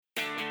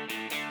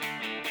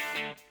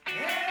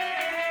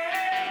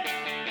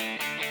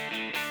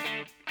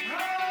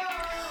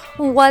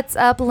What's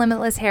up,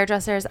 Limitless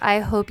Hairdressers? I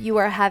hope you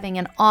are having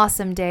an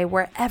awesome day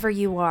wherever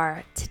you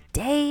are.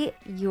 Today,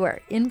 you are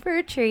in for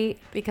a treat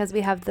because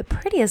we have the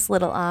prettiest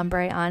little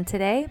ombre on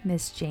today,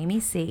 Miss Jamie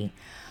C.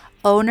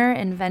 Owner,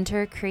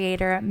 inventor,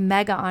 creator,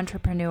 mega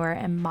entrepreneur,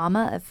 and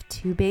mama of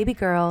 2 baby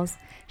girls.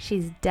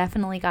 She's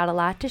definitely got a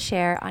lot to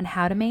share on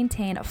how to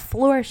maintain a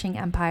flourishing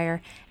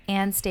empire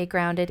and stay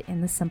grounded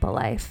in the simple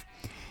life.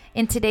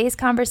 In today's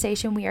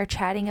conversation, we are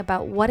chatting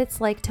about what it's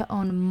like to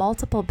own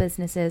multiple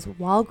businesses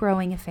while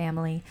growing a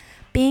family,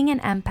 being an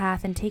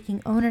empath and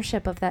taking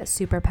ownership of that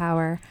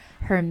superpower,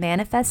 her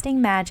manifesting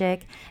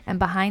magic, and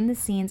behind the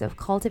scenes of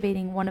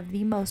cultivating one of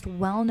the most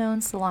well-known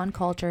salon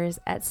cultures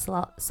at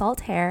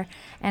Salt Hair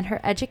and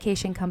her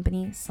education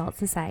company, Salt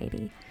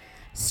Society.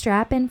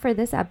 Strap in for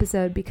this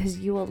episode because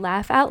you will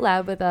laugh out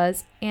loud with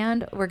us,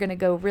 and we're going to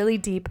go really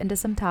deep into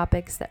some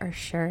topics that are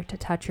sure to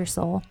touch your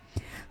soul.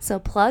 So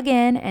plug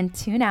in and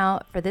tune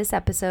out for this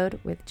episode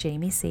with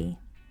Jamie C.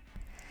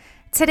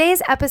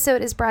 Today's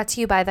episode is brought to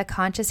you by the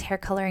Conscious Hair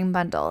Coloring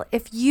Bundle.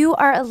 If you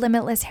are a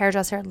limitless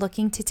hairdresser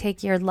looking to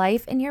take your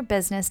life and your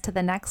business to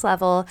the next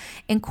level,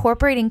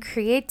 incorporating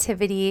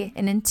creativity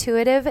and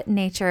intuitive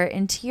nature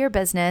into your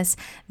business,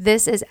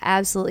 this is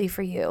absolutely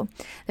for you.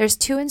 There's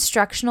 2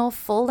 instructional,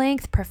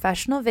 full-length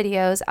professional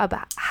videos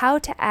about how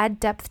to add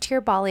depth to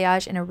your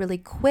balayage in a really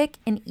quick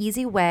and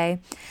easy way,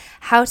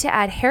 how to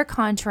add hair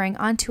contouring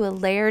onto a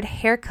layered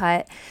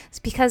haircut,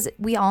 because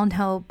we all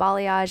know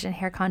balayage and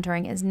hair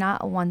contouring is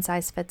not a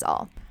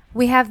one-size-fits-all.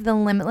 We have the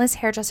Limitless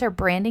Hairdresser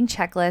branding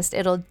checklist.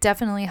 It'll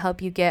definitely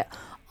help you get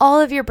all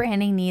of your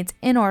branding needs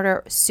in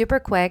order super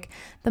quick.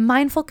 The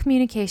Mindful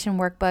Communication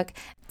Workbook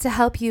to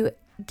help you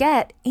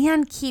get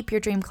and keep your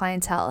dream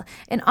clientele,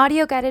 an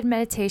audio guided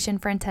meditation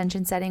for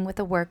intention setting with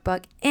a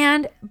workbook,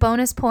 and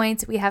bonus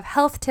points. We have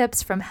health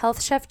tips from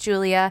Health Chef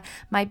Julia,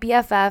 my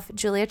BFF,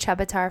 Julia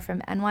Chebatar from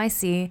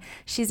NYC.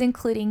 She's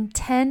including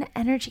 10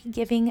 energy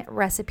giving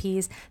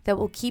recipes that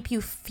will keep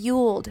you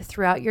fueled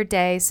throughout your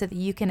day so that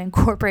you can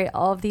incorporate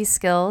all of these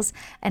skills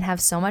and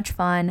have so much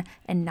fun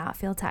and not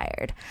feel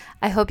tired.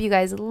 I hope you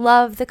guys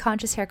love the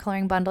Conscious Hair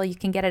Coloring Bundle. You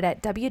can get it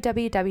at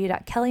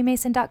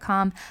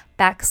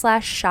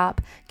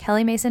www.kellymason.com/shop,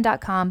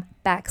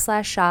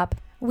 kellymason.com/shop.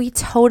 We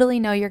totally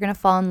know you're going to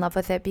fall in love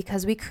with it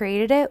because we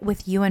created it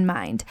with you in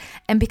mind.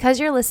 And because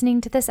you're listening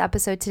to this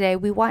episode today,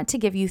 we want to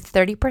give you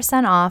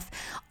 30% off.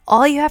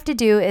 All you have to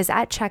do is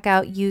at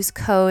checkout, use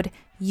code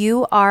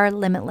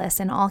YouAreLimitless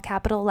in all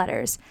capital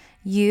letters.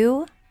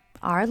 You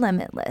are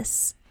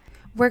limitless.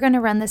 We're going to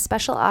run this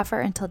special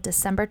offer until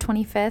December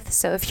 25th.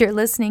 So if you're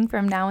listening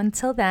from now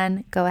until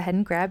then, go ahead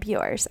and grab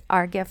yours,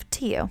 our gift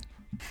to you.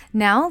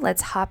 Now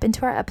let's hop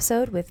into our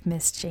episode with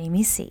Miss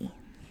Jamie C.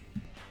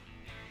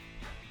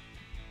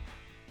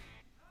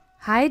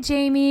 Hi,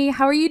 Jamie.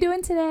 How are you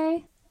doing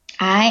today?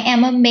 I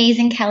am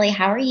amazing, Kelly.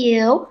 How are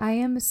you? I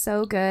am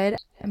so good.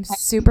 I'm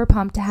super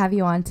pumped to have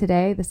you on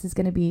today. This is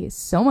going to be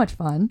so much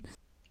fun.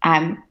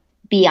 I'm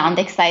beyond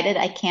excited.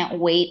 I can't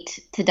wait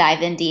to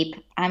dive in deep.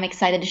 I'm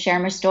excited to share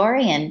my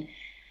story, and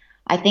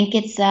I think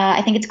it's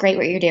great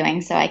what you're doing.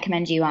 So I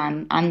commend you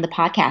on the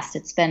podcast.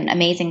 It's been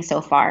amazing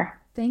so far.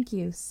 Thank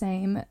you.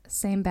 Same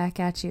back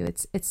at you.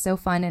 It's so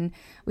fun. And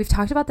we've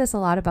talked about this a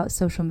lot about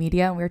social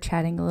media, and we were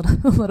chatting a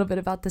little bit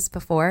about this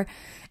before.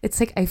 It's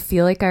like, I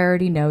feel like I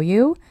already know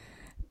you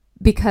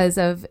because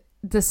of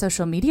the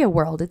social media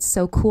world. It's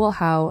so cool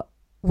how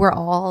we're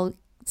all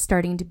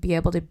starting to be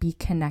able to be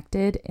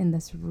connected in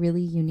this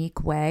really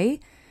unique way.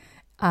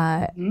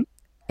 And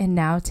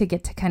now to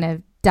get to kind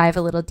of dive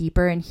a little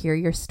deeper and hear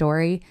your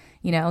story,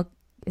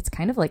 it's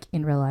kind of like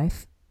in real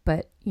life,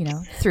 but,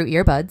 through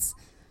earbuds.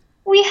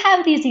 We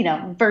have these,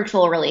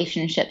 virtual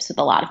relationships with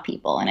a lot of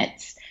people, and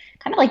it's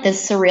kind of like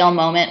this surreal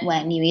moment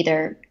when you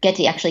either get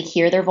to actually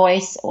hear their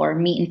voice or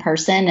meet in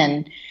person.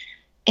 And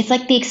it's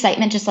like the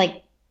excitement just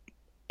like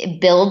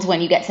it builds when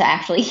you get to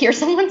actually hear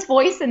someone's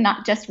voice and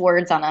not just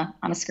words on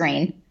a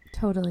screen.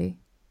 Totally.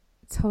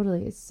 It's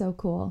so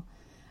cool.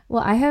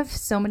 Well, I have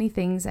so many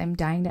things I'm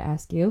dying to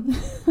ask you.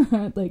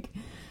 Like,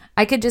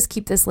 I could just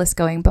keep this list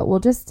going, but we'll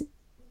just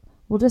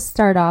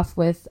start off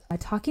with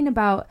talking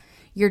about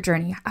your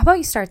journey. How about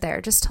you start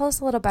there? Just tell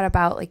us a little bit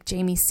about like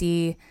Jamie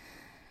C.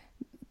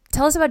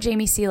 Tell us about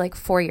Jamie C. like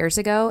 4 years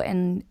ago,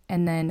 and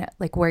then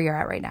like where you're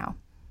at right now.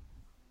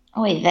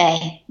 Oy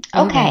vey.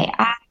 Okay.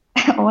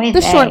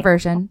 The short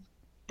version.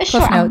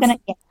 We're gonna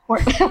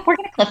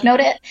cliff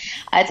note it.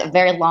 It's a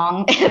very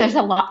long. There's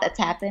a lot that's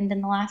happened in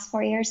the last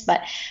 4 years,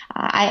 but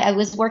I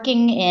was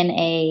working in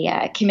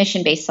a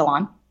commission-based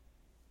salon.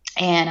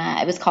 And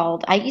I used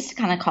to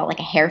kind of call it like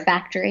a hair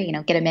factory,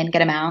 get them in, get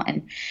them out.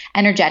 And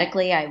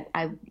energetically, I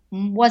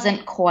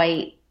wasn't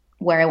quite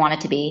where I wanted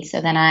to be.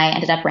 So then I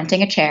ended up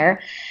renting a chair.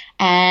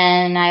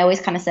 And I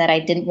always kind of said I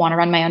didn't want to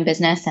run my own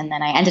business. And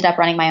then I ended up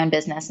running my own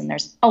business. And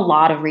there's a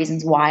lot of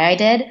reasons why I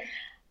did.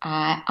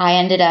 I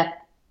ended up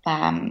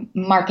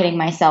marketing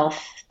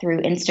myself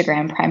through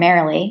Instagram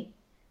primarily.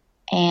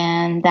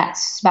 And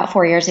that's about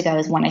 4 years ago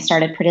is when I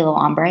started Pretty Little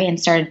Ombre and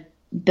started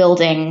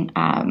building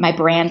my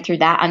brand through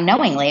that,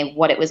 unknowingly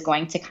what it was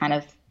going to kind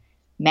of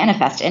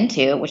manifest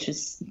into, which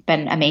has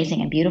been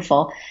amazing and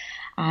beautiful.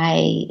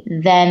 I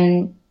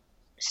then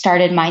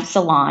started my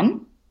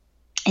salon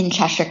in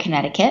Cheshire,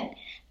 Connecticut,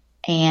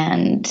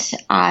 and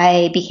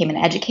I became an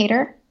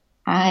educator.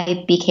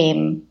 I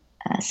became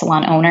a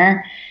salon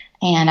owner,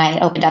 and I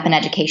opened up an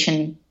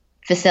education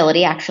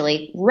facility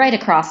actually right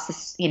across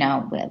this,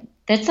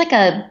 it's like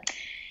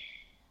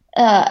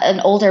an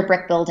older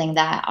brick building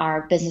that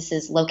our business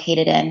is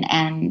located in,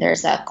 and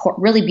there's a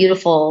really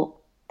beautiful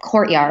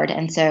courtyard.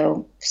 And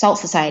so Salt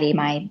Society,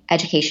 my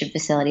education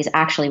facility, is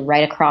actually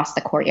right across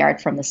the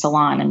courtyard from the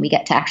salon, and we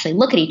get to actually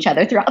look at each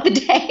other throughout the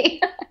day.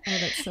 Oh,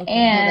 that's so cool.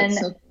 And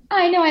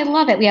I know, I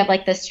love it. We have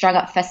like this strung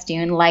up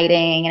festoon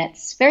lighting, and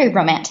it's very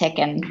romantic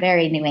and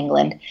very New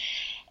England.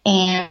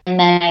 And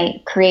then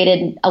I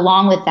created,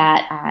 along with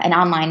that, an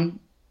online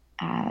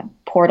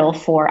portal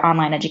for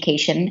online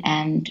education.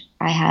 And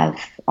I have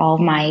all of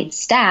my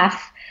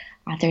staff.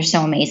 They're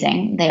so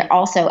amazing. They're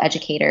also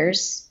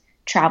educators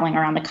traveling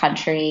around the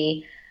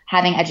country,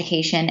 having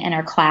education in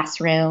our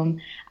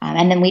classroom.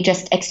 And then we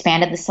just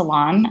expanded the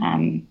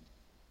salon.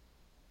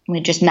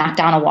 We just knocked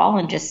down a wall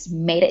and just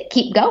made it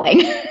keep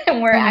going.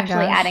 And we're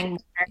actually adding more.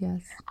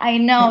 Yes. I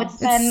know, it's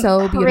been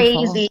so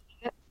crazy.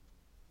 Beautiful.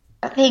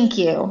 Thank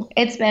you.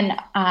 It's been,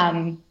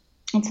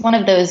 it's one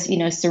of those,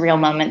 surreal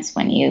moments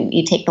when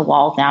you take the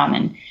wall down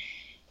and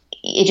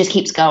it just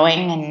keeps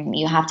going, and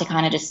you have to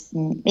kind of just,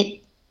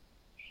 it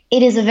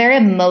is a very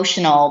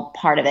emotional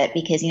part of it,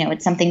 because,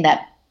 it's something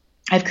that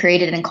I've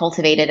created and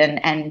cultivated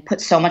and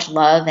put so much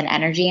love and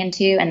energy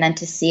into, and then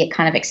to see it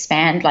kind of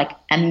expand like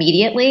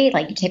immediately,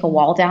 like you take a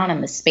wall down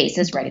and the space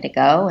is ready to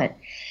go.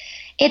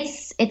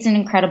 It's an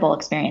incredible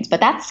experience, but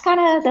that's kind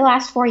of the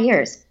last 4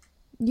 years.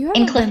 You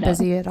haven't been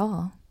busy at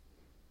all.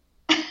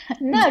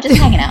 No, just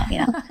hanging out,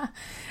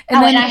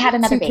 and then I had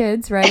another 2 baby.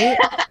 kids, right?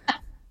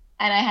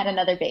 And I had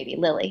another baby,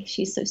 Lily.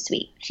 She's so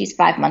sweet. She's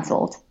 5 months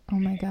old. Oh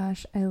my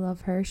gosh, I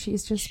love her.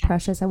 She's just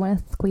precious. I want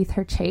to squeeze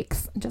her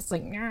cheeks, just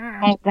like.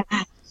 Oh God.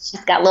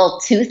 She's got a little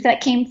tooth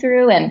that came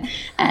through, and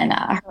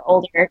her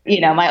older,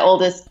 my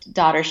oldest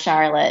daughter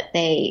Charlotte.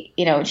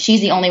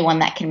 She's the only one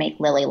that can make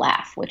Lily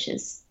laugh, which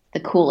is the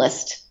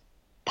coolest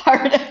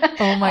part.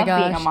 Oh my of being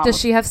a gosh, mom. Does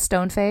she have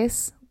stone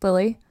face,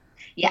 Lily?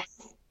 Yes.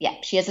 Yeah,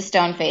 she has a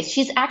stone face.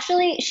 She's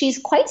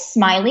quite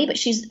smiley, but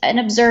she's an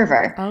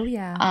observer. Oh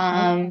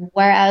yeah.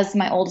 Whereas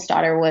my oldest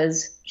daughter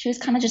she was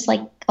kind of just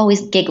like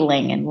always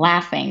giggling and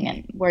laughing,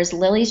 and whereas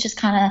Lily's just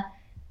kind of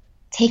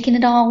taking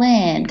it all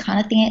in, kind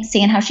of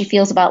seeing how she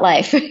feels about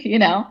life,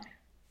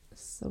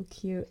 So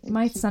cute.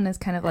 My son is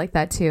kind of like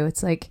that too.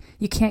 It's like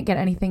you can't get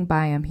anything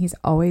by him. He's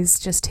always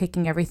just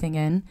taking everything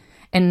in,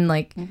 and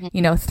like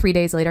 3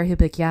 days later he'll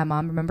be like, "Yeah,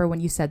 Mom, remember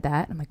when you said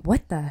that?" I'm like,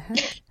 "What the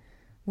heck?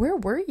 Where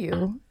were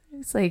you?"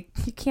 It's like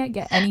you can't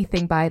get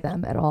anything by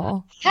them at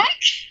all.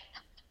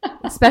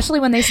 Especially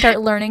when they start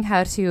learning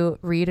how to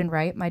read and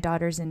write. My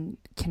daughter's in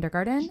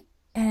kindergarten,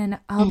 and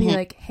I'll be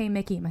like, "Hey,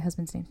 Mickey," my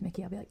husband's name's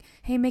Mickey. I'll be like,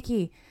 "Hey,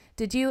 Mickey,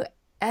 did you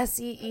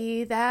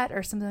SEE that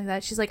or something like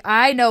that?" She's like,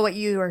 "I know what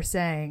you are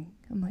saying."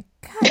 I'm like,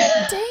 "God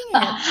dang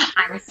it.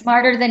 I'm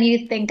smarter than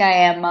you think I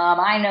am, Mom.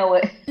 I know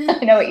what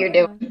you're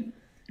doing."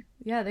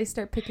 Yeah, they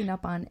start picking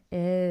up on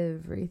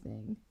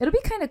everything. It'll be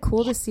kind of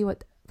cool to see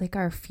what like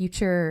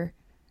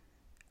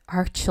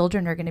our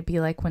children are going to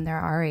be like when they're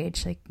our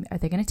age. Like, are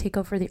they going to take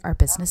over our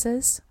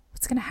businesses?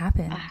 What's going to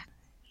happen?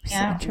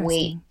 Can't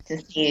wait to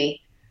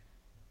see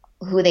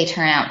who they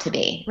turn out to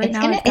be. Right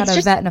now, I've got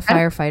a vet and a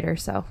firefighter,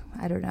 so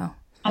I don't know.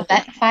 A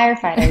vet and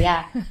firefighter,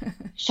 yeah.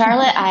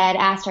 Charlotte, I had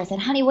asked her, I said,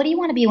 "Honey, what do you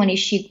want to be when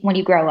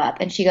you grow up?"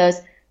 And she goes,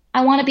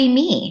 "I want to be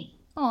me."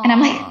 Aww. And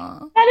I'm like,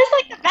 that is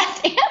like the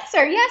best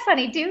answer. Yes,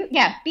 honey, be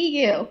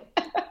you.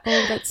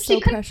 Oh, that's so she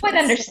couldn't precious. quite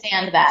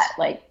understand that,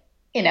 like,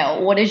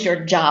 what is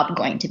your job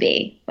going to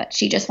be? But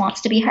she just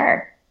wants to be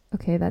her.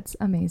 Okay, that's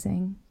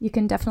amazing. You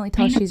can definitely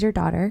tell she's your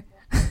daughter.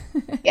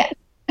 Yeah.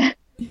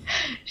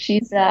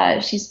 She's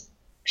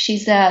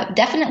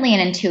definitely an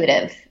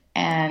intuitive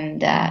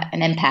and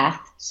an empath.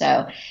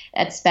 So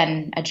it's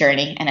been a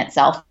journey in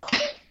itself.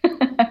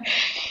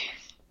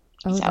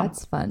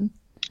 That's fun.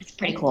 It's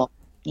pretty cool.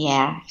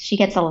 Yeah, she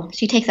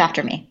takes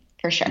after me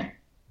for sure.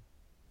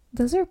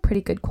 Those are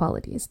pretty good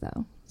qualities,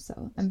 though.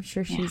 So I'm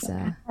sure she's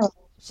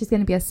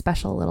going to be a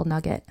special little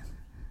nugget.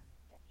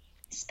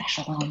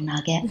 Special little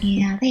nugget.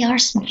 Yeah, they are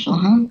special,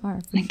 huh? They are,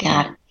 my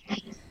God.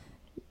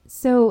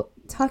 So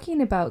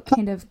talking about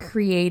kind of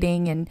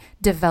creating and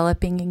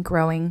developing and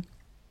growing,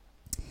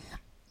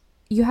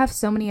 you have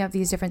so many of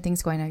these different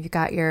things going on. You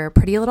got your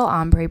pretty little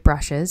ombre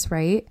brushes,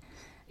 right?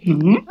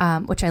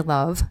 Mm-hmm. Which I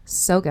love.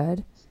 So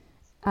good.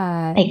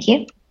 Thank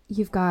you.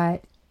 You've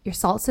got your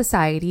Salt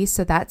Society.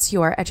 So that's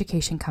your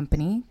education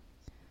company,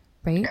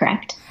 right?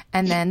 Correct.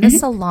 And then the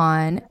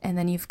salon. And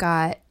then you've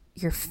got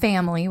your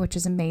family, which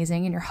is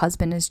amazing. And your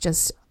husband is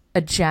just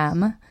a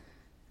gem.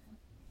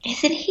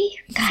 Isn't he?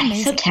 God,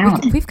 he's so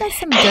talented. We've got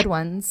some good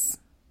ones.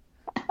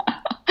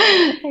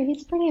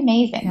 He's pretty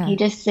amazing. Yeah.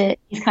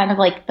 He's kind of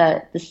like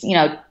this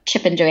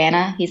Chip and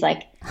Joanna. He's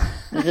like,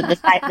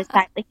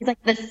 He's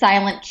like the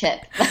silent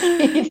chip.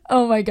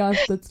 Oh my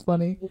gosh, that's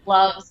funny. He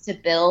loves to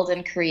build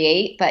and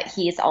create, but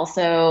he's not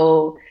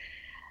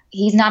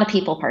a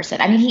people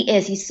person. I mean, he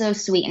is. He's so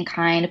sweet and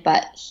kind,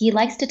 but he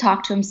likes to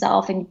talk to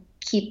himself and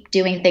keep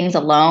doing things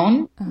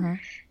alone. Uh-huh.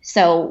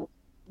 So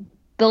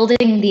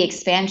building the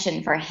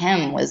expansion for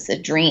him was a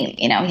dream.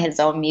 He had his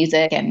own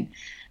music, and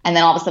then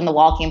all of a sudden the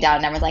wall came down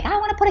and everyone's like, I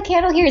want to put a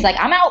candle here. He's like,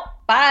 I'm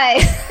out.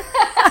 Bye.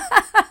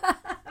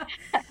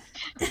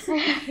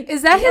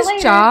 Is that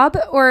his job,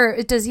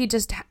 or does he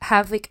just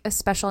have like a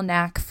special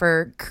knack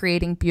for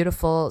creating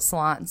beautiful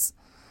salons?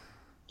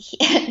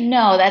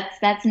 No,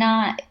 that's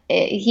not.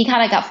 He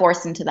kind of got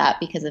forced into that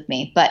because of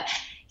me, but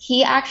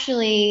he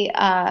actually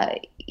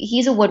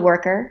he's a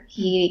woodworker.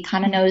 He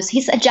kind of knows.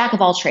 He's a jack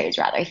of all trades,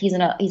 rather. He's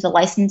a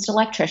licensed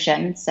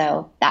electrician,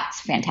 so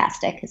that's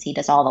fantastic because he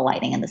does all the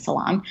lighting in the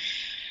salon.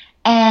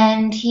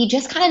 And he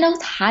just kind of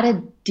knows how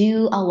to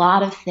do a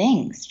lot of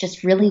things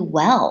just really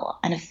well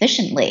and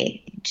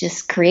efficiently.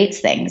 Just creates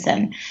things,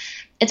 and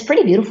it's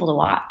pretty beautiful to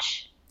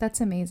watch.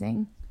 That's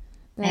amazing.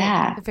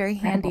 Yeah, very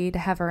handy to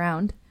have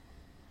around.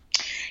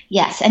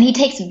 Yes, and he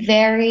takes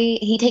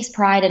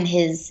pride in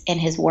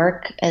his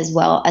work as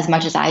well as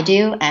much as I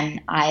do, and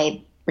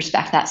I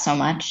respect that so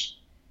much.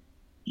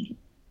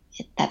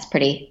 That's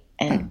pretty,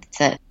 and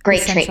it's a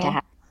great trait to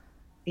have.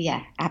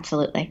 Yeah,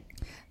 absolutely.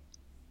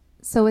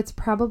 So it's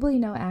probably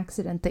no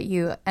accident that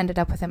you ended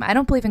up with him. I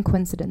don't believe in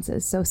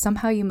coincidences. So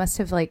somehow you must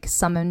have like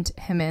summoned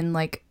him in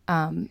like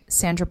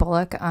Sandra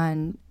Bullock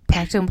on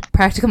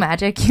Practical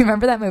Magic. You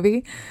remember that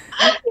movie?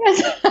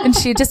 Yes. And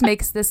she just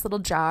makes this little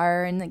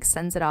jar and like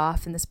sends it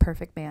off, and this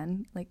perfect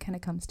man like kind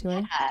of comes to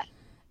her.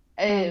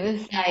 Yeah.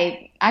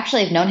 I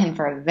actually have known him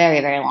for a very,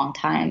 very long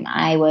time.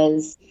 I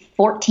was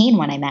 14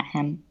 when I met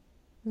him.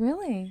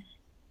 Really?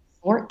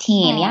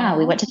 14. Aww. Yeah.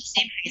 We went to the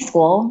same high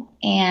school,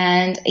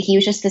 and he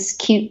was just this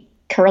cute,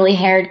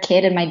 curly-haired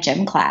kid in my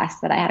gym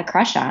class that I had a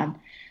crush on.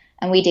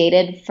 And we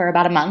dated for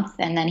about a month,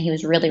 and then he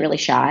was really, really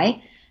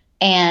shy.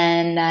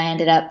 And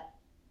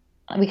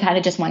we kind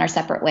of just went our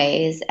separate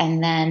ways.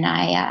 And then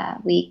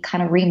we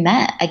kind of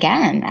re-met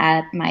again.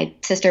 My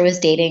sister was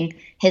dating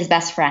his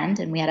best friend,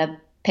 and we had a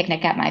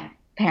picnic at my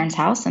parents'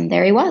 house, and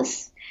there he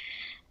was.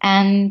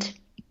 And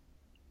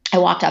I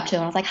walked up to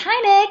him. I was like,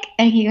 "Hi, Nick."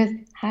 And he goes,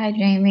 "Hi,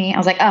 Jamie." I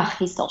was like, "Oh,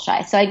 he's still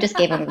shy." So I just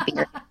gave him a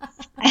beer.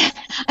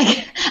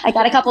 I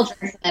got a couple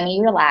drinks, and then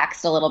he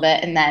relaxed a little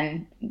bit, and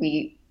then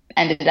we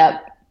ended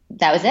up,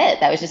 that was it.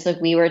 That was just like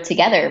we were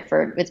together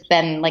it's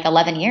been like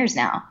 11 years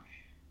now.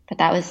 But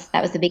that was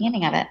the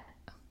beginning of it.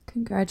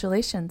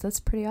 Congratulations. That's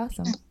pretty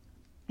awesome.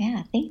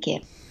 Yeah, thank you.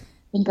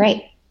 It's been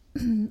great.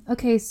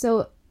 Okay,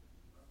 so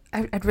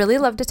I'd really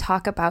love to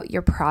talk about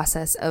your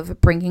process of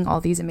bringing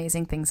all these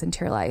amazing things into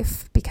your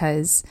life,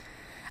 because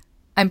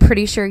I'm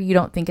pretty sure you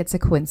don't think it's a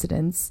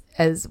coincidence,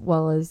 as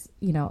well as,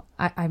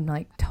 I'm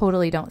like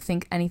totally don't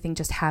think anything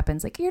just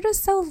happens. Like, you're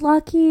just so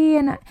lucky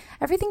and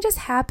everything just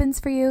happens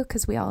for you,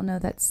 because we all know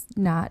that's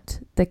not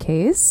the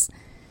case.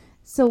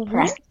 So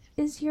what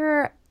is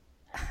your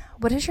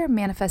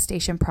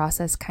manifestation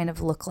process kind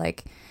of look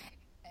like?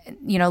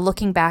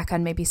 Looking back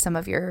on maybe some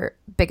of your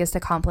biggest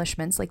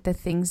accomplishments, like the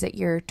things that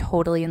you're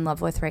totally in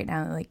love with right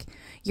now, like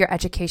your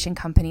education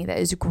company that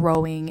is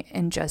growing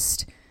and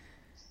just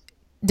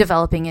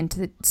developing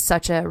into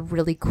such a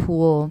really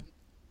cool,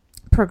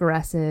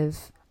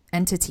 progressive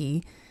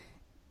entity,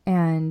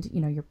 and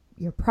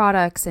your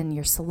products and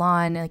your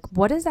salon. Like,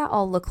 what does that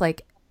all look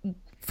like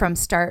from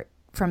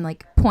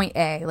like point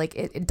A? Like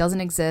it doesn't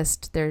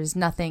exist. There's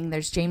nothing.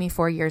 There's Jamie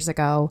 4 years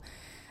ago.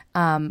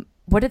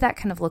 What did that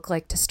kind of look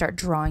like to start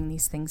drawing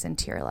these things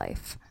into your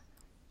life?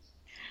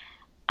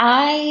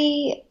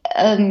 I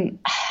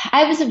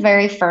was a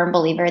very firm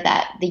believer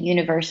that the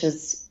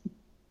universe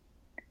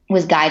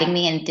was guiding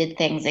me and did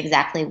things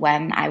exactly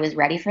when I was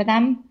ready for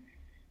them.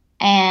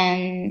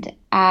 And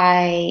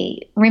I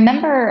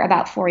remember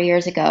about 4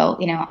 years ago,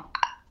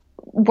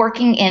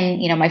 working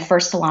in, my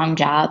first salon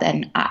job.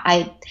 And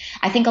I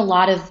think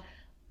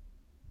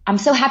I'm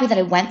so happy that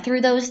I went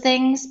through those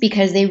things,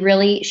 because they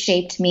really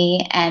shaped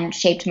me and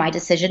shaped my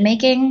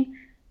decision-making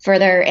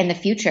further in the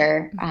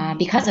future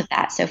because of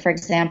that. So, for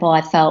example,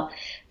 I felt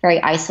very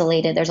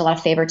isolated. There's a lot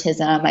of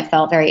favoritism. I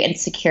felt very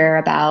insecure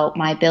about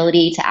my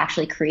ability to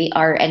actually create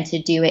art and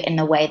to do it in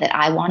the way that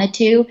I wanted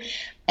to,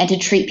 and to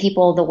treat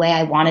people the way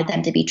I wanted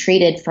them to be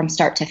treated from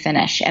start to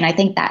finish. And I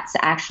think that's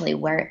actually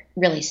where it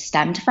really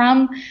stemmed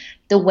from.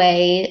 The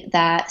way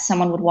that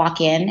someone would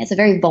walk in, it's a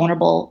very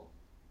vulnerable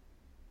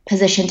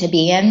position to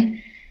be in,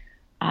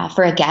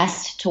 for a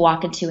guest to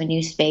walk into a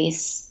new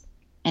space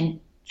and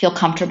feel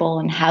comfortable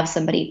and have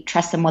somebody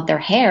trust them with their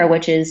hair,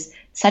 which is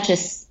such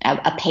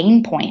a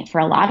pain point for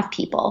a lot of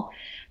people.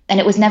 And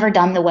it was never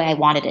done the way I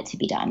wanted it to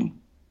be done.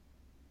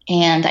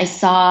 And I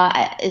saw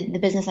the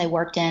business I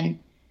worked in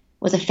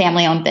was a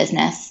family-owned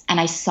business, and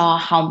I saw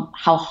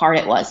how hard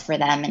it was for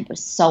them, and it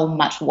was so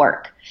much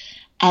work.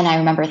 And I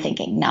remember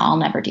thinking, no, I'll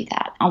never do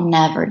that. I'll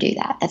never do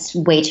that. That's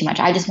way too much.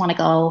 I just want to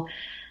go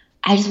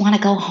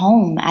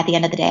home at the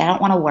end of the day. I don't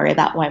want to worry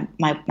about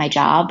my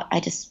job. I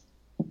just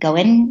go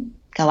in,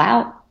 go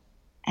out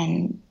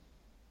and,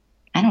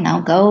 I don't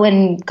know,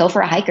 go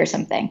for a hike or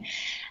something.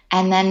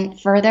 And then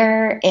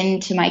further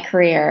into my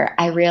career,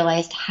 I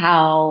realized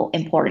how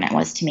important it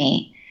was to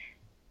me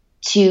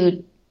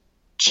to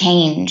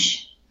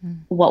change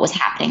what was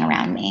happening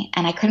around me.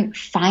 And I couldn't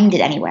find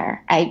it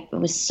anywhere.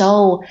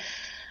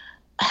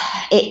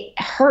 It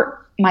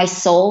hurt my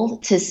soul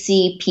to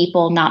see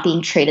people not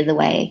being treated the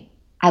way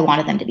I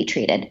wanted them to be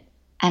treated.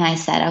 And I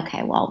said,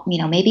 okay, well,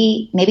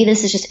 maybe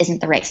this just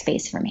isn't the right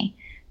space for me.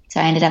 So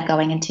I ended up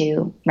going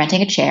into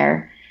renting a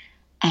chair,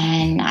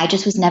 and I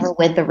just was never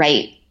with the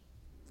right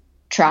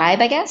tribe,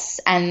 I guess.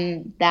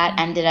 And that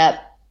ended up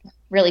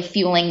really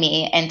fueling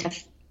me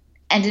and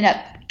ended up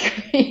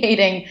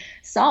creating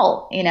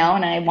Salt, and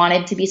I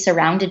wanted to be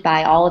surrounded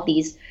by all of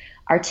these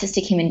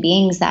artistic human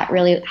beings that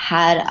really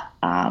had,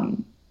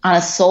 on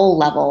a soul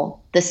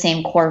level, the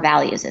same core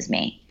values as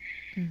me.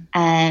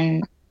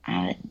 And,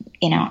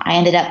 I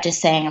ended up just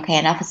saying, okay,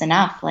 enough is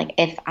enough. Like,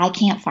 if I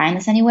can't find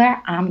this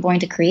anywhere, I'm going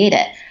to create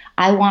it.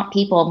 I want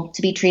people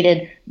to be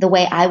treated the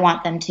way I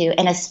want them to,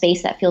 in a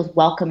space that feels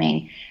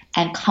welcoming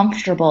and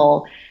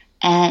comfortable,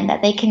 and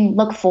that they can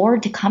look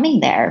forward to coming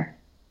there.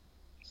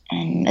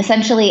 And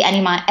essentially any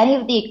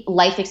of the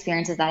life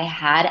experiences that I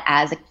had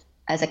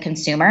as a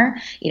consumer,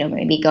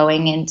 maybe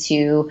going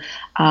into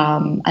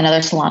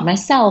another salon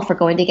myself, or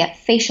going to get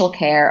facial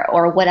care,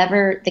 or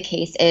whatever the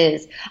case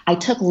is, I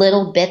took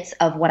little bits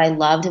of what I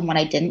loved and what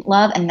I didn't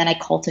love, and then I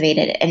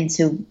cultivated it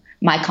into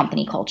my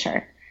company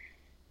culture.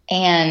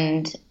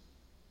 And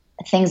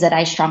things that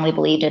I strongly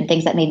believed in,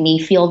 things that made me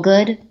feel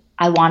good,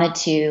 I wanted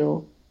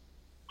to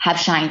have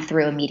shine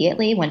through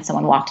immediately when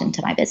someone walked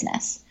into my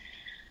business.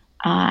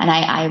 And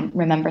I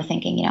remember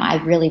thinking, I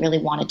really, really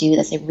want to do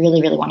this. I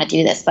really, really want to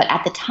do this. But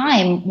at the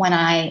time when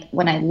I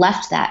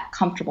left that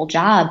comfortable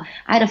job,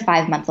 I had a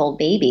 5-month-old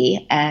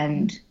baby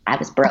and I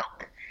was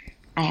broke.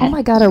 Oh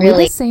my God, are we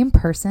the same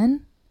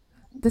person?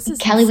 This is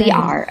Kelly, insane. we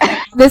are.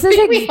 This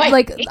is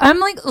I'm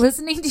like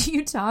listening to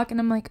you talk, and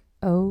I'm like,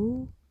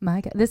 oh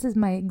my God, this is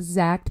my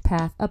exact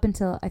path up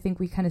until I think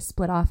we kind of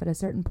split off at a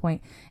certain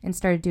point and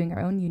started doing our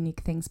own unique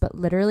things. But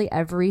literally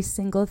every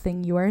single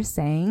thing you are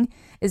saying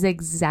is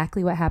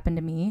exactly what happened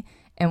to me.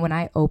 And when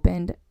I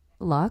opened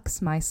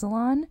Luxe, my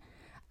salon,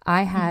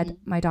 I had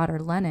my daughter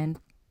Lennon.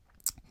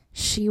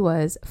 She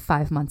was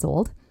 5 months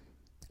old.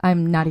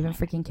 I'm not even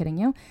freaking kidding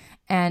you.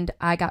 And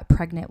I got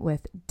pregnant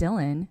with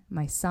Dylan,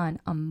 my son,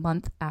 a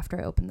month after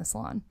I opened the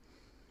salon.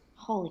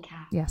 Holy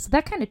cow. Yeah, so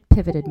that kind of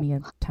pivoted me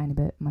a tiny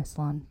bit, my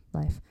salon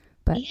life.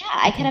 But yeah,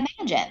 I can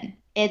imagine.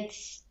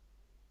 It's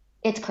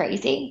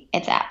crazy.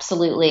 It's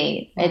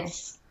absolutely,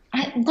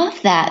 I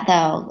love that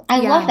though. I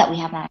love that we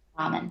have that in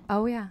common.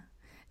 Oh yeah.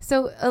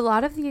 So a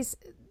lot of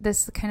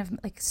this kind of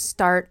like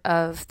start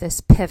of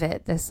this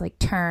pivot, this like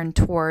turn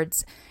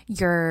towards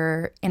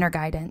your inner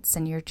guidance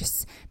and you're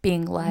just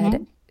being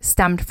led,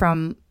 stemmed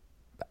from,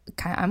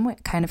 I'm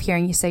kind of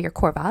hearing you say your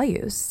core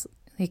values.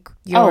 Like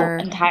your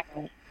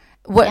entirely.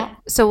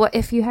 So what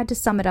if you had to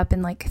sum it up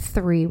in like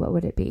 3, what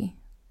would it be?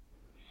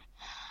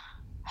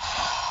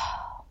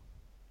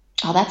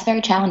 Oh, that's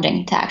very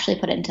challenging to actually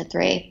put it into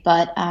 3,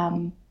 but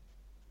I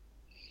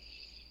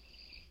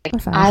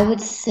would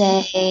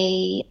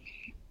say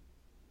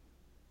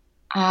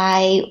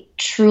I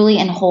truly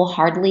and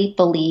wholeheartedly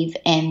believe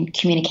in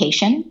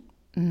communication,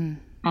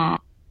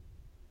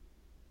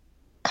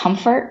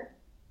 comfort,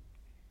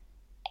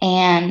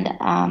 and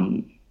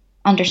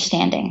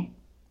understanding.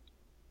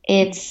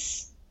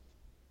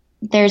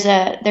 There's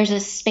a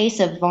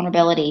space of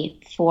vulnerability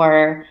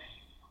for,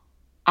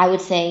 I would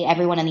say,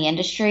 everyone in the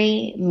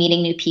industry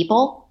meeting new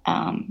people.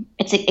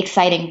 It's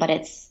exciting, but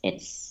it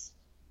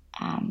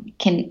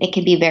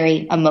can be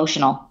very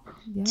emotional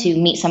to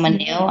meet someone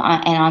new,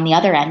 and on the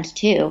other end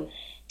too,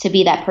 to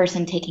be that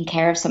person taking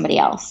care of somebody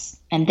else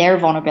and their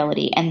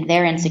vulnerability and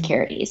their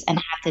insecurities, and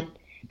have to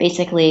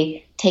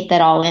basically take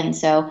that all in.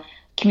 So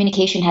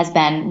communication has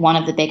been one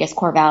of the biggest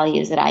core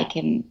values that I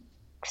can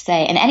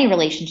say in any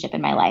relationship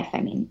in my life.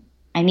 I mean,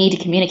 I need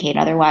to communicate.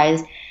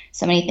 Otherwise,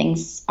 so many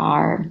things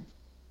are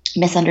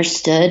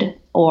misunderstood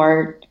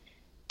or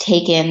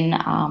taken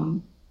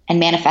and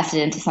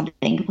manifested into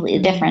something completely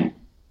different.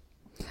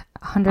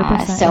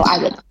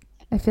 100%.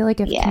 I feel like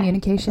if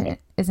communication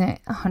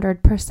isn't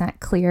 100%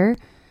 clear,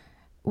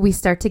 we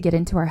start to get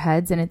into our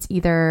heads, and it's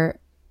either,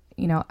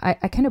 I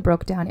kind of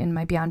broke down in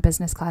my Beyond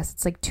Business class.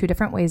 It's like 2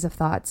 different ways of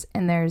thoughts,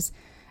 and there's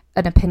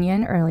an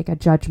opinion or like a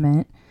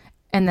judgment,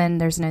 and then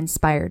there's an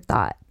inspired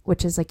thought,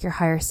 which is like your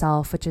higher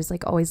self, which is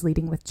like always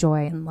leading with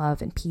joy and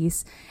love and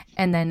peace.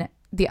 And then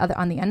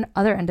on the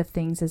other end of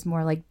things is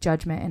more like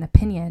judgment and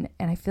opinion.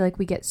 And I feel like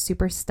we get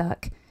super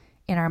stuck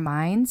in our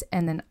minds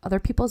and then other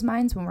people's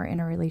minds when we're in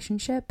a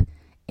relationship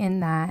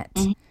in that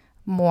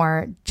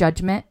more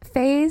judgment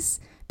phase,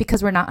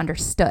 because we're not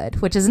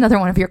understood, which is another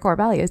one of your core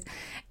values.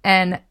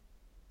 And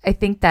I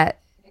think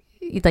that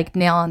you like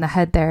nail on the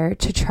head there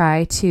to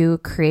try to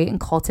create and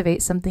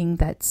cultivate something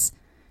that's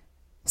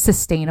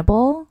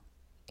sustainable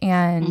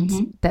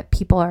and that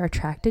people are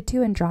attracted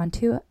to and drawn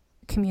to.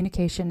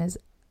 Communication is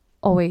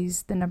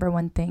always the number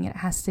one thing. It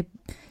has to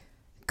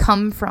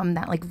come from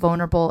that like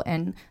vulnerable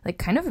and like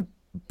kind of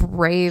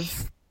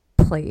brave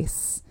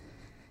place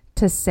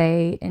to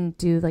say and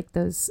do like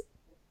those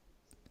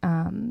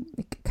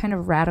kind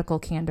of radical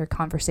candor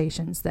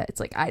conversations that it's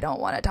like, I don't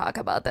want to talk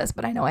about this,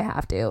 but I know I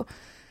have to,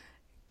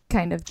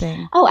 kind of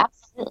thing. Oh,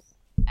 absolutely.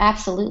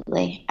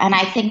 Absolutely. And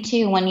I think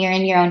too, when you're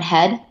in your own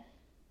head,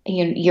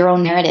 your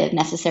own narrative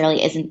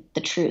necessarily isn't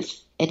the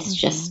truth. It's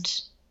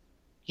just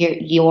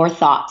your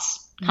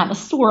thoughts kind of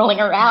swirling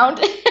around,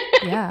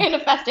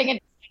 manifesting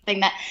into something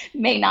that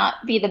may not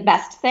be the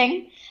best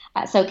thing.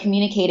 So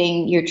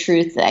communicating your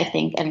truth, I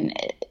think, and,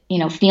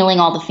 feeling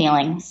all the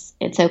feelings,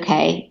 it's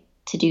okay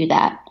to do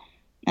that.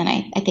 And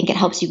I think it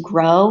helps you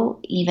grow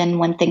even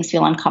when things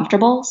feel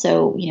uncomfortable.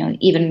 So,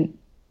 even,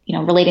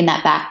 relating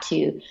that back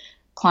to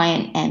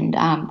client and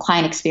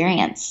client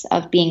experience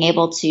of being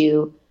able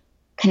to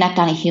connect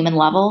on a human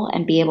level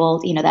and be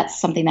able, that's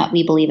something that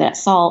we believe at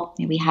SALT.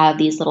 We have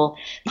these little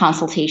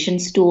consultation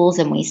stools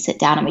and we sit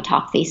down and we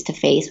talk face to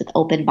face with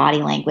open body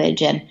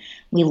language and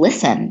we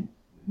listen.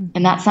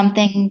 And that's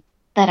something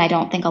that I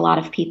don't think a lot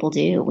of people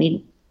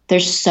do.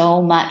 There's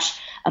so much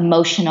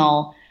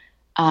emotional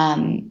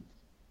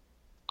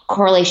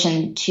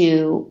correlation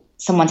to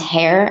someone's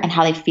hair and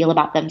how they feel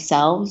about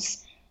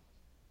themselves.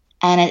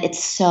 And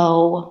it's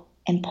so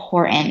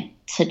important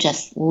to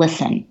just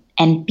listen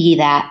and be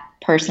that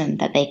person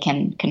that they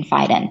can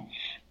confide in.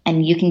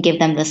 And you can give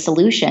them the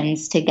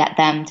solutions to get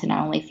them to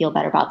not only feel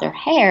better about their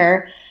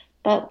hair,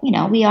 but,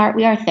 we are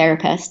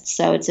therapists.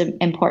 So it's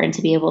important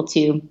to be able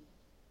to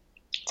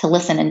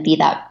listen and be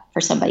that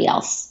for somebody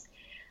else,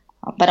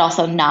 but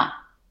also not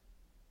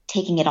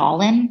taking it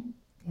all in.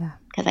 Yeah.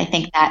 Because I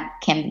think that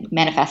can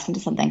manifest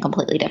into something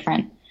completely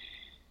different.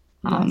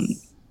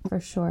 Yes, for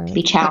sure.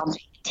 Be challenged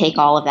to take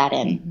all of that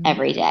in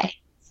every day.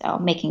 So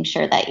making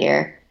sure that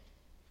you're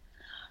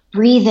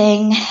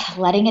breathing,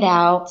 letting it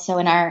out. So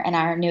in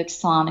our new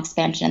salon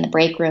expansion in the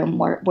break room,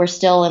 we're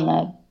still in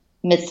the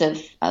midst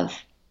of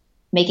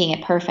making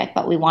it perfect,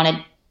 but we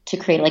wanted to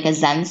create like a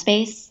Zen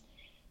space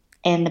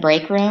in the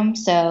break room.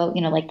 So,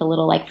 like the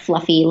little like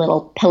fluffy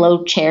little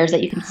pillow chairs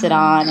that you can sit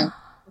on and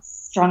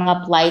strung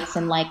up lights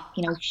and like,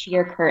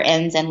 sheer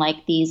curtains and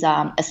like these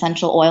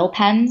essential oil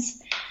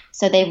pens.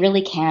 So they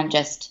really can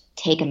just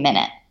take a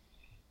minute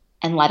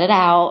and let it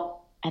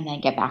out and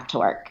then get back to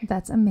work.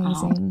 That's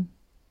amazing.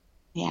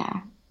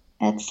 Yeah.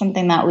 It's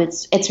something that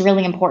it's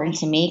really important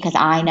to me because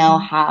I know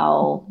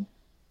how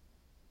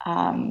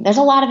there's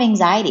a lot of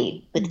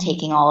anxiety with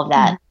taking all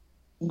of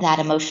that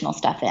emotional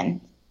stuff in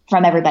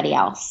from everybody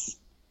else,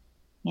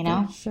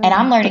 Sure. And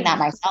I'm learning that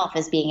myself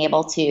as being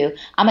able to,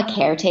 I'm a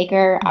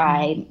caretaker.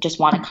 I just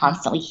want to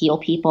constantly heal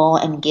people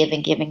and give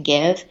and give and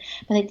give.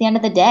 But at the end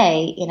of the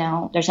day,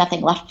 there's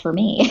nothing left for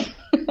me.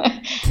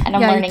 And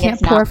I'm learning you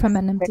can't it's pour not from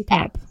an empty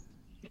cup.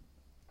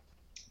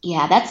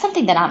 Yeah, that's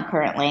something that I'm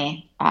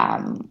currently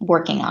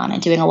working on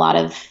and doing a lot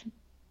of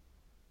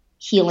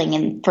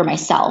healing for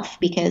myself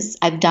because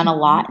I've done a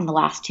lot in the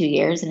last 2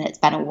 years and it's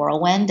been a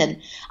whirlwind and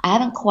I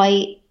haven't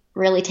quite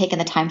really taken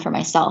the time for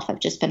myself. I've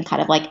just been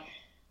kind of like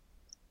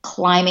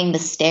climbing the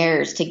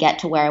stairs to get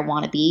to where I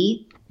want to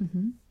be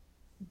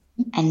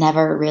and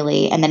never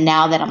really. And then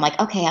now that I'm like,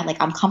 okay,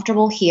 I'm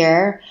comfortable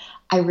here.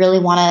 I really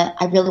want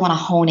to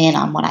hone in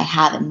on what I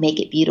have and make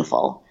it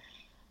beautiful.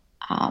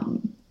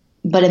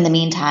 But in the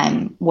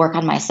meantime, work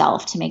on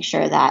myself to make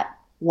sure that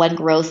when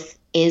growth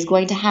is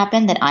going to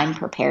happen, that I'm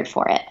prepared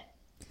for it.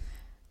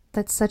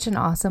 That's such an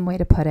awesome way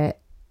to put it.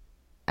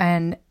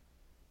 And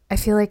I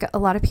feel like a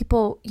lot of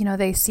people,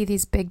 they see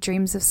these big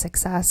dreams of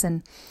success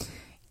and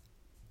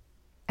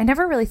I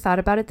never really thought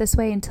about it this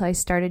way until I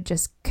started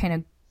just kind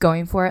of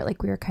going for it.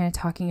 Like we were kind of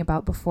talking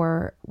about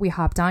before we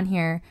hopped on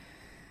here.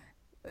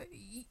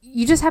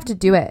 You just have to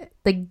do it.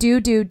 Like do.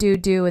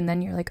 And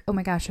then you're like, oh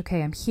my gosh,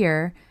 okay, I'm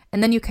here.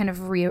 And then you kind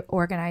of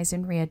reorganize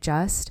and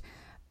readjust.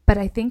 But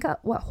I think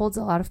what holds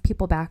a lot of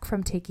people back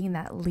from taking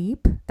that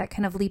leap, that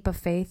kind of leap of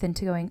faith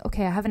into going,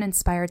 okay, I have an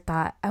inspired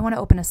thought. I want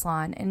to open a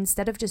salon. And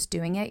instead of just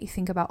doing it, you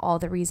think about all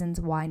the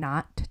reasons why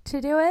not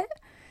to do it.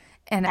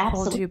 And it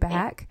holds you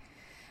back.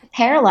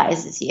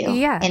 Paralyzes you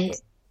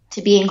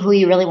into being who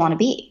you really want to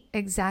be.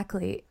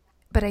 Exactly.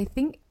 But I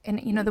think, and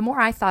the more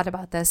I thought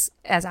about this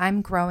as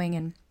I'm growing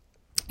and,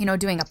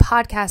 doing a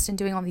podcast and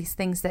doing all these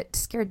things that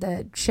scared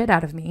the shit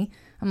out of me,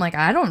 I'm like,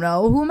 I don't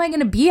know, who am I going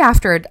to be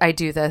after I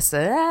do this?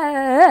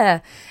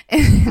 And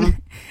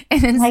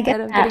instead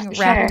of getting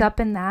wrapped up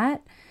in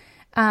that,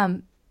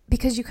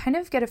 because you kind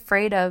of get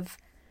afraid of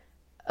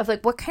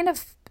like, what kind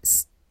of,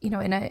 in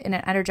an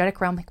energetic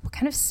realm, like what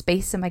kind of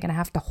space am I going to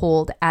have to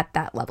hold at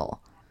that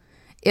level?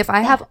 If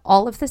I have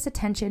all of this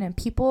attention and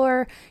people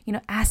are,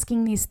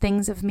 asking these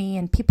things of me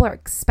and people are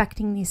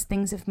expecting these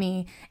things of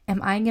me,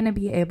 am I going to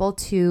be able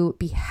to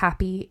be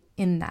happy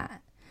in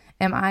that?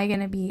 Am I going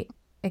to be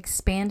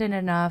expanded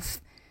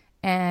enough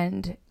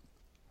and,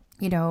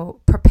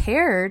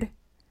 prepared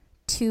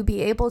to be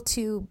able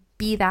to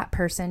be that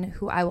person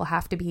who I will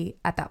have to be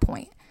at that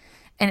point?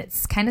 And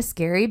it's kind of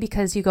scary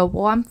because you go,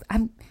 well,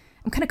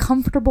 I'm kind of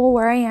comfortable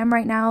where I am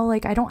right now.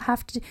 Like I don't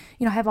have to,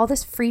 I have all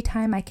this free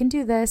time. I can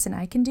do this and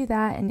I can do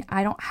that. And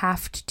I don't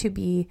have to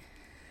be,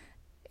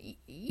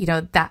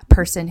 that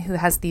person who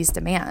has these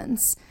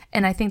demands.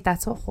 And I think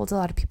that's what holds a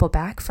lot of people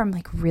back from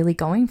like really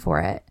going for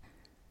it.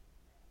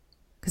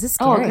 Because it's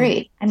Oh, scary.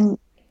 agreed. And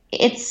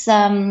it's,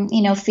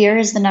 fear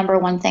is the number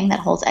one thing that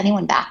holds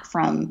anyone back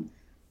from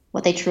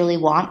what they truly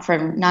want for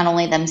not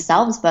only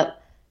themselves,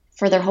 but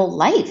for their whole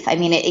life. I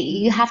mean,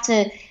 you have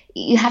to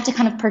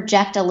kind of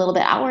project a little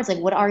bit outwards. Like,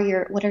 what are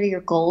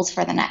your goals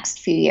for the next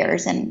few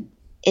years? And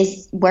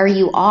is where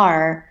you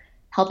are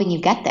helping you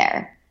get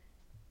there?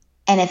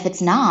 And if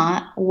it's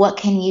not, what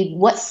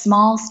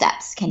small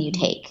steps can you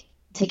take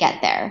to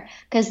get there?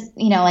 Because,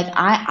 like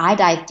I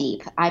dive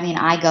deep. I mean,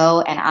 I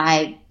go and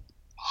I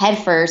head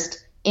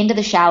first into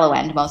the shallow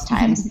end most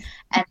times.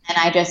 And then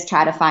I just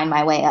try to find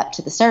my way up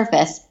to the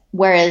surface.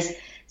 Whereas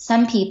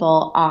some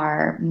people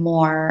are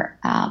more,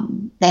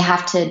 they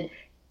have to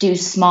do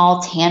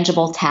small,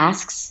 tangible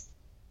tasks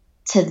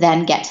to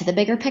then get to the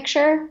bigger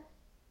picture.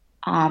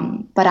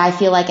 But I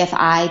feel like if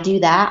I do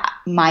that,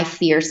 my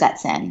fear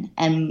sets in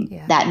and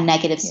that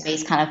negative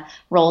space kind of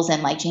rolls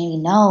in like, Jamie,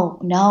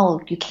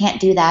 no, you can't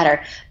do that.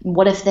 Or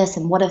what if this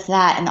and what if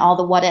that? And all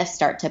the what ifs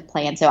start to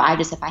play. And so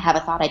if I have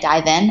a thought, I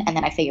dive in and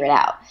then I figure it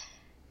out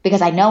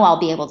because I know I'll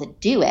be able to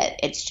do it.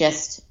 It's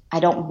just, I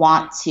don't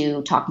want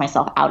to talk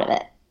myself out of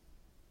it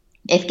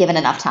if given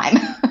enough time.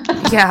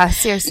 Yeah,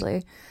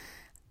 seriously.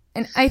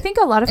 And I think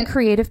a lot of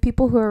creative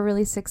people who are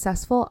really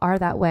successful are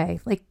that way.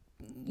 Like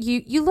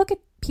you look at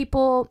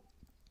people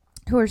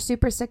who are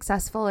super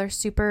successful or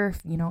super,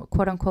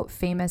 quote unquote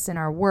famous in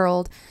our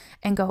world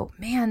and go,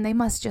 man, they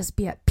must just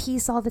be at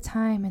peace all the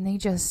time. And they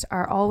just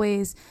are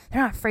they're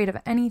not afraid of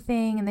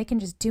anything and they can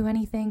just do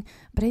anything.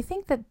 But I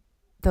think that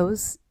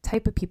those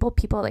type of people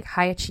like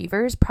high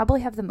achievers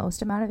probably have the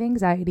most amount of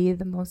anxiety,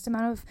 the most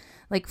amount of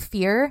like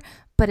fear,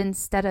 but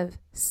instead of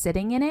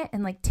sitting in it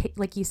and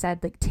like you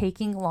said, like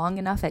taking long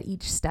enough at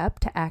each step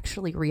to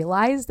actually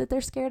realize that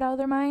they're scared out of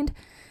their mind,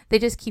 they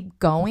just keep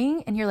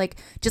going. And you're like,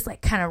 just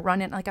like kind of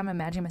running, like I'm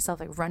imagining myself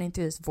like running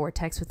through this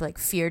vortex with like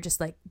fear, just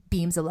like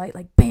beams of light,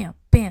 like bam,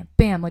 bam,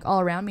 bam, like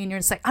all around me. And you're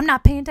just like, I'm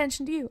not paying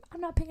attention to you.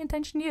 I'm not paying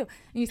attention to you.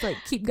 And you just like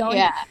keep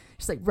going,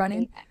 just like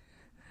running.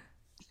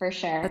 For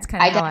sure. That's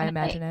kind of how I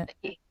imagine it.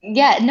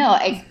 Yeah, no,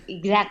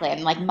 exactly.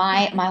 And like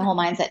my whole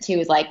mindset too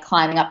is like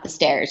climbing up the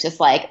stairs,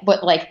 just like,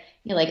 but like,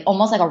 like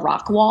almost like a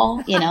rock wall,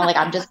 like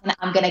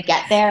I'm going to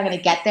get there. I'm going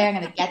to get there. I'm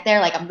going to get there.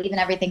 Like I'm leaving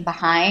everything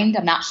behind.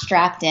 I'm not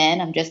strapped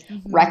in. I'm just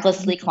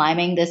recklessly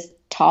climbing this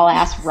tall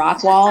ass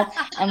rock wall.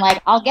 And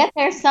like, I'll get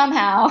there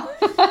somehow.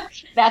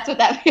 That's what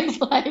that feels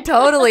like.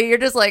 Totally. You're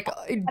just like,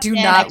 do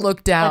not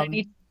look down.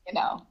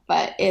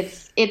 But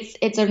it's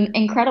an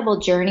incredible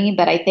journey.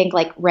 But I think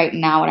like right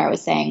now, what I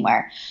was saying,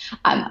 where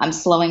I'm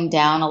slowing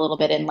down a little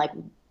bit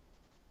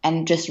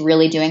and just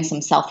really doing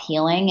some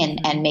self-healing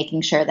and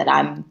making sure that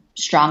I'm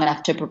strong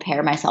enough to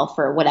prepare myself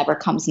for whatever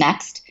comes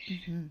next.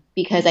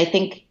 Because I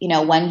think,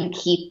 when you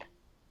keep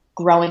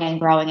growing and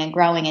growing and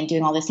growing and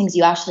doing all those things,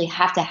 you actually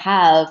have to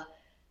have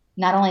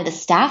not only the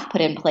staff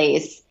put in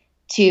place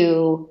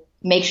to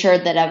make sure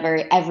that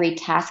every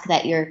task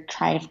that you're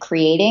kind of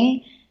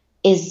creating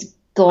is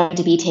going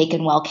to be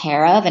taken well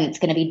care of and it's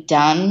going to be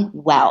done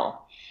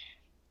well.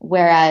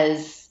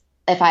 Whereas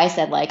if I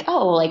said like,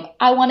 oh, like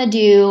I want to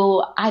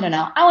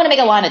make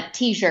a line of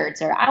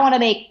t-shirts or I want to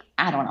make,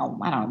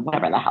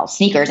 whatever the hell,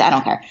 sneakers, I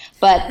don't care.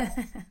 But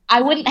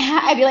I'd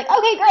be like,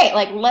 okay, great.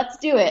 Like, let's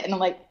do it. And I'm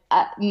like,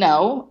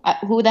 no,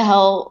 who the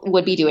hell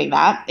would be doing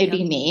that? It'd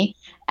be me.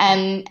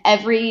 And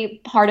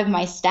every part of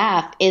my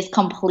staff is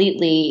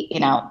completely,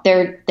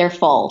 they're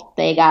full.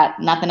 They got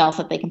nothing else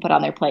that they can put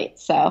on their plate.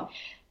 So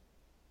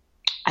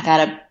I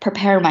got to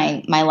prepare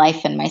my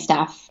life and my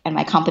staff and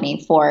my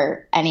company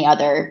for any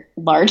other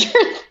larger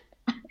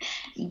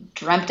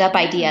dreamt up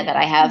idea that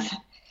I have.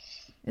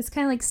 It's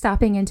kind of like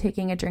stopping and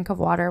taking a drink of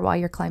water while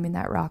you're climbing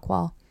that rock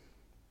wall.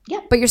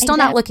 Yeah. But you're still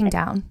not looking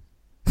down.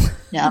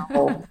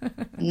 No,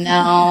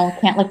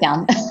 can't look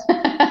down.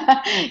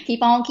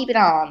 Keep on keeping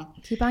on.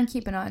 Keep on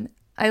keeping on.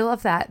 I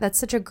love that. That's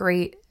such a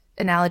great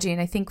analogy,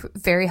 and I think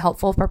very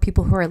helpful for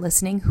people who are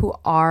listening who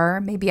are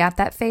maybe at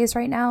that phase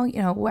right now,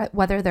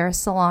 whether they're a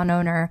salon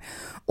owner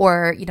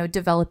or,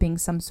 developing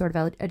some sort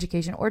of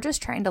education or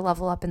just trying to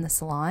level up in the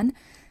salon.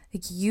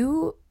 Like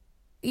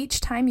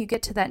each time you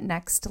get to that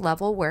next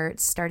level where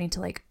it's starting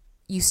to like,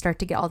 you start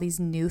to get all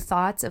these new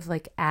thoughts of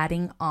like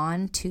adding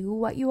on to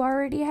what you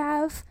already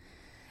have.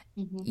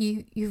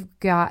 You've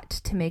got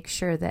to make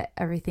sure that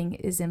everything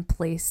is in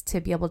place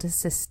to be able to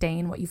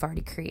sustain what you've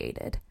already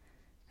created.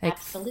 Like,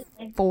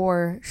 absolutely.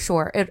 For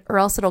sure. Or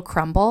else it'll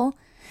crumble.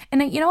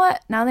 And you know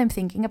what? Now that I'm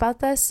thinking about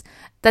this,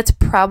 that's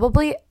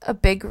probably a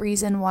big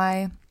reason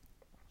why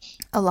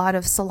a lot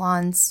of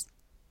salons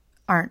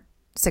aren't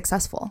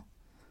successful.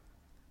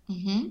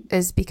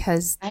 Is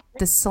because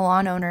the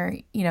salon owner,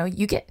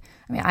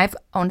 I've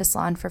owned a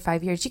salon for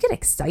 5 years. You get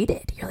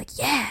excited. You're like,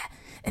 yeah.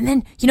 and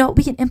then,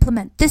 we can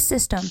implement this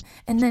system.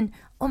 And then,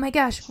 oh my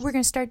gosh, we're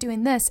going to start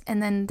doing this.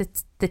 And then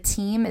the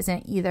team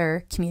isn't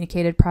either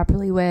communicated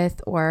properly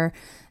with, or,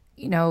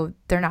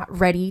 they're not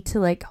ready to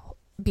like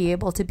be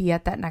able to be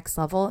at that next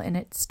level. And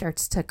it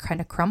starts to kind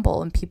of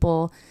crumble, and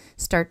people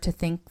start to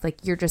think like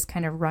you're just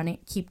kind of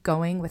keep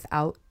going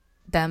without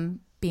them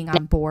being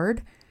on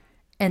board,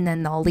 and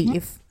then they'll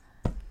leave.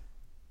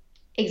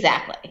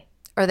 Exactly.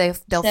 Or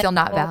they'll feel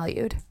not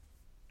valued.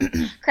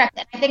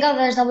 Correct. I think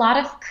there's a lot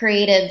of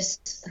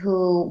creatives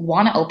who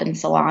want to open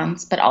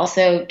salons, but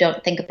also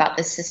don't think about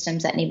the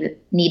systems that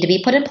need to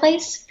be put in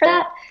place for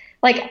that.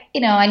 Like,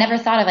 I never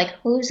thought of like,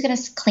 who's going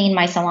to clean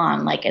my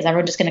salon? Like, is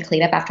everyone just going to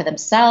clean up after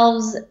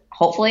themselves?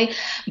 Hopefully.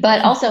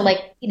 But also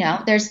like,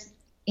 there's,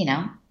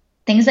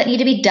 things that need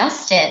to be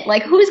dusted.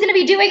 Like, who's going to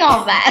be doing all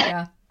of that?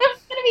 Yeah.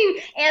 Who's going to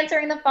be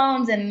answering the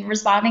phones and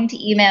responding to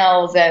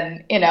emails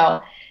and,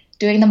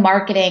 doing the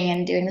marketing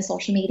and doing the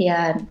social media?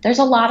 And there's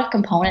a lot of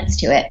components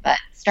to it, but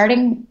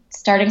starting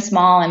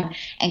small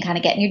and kind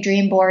of getting your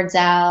dream boards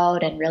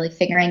out and really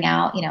figuring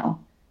out,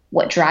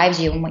 what drives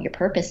you and what your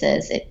purpose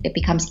is, it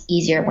becomes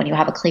easier when you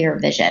have a clear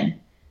vision.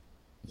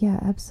 Yeah,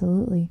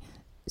 absolutely.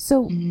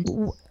 So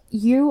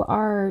you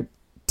are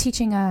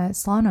teaching a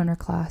salon owner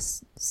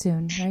class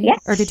soon, right?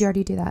 Yes. Or did you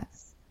already do that?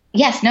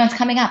 Yes, no, it's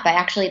coming up.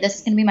 This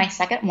is going to be my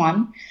second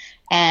one.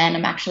 And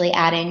I'm actually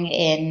adding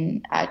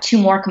in 2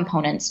 more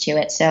components to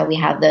it. So we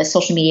have the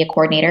social media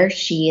coordinator.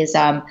 She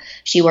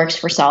works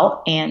for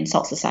SALT and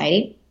SALT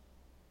Society.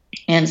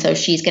 And so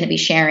she's going to be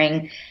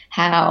sharing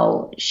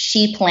how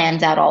she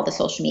plans out all the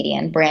social media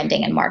and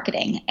branding and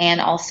marketing. And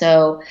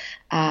also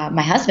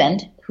my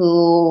husband,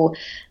 who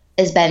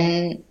has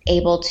been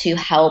able to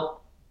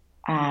help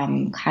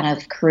kind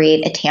of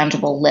create a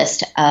tangible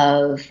list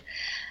of,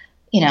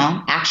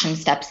 action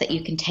steps that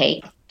you can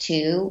take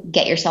to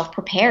get yourself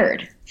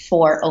prepared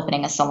for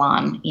opening a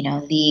salon.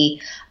 The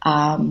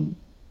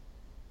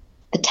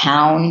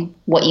town,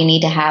 what you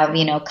need to have,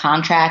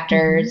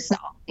 contractors,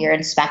 your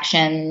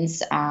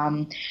inspections,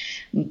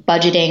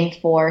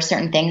 budgeting for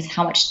certain things,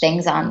 how much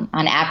things on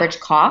average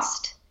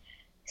cost,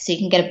 so you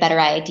can get a better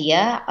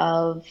idea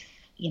of,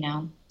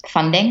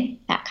 funding,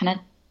 that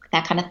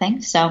kind of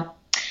thing. So,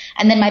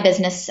 and then my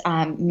business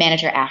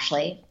manager,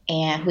 Ashley,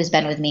 and who's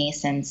been with me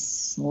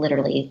since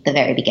literally the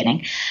very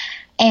beginning,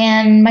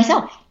 and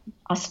myself.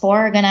 Us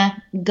 4 are going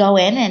to go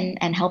in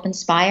and help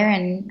inspire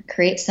and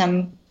create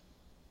some.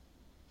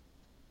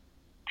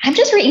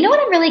 You know what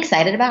I'm really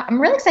excited about?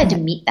 I'm really excited to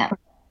meet them.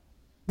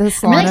 The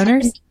salon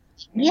owners?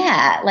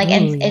 Yeah.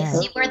 And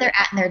see where they're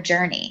at in their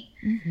journey,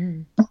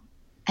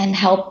 and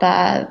help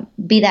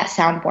be that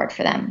soundboard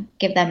for them.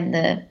 Give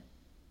them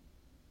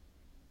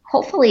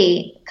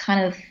hopefully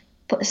kind of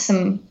put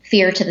some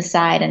fear to the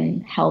side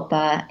and help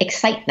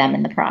excite them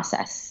in the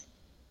process.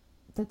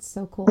 That's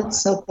so cool. I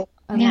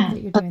love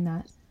that you're doing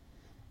that.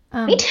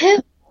 Me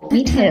too.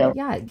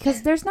 Yeah,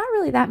 because there's not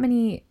really that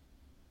many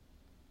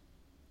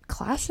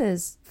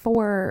classes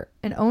for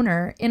an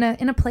owner in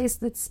a place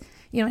that's,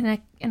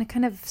 in a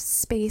kind of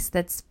space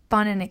that's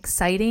fun and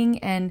exciting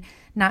and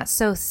not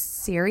so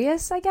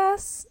serious, I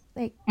guess.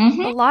 Like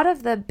a lot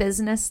of the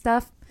business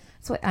stuff,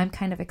 that's what I'm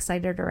kind of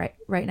excited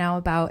right now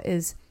about,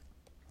 is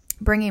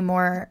bringing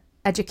more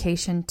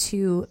education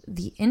to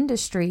the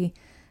industry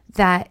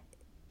that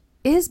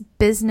is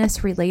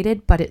business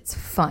related, but it's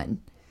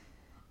fun.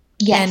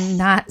 Yes. And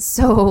not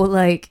so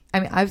like,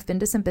 I've been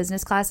to some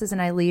business classes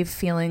and I leave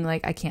feeling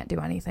like I can't do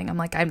anything. I'm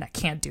like, I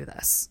can't do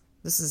this.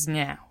 This is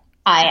now.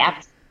 I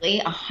absolutely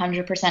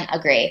 100%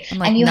 agree. I'm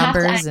like, and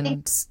numbers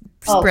and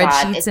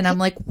spreadsheets, and I'm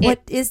like,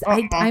 what is,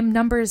 I'm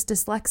numbers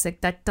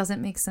dyslexic. That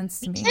doesn't make sense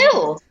to me.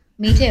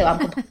 Me too. I'm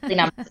completely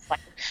numbers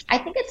dyslexic. I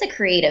think it's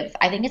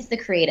the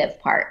creative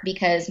part,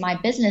 because my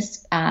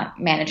business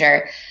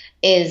manager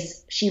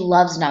she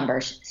loves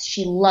numbers.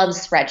 She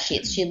loves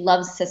spreadsheets. She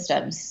loves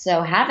systems.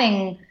 So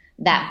having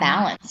that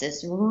balance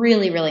is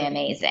really, really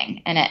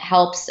amazing. And it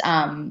helps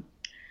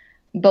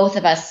both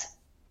of us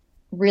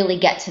really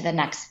get to the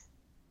next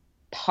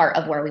part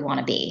of where we want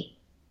to be.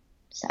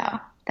 So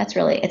it's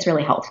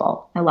really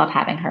helpful. I love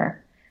having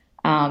her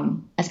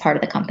as part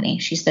of the company.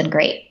 She's been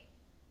great.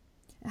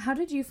 How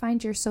did you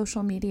find your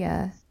social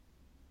media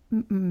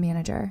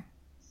manager?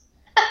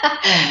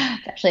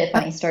 It's actually a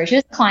funny story. She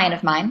was a client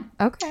of mine.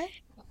 Okay.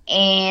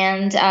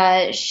 And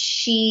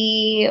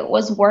she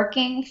was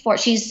working for,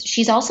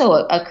 she's also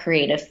a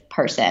creative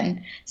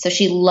person. So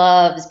she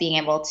loves being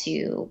able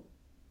to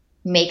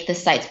make the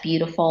sites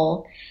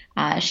beautiful.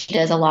 She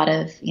does a lot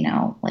of,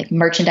 like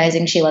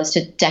merchandising. She loves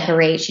to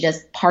decorate. She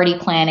does party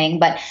planning,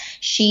 but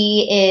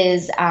she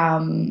is,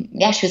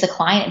 she was a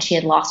client and she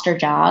had lost her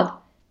job,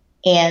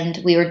 and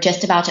we were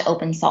just about to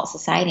open SALT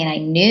Society. And I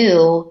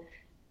knew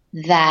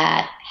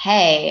that,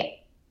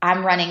 hey,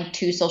 I'm running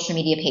 2 social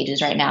media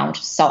pages right now, which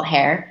is SALT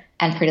Hair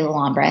and Pretty Little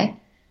Ombre,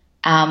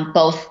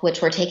 both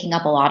which were taking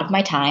up a lot of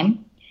my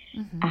time,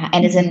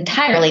 and is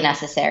entirely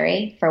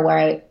necessary for where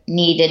I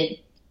needed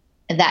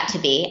that to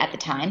be at the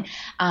time.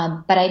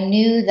 But I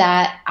knew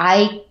that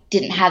I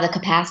didn't have the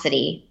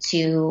capacity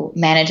to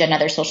manage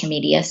another social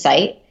media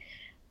site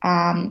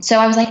So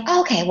I was like,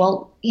 oh, okay,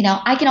 well,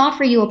 I can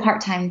offer you a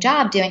part-time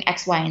job doing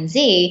X, Y, and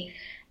Z.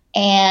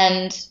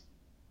 And,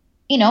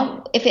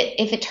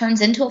 if it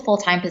turns into a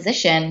full-time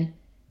position,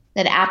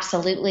 then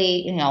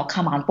absolutely,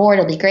 come on board.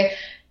 It'll be great.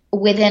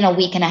 Within a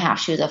week and a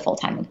half, she was a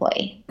full-time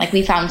employee. Like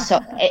we found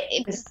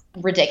it was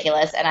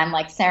ridiculous. And I'm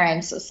like, Sarah,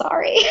 I'm so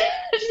sorry.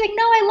 She's like,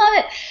 no, I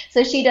love it.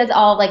 So she does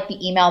all like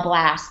the email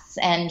blasts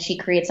and she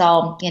creates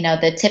all,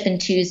 the Tippin'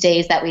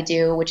 Tuesdays that we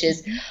do, which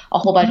is a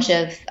whole bunch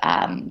of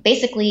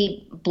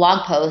basically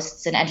blog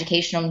posts and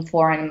educational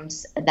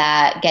forums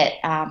that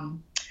get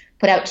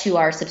put out to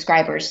our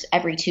subscribers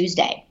every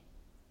Tuesday,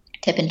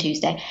 Tippin'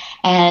 Tuesday.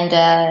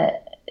 And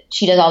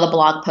she does all the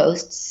blog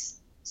posts.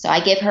 So I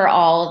give her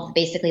all of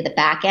basically the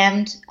back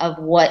end of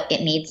what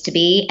it needs to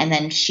be, and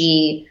then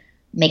she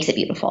makes it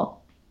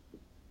beautiful.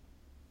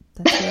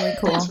 That's really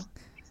cool.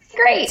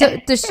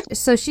 Great.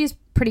 So she's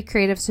pretty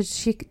creative. So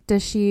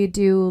does she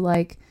do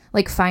like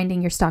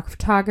finding your stock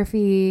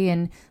photography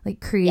and like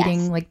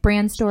creating like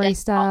brand story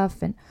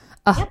stuff? And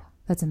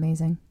that's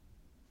amazing.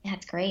 Yeah,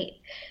 it's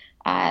great.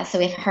 So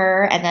we have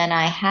her, and then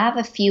I have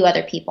a few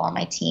other people on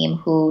my team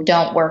who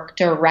don't work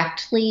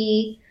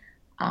directly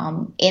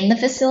in the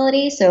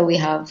facility. So we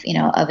have,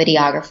 a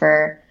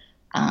videographer,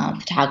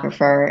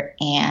 photographer,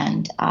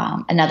 and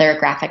another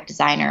graphic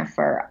designer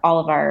for all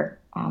of our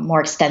more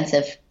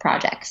extensive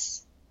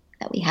projects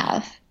that we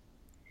have.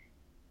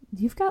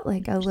 You've got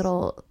like a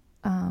little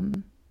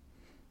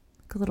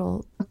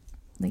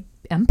like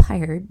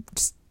empire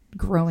just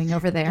growing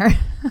over there.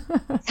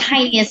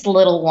 Tiniest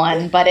little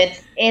one, but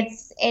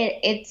it's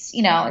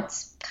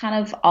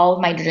kind of all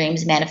of my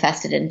dreams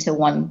manifested into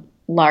one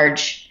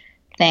large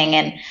thing.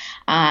 And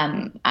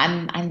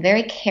I'm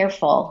very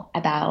careful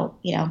about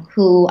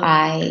who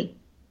I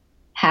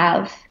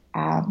have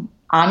on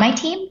my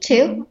team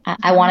too.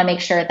 I want to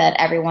make sure that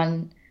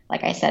everyone,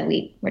 like I said,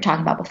 we were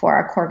talking about before,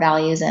 our core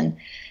values and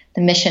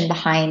the mission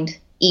behind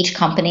each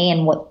company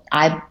and what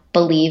I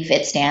believe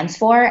it stands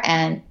for,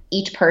 and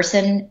each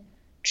person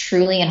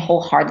truly and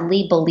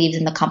wholeheartedly believes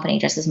in the company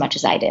just as much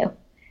as I do.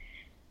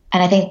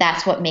 And I think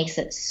that's what makes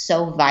it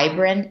so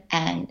vibrant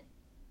and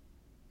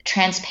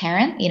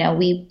transparent.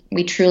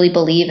 We truly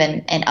believe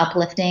in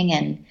uplifting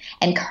and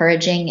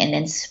encouraging and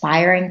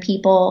inspiring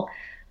people.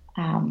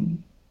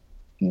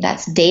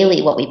 That's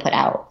daily what we put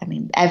out. I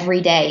mean,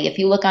 every day, if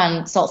you look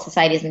on Salt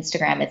Society's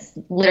Instagram, it's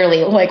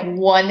literally like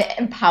one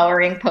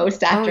empowering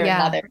post after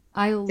another.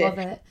 I love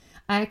it.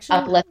 I actually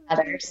uplift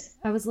others.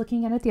 I was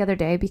looking at it the other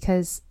day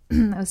because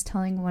I was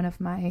telling one of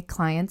my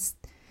clients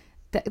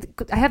that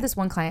I have this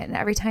one client, and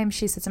every time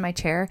she sits in my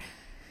chair,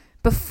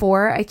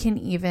 before I can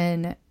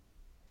even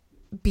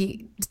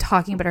be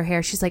talking about her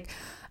hair, she's like,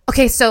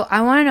 okay, so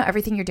I want to know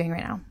everything you're doing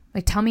right now.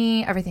 Like, tell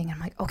me everything. I'm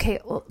like, okay,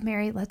 well,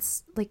 Mary,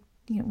 let's we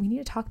need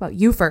to talk about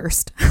you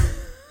first.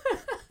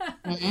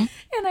 Mm-hmm.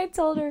 And I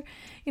told her,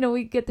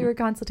 we get through a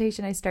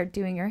consultation, I start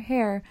doing her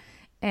hair,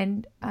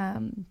 and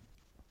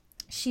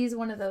she's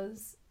one of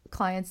those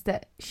clients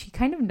that she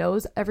kind of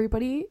knows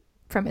everybody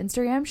from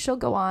Instagram. She'll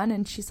go on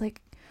and she's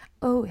like,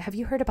 oh, have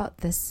you heard about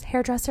this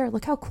hairdresser?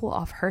 Look how cool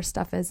off her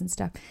stuff is and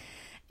stuff.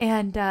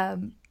 And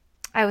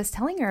I was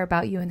telling her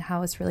about you and how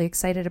I was really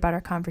excited about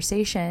our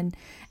conversation.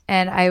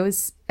 And I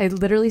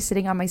literally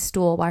sitting on my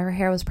stool while her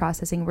hair was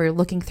processing. We were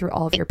looking through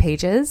all of your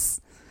pages.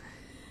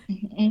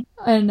 Mm-hmm.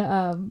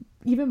 And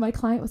even my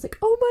client was like,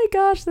 oh my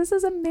gosh, this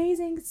is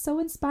amazing. It's so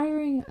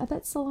inspiring.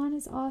 That salon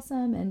is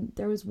awesome. And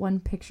there was one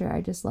picture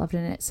I just loved,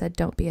 and it said,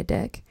 don't be a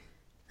dick.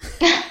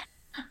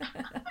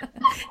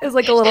 It was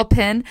like a little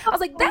pin. I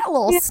was like, that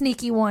little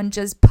sneaky one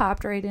just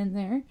popped right in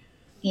there.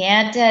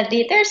 Yeah,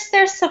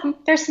 there's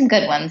some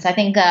good ones. I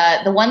think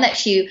the one that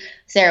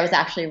Sarah was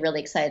actually really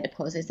excited to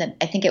post.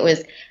 I think it was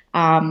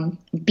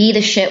be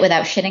the shit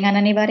without shitting on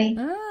anybody.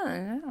 Oh,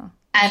 yeah.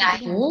 And I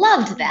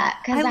loved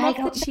that because I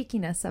love the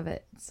cheekiness of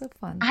it. It's so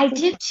fun. I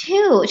did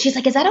too. She's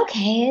like, "Is that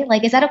okay?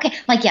 Like, is that okay?"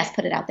 I'm like, yes,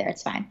 put it out there.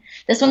 It's fine.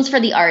 This one's for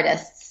the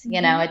artists.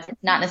 Mm-hmm. It's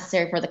not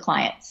necessary for the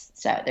clients.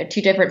 So they're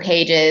two different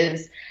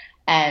pages,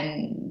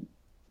 and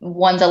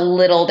one's a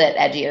little bit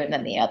edgier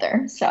than the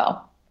other.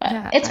 So.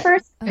 But it's for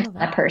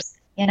a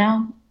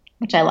person,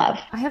 which I love.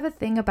 I have a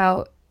thing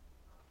about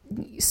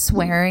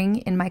swearing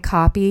in my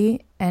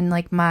copy and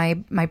like my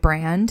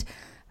brand.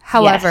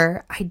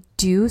 However, yes. I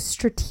do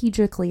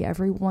strategically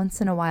every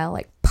once in a while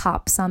like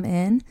pop some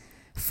in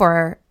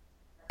for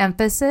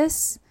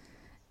emphasis.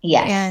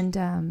 Yes.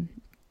 And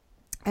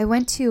I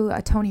went to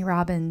a Tony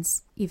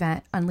Robbins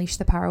event, Unleash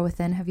the Power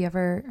Within. Have you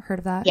ever heard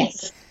of that?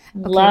 Yes.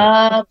 Okay.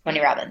 Love Tony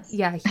Robbins.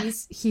 Yeah,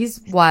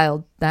 he's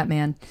wild, that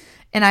man.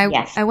 And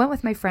I went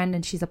with my friend,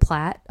 and she's a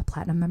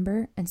platinum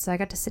member. And so I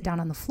got to sit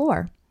down on the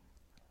floor.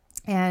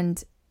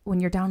 And when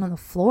you're down on the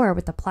floor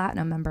with the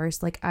platinum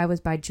members, like I was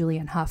by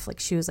Julianne Hough,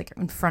 like she was like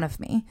in front of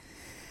me,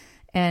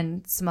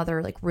 and some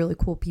other like really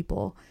cool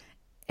people.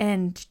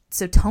 And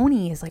so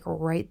Tony is like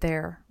right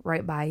there,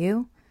 right by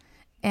you.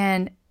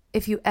 And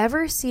if you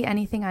ever see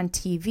anything on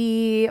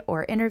TV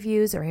or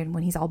interviews or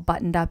when he's all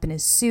buttoned up in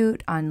his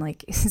suit on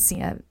like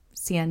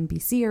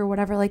CNBC or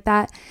whatever like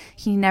that.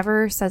 He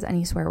never says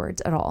any swear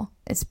words at all.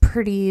 It's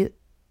pretty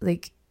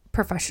like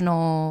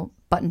professional,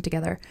 buttoned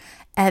together.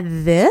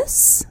 And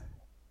this,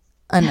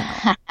 no.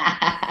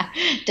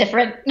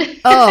 Different.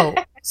 Oh,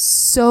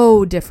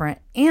 so different.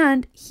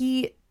 And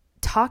he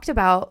talked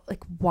about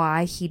like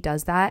why he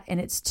does that, and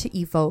it's to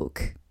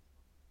evoke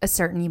a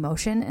certain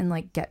emotion and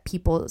like get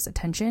people's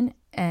attention,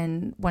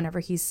 and whenever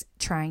he's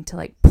trying to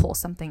like pull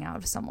something out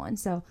of someone.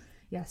 So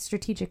yeah,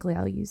 strategically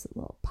I'll use a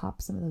little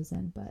pop some of those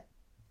in. But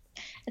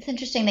it's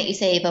interesting that you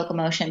say evoke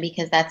emotion,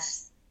 because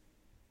that's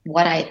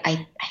what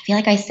I feel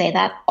like I say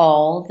that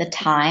all the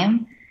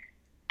time.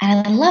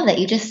 And I love that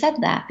you just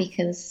said that,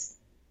 because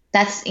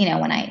that's, you know,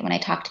 when I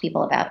talk to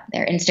people about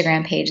their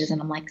Instagram pages,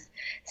 and I'm like,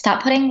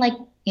 stop putting like,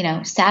 you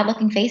know, sad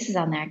looking faces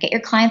on there. Get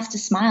your clients to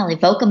smile,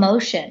 evoke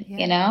emotion,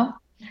 you know?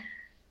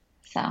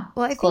 So,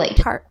 well, I think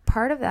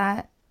part of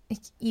that,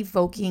 like,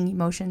 evoking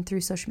emotion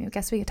through social media, I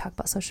guess we could talk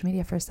about social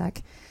media for a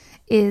sec,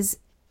 is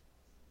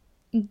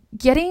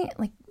getting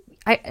like,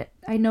 I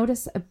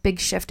noticed a big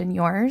shift in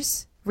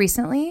yours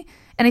recently.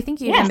 And I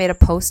think you even made a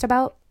post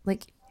about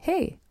like,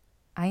 hey,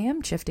 I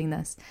am shifting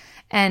this,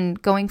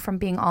 and going from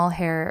being all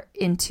hair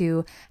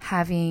into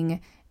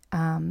having,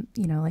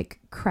 you know, like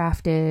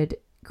crafted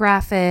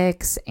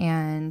graphics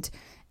and,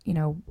 you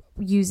know,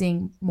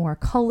 using more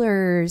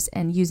colors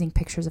and using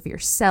pictures of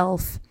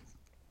yourself.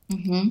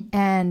 Mm-hmm.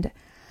 And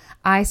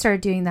I started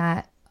doing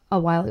that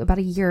about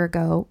a year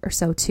ago or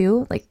so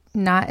too, like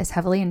not as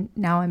heavily. And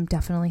now I'm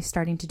definitely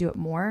starting to do it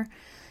more,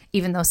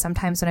 even though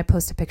sometimes when I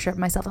post a picture of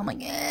myself, I'm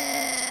like,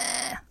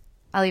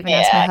 I'll even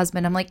ask my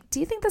husband, I'm like, do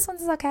you think this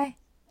one's okay?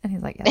 And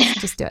he's like, yes,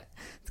 just do it.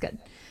 It's good.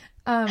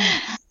 I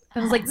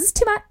was like, this is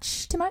too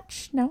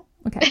much. No.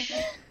 Okay.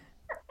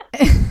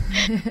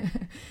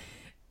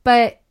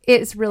 But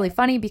it's really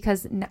funny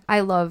because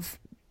I love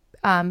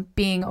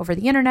being over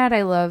the internet.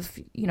 I love,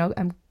 you know,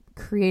 I'm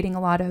creating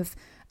a lot of,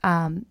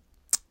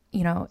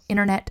 you know,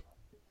 internet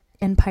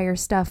empire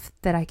stuff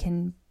that I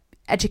can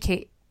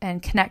educate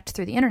and connect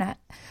through the internet.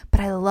 But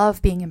I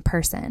love being in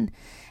person.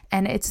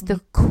 And it's the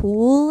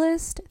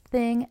coolest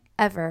thing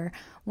ever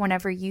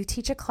whenever you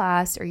teach a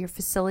class or you're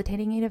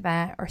facilitating an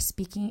event or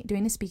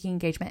doing a speaking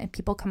engagement, and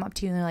people come up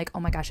to you and they're like,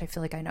 oh my gosh, I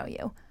feel like I know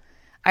you.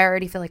 I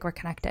already feel like we're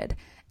connected.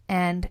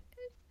 And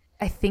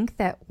I think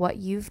that what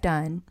you've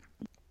done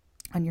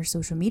on your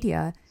social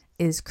media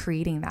is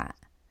creating that.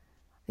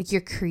 Like,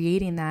 you're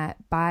creating that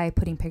by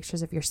putting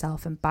pictures of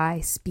yourself and by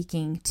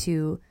speaking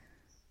to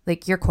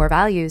like your core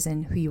values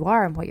and who you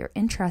are and what you're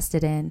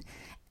interested in,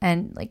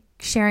 and like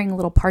sharing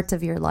little parts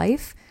of your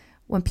life.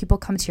 When people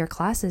come to your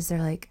classes, they're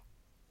like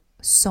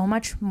so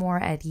much more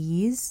at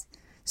ease,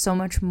 so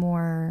much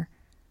more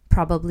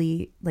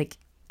probably like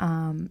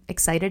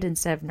excited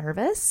instead of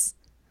nervous.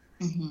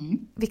 Mm-hmm.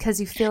 Because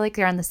you feel like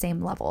they're on the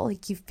same level.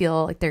 Like you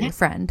feel like they're your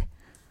friend.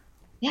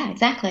 Yeah,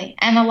 exactly.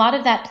 And a lot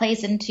of that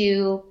plays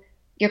into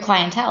your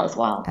clientele as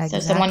well. Exactly.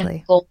 So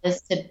someone's goal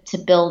is to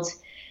build,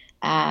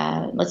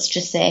 let's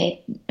just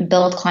say,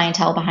 build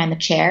clientele behind the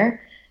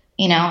chair.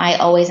 You know, I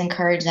always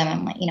encourage them.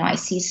 I'm like, you know, I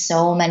see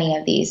so many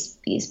of these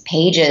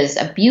pages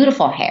of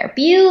beautiful hair,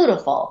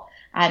 beautiful.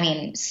 I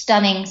mean,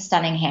 stunning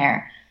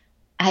hair.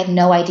 I have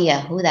no idea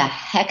who the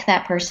heck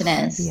that person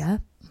is. Yeah.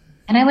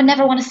 And I would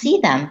never want to see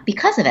them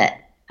because of it.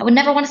 I would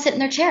never want to sit in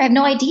their chair. I have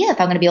no idea if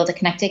I'm going to be able to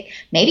connect it.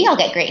 Maybe I'll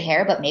get great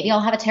hair, but maybe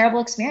I'll have a terrible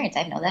experience.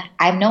 I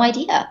have no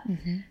idea.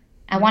 Mm-hmm.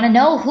 I want to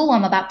know who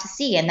I'm about to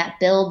see, and that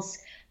builds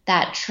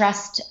that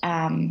trust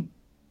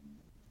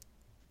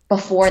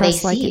before they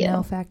see you. Trust,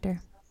 like,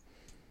 factor.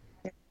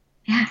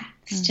 Yeah,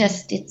 it's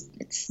just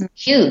it's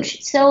huge.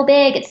 It's so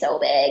big. It's so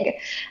big,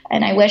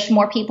 and I wish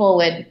more people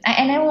would.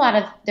 I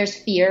know there's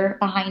fear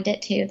behind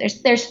it too.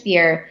 There's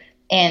fear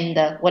in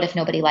the what if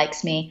nobody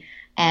likes me.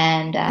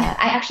 And I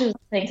actually was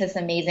listening to this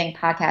amazing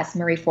podcast,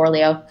 Marie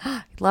Forleo.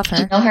 Love her.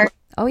 You know her?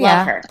 Oh,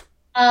 yeah.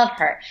 Love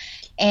her.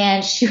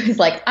 And she was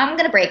like, I'm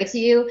going to break it to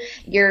you.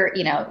 Your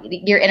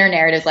inner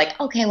narrative is like,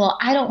 okay, well,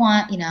 I don't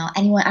want,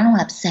 anyone, I don't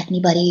want to upset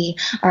anybody,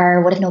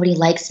 or what if nobody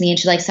likes me? And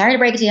she's like, sorry to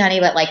break it to you, honey,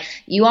 but like,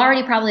 you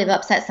already probably have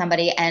upset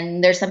somebody,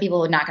 and there's some people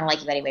who are not going to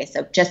like you anyway.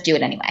 So just do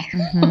it anyway.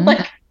 Mm-hmm.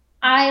 Like,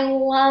 I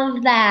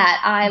love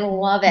that. I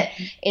love it.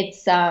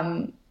 It's,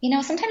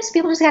 sometimes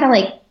people just got to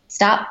like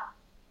stop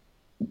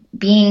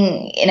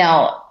being,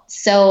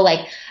 so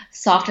like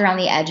soft around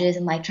the edges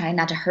and like trying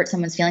not to hurt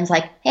someone's feelings.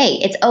 Like, hey,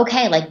 it's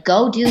okay. Like,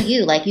 go do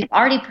you. Like, you've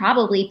already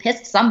probably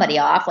pissed somebody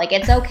off. Like,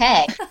 it's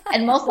okay.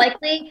 And most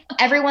likely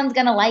everyone's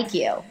going to like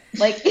you.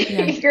 Like,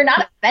 you're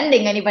not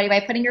offending anybody by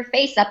putting your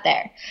face up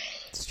there.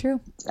 It's true.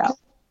 So,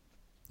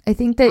 I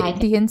think that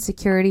the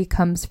insecurity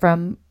comes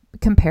from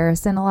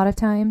comparison a lot of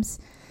times.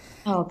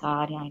 Oh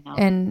God. Yeah, I know.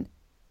 And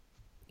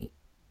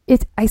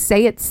I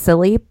say it's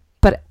silly,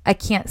 but I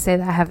can't say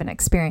that I haven't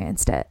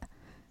experienced it.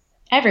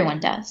 Everyone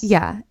does.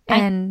 Yeah.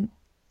 And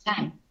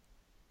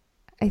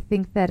I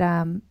think that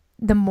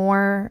the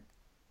more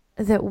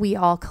that we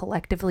all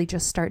collectively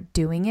just start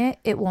doing it,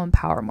 it will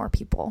empower more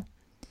people.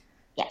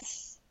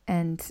 Yes.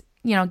 And,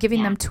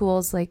 giving them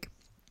tools like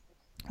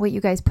what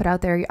you guys put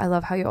out there. I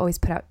love how you always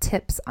put out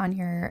tips on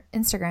your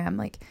Instagram.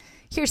 Like,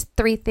 here's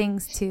 3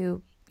 things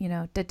to, you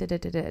know, da, da, da,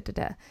 da, da, da,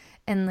 da.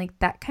 And like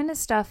that kind of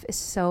stuff is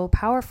so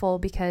powerful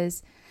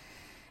because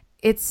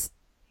it's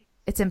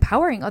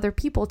empowering other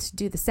people to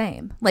do the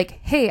same. Like,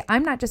 hey,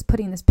 I'm not just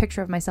putting this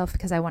picture of myself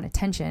because I want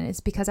attention. It's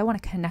because I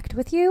want to connect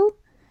with you,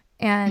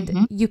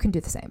 and you can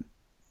do the same.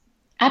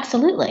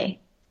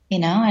 Absolutely. You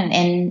know,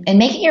 and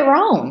make it your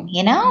own,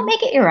 you know,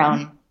 make it your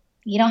own.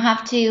 You don't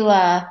have to,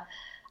 I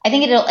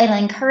think it'll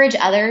encourage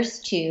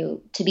others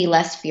to be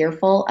less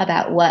fearful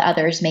about what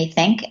others may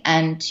think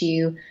and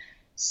to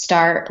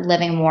start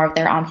living more of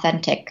their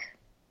authentic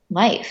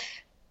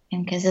life.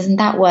 And because isn't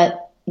that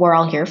what we're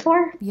all here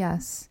for?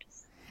 Yes.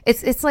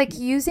 It's like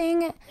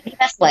using the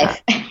best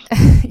life.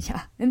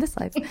 Yeah, in this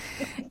life.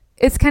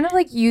 It's kind of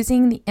like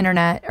using the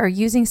internet or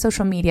using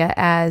social media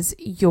as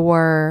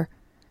your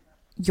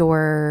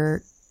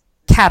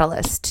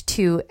catalyst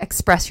to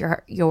express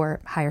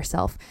your higher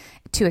self,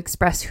 to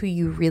express who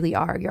you really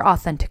are, your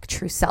authentic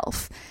true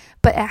self.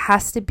 But it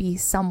has to be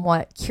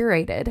somewhat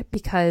curated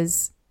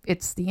because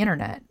it's the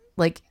internet.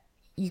 Like,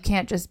 you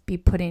can't just be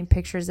putting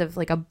pictures of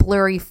like a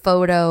blurry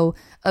photo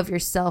of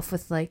yourself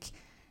with like,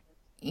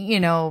 you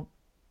know,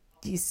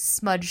 the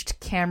smudged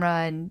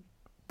camera and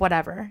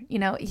whatever. You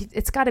know,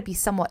 it's got to be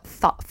somewhat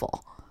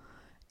thoughtful.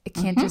 It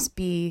can't just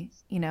be,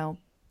 you know,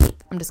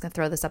 I'm just going to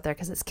throw this up there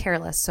because it's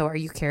careless. So are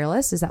you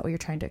careless? Is that what you're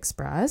trying to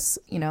express?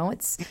 You know,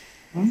 it's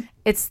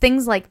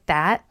things like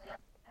that.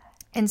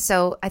 And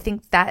so I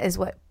think that is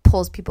what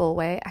pulls people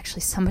away.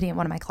 Actually, somebody in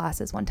one of my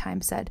classes one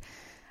time said,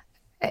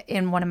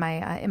 in one of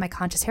my in my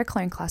conscious hair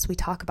coloring class, we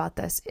talk about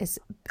this is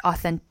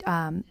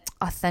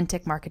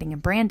authentic marketing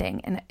and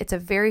branding, and it's a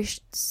very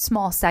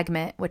small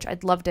segment which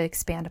I'd love to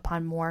expand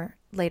upon more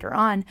later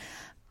on.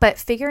 But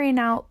figuring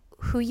out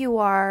who you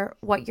are,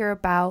 what you're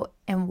about,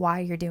 and why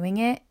you're doing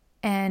it,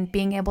 and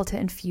being able to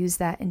infuse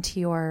that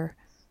into your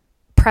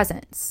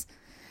presence.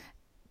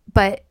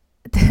 But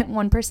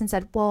one person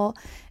said, "Well,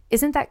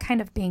 isn't that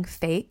kind of being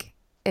fake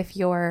if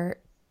you're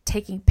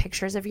taking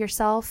pictures of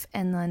yourself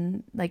and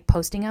then like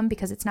posting them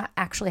because it's not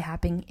actually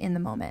happening in the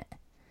moment?"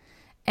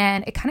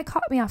 And it kind of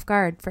caught me off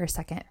guard for a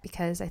second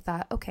because I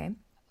thought, okay,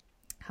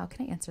 how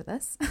can I answer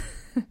this?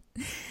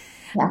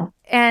 Yeah.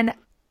 And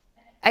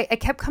I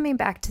kept coming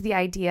back to the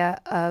idea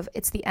of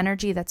it's the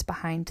energy that's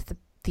behind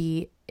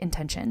the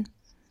intention.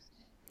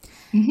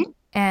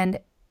 And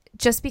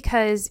just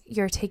because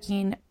you're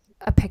taking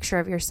a picture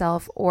of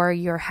yourself or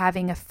you're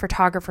having a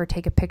photographer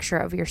take a picture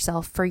of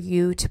yourself for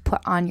you to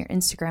put on your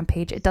Instagram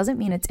page, it doesn't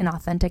mean it's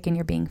inauthentic and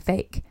you're being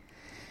fake.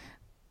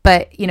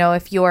 But, you know,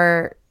 if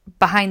you're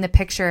behind the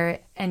picture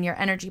and your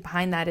energy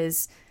behind that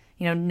is,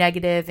 you know,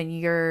 negative and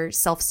you're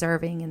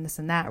self-serving and this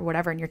and that or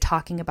whatever, and you're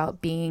talking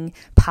about being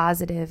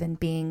positive and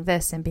being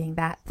this and being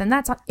that, then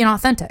that's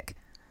inauthentic.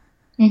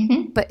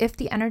 But if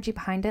the energy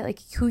behind it, like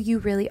who you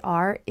really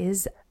are,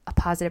 is a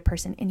positive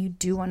person and you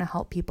do want to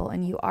help people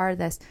and you are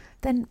this,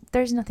 then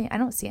there's nothing, I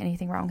don't see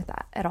anything wrong with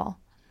that at all.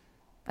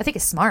 I think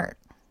it's smart.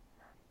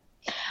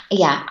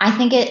 Yeah, I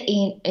think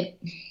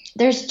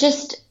there's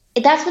just,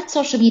 that's what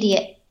social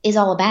media is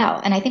all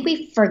about. And I think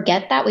we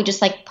forget that. We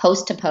just like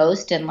post to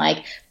post and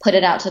like put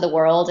it out to the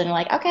world and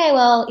like, okay,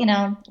 well, you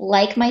know,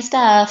 like my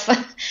stuff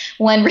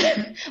when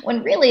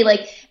really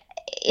like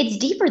it's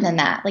deeper than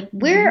that. Like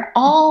we're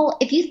all,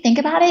 if you think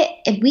about it,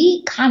 if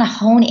we kind of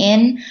hone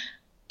in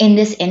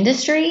this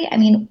industry, I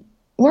mean,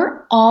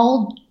 we're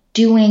all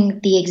doing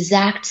the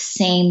exact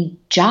same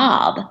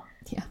job.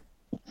 Yeah.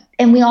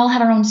 And we all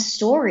have our own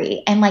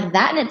story. And like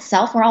that in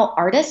itself, we're all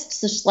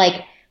artists, just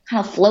like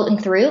kind of floating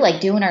through,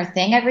 like doing our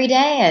thing every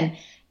day. And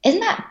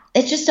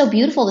it's just so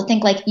beautiful to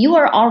think like you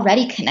are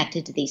already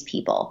connected to these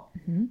people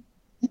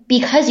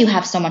because you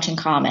have so much in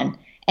common.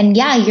 And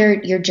yeah,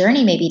 your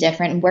journey may be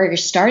different and where your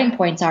starting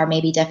points are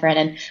may be different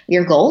and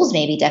your goals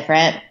may be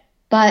different,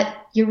 but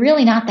you're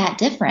really not that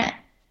different.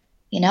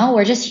 You know,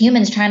 we're just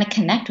humans trying to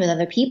connect with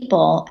other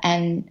people.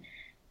 And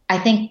I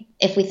think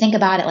if we think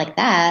about it like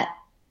that,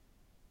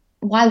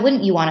 why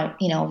wouldn't you want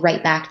to, you know,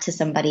 write back to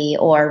somebody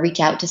or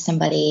reach out to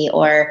somebody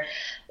or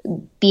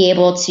be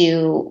able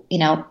to, you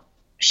know,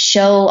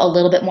 show a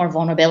little bit more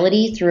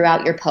vulnerability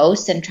throughout your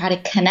posts and try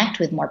to connect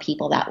with more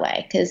people that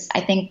way? Because I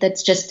think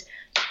that's just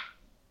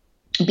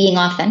being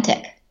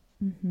authentic.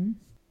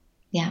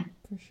 Yeah.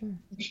 For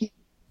sure.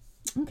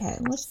 Okay,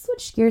 let's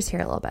switch gears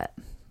here a little bit.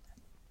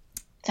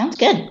 Sounds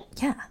good.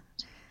 Yeah.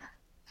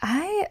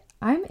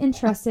 I'm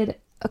interested.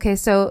 Okay,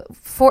 so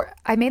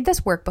I made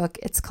this workbook.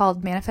 It's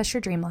called Manifest Your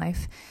Dream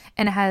Life,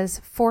 and it has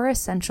 4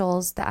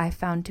 essentials that I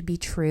found to be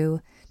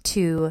true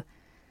to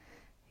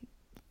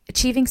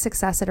achieving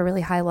success at a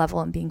really high level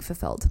and being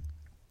fulfilled.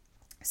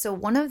 So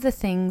one of the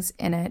things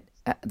in it,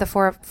 the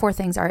four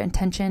things are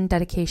intention,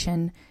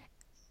 dedication,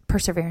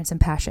 perseverance,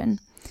 and passion.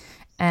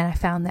 And I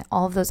found that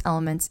all of those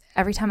elements,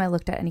 every time I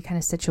looked at any kind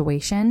of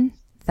situation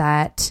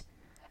that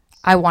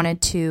I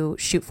wanted to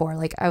shoot for,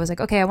 like I was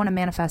like, okay, I want to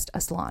manifest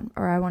a salon,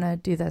 or I want to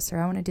do this, or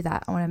I want to do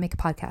that. I want to make a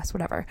podcast,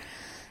 whatever.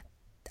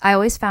 I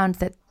always found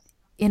that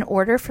in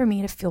order for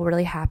me to feel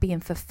really happy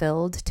and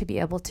fulfilled to be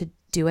able to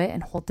do it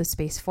and hold the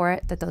space for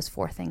it, that those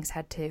 4 things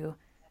had to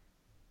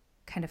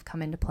kind of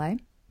come into play.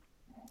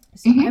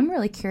 So I'm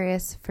really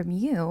curious from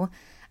you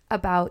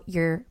about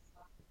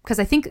because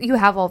I think you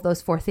have all of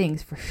those 4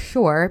 things for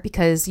sure,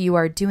 because you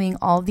are doing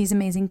all of these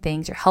amazing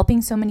things. You're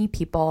helping so many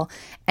people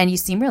and you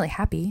seem really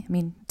happy. I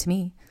mean, to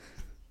me.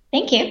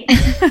 Thank you.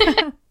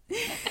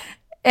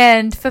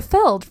 And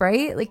fulfilled,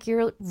 right? Like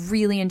you're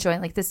really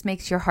enjoying, like this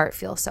makes your heart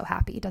feel so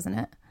happy, doesn't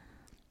it?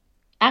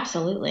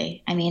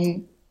 Absolutely. I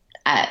mean,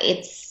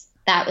 it's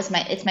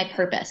my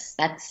purpose.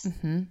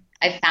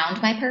 I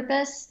found my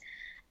purpose,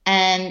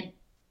 and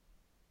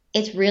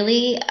it's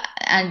really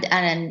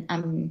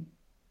an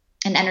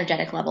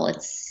energetic level.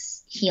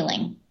 It's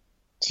healing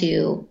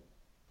to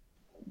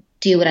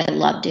do what I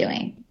love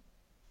doing.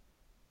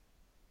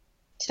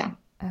 So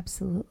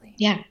absolutely.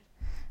 Yeah.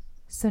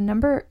 So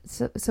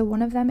so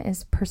one of them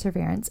is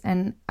perseverance.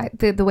 And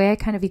the way I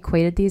kind of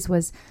equated these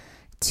was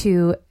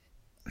to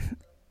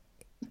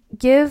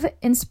give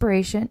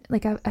inspiration.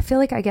 Like I feel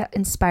like I get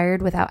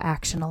inspired without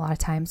action a lot of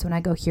times when I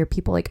go hear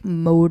people like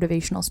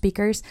motivational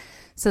speakers.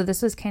 So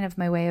this was kind of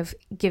my way of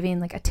giving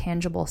like a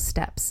tangible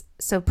steps.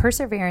 So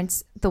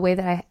perseverance, the way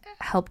that I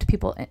helped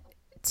people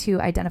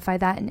to identify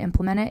that and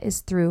implement it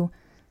is through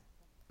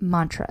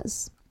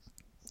mantras.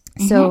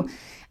 So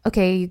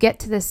okay, you get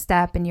to this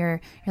step and you're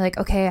like,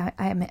 okay,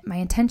 my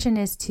intention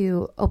is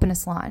to open a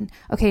salon.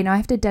 Okay, now I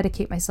have to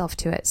dedicate myself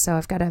to it. So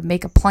I've got to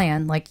make a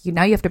plan. Like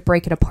now you have to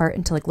break it apart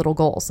into like little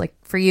goals. Like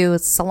for you,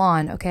 it's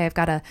salon. Okay, I've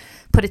got to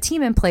put a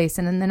team in place,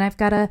 and then I've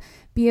got to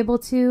be able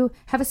to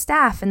have a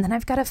staff, and then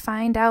I've got to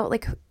find out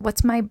like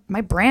what's my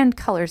brand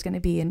color is going to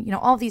be, and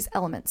all these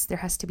elements. There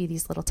has to be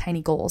these little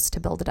tiny goals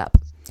to build it up.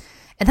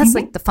 And that's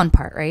like the fun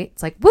part, right?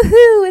 It's like,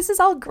 woohoo, this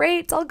is all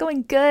great. It's all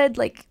going good.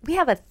 Like we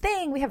have a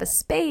thing, we have a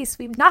space,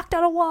 we've knocked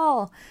out a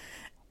wall.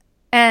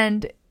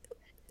 And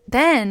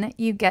then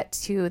you get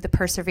to the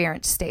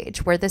perseverance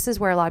stage, where this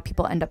is where a lot of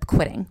people end up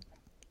quitting.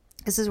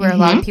 This is where a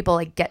lot of people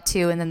like get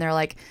to, and then they're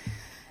like,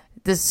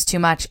 this is too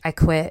much. I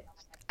quit.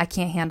 I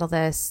can't handle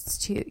this. It's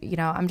too,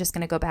 I'm just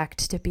going to go back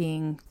to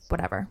being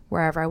whatever,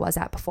 wherever I was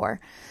at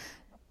before.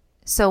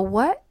 So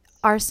what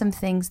are some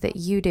things that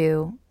you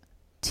do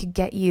to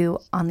get you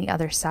on the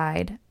other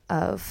side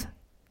of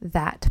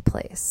that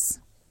place?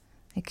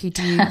 Like,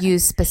 do you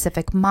use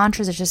specific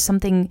mantras, or just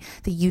something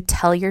that you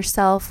tell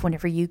yourself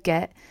whenever you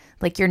get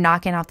like you're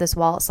knocking out this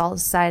wall at Solid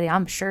Society?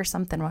 I'm sure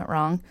something went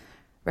wrong,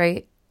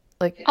 right?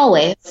 Like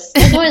always,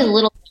 there's always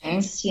little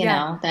things, you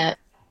know, that,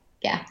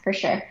 yeah, for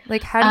sure.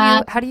 Like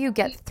how do you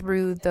get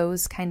through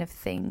those kind of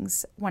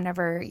things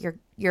whenever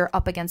you're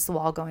up against the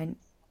wall going,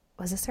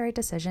 was this the right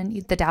decision?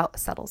 The doubt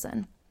settles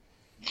in.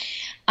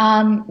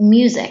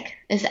 Music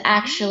is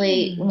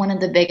actually one of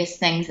the biggest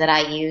things that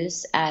I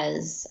use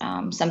as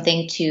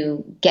something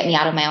to get me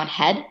out of my own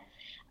head.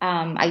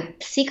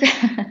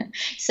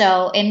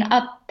 So in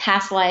a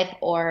past life,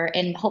 or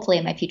hopefully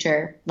in my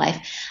future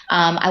life,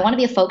 I want to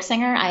be a folk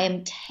singer. I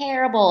am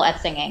terrible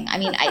at singing. I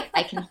mean,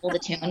 I can hold a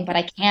tune, but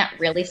I can't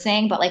really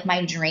sing. But like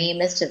my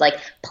dream is to like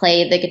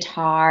play the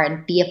guitar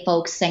and be a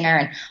folk singer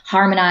and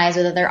harmonize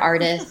with other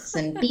artists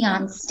and be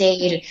on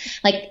stage.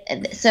 Like,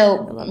 so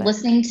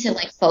listening to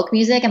like folk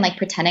music and like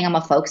pretending I'm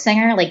a folk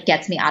singer like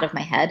gets me out of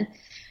my head.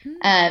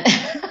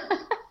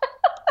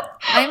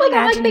 I'm like,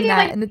 imagining that,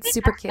 like, and it's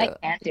super cute. I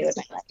can't do it.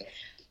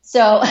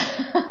 So,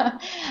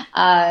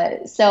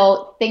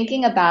 so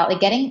thinking about like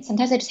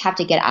sometimes I just have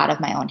to get out of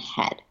my own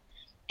head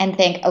and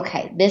think,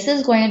 okay, this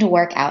is going to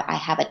work out. I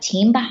have a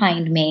team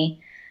behind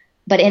me,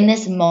 but in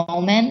this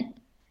moment,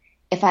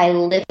 if I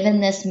live in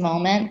this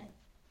moment,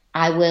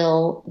 I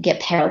will get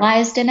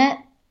paralyzed in it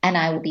and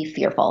I will be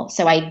fearful.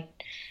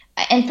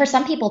 And for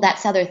some people,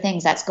 that's other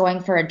things. That's going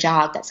for a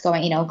jog. That's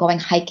going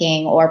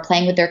hiking, or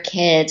playing with their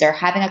kids, or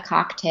having a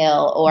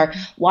cocktail, or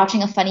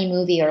watching a funny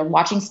movie, or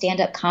watching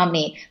stand-up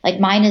comedy. Like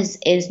mine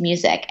is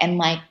music. And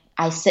like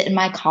I sit in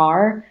my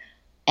car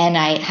and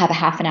I have a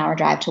half an hour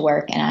drive to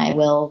work and I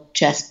will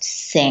just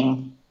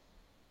sing.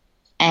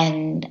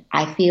 And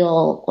I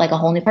feel like a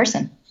whole new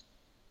person.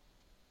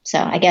 So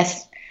I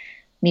guess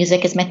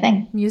music is my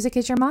thing. Music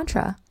is your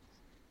mantra.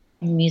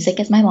 Music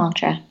is my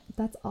mantra.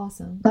 That's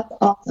awesome.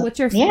 What's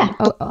your favorite? Yeah.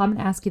 Oh, I'm going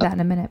to ask you that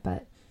in a minute,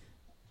 but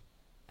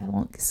I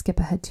won't skip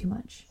ahead too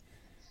much.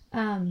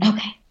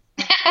 Okay.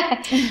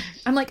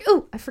 I'm like,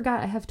 oh, I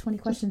forgot I have 20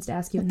 questions to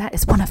ask you, and that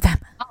is one of them.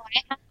 Oh,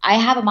 I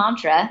have a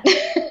mantra.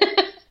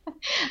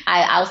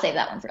 I'll save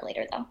that one for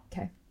later, though.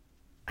 Okay.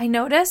 I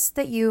noticed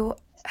that you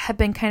have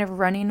been kind of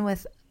running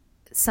with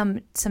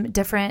some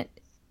different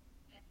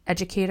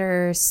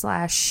educators /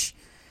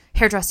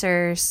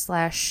 hairdressers /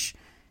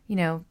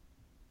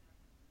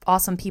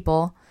 awesome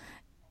people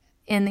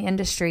in the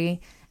industry,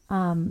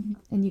 and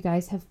you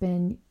guys have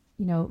been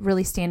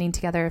really standing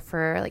together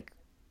for like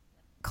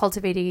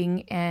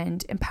cultivating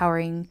and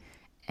empowering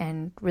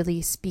and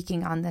really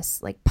speaking on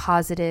this like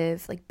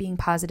positive, like being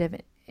positive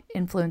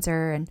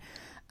influencer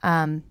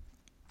and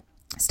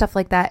stuff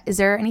like that. Is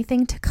there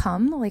anything to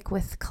come like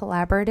with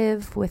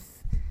collaborative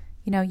with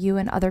you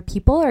and other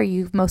people? Or are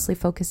you mostly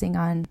focusing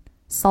on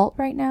salt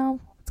right now?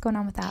 What's going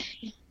on with that?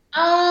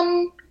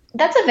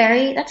 That's a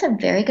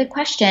very good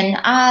question.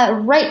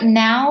 Right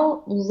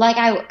now, like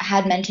I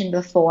had mentioned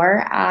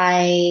before,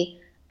 I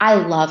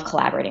love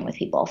collaborating with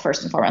people.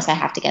 First and foremost, I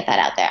have to get that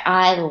out there.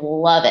 I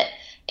love it.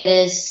 It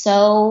is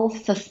so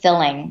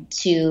fulfilling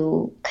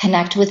to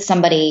connect with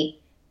somebody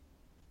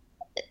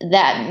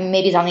that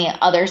maybe is on the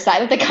other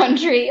side of the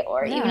country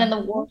or even in the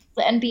world,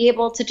 and be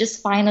able to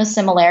just find those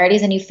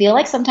similarities. And you feel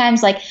like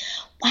sometimes like,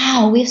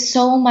 wow, we have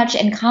so much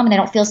in common. I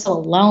don't feel so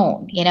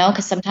alone,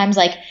 because sometimes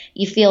like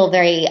you feel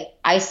very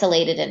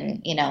isolated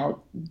and,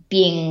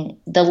 being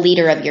the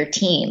leader of your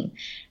team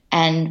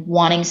and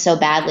wanting so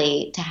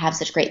badly to have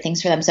such great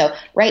things for them. So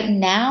right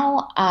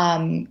now,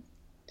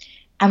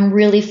 I'm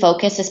really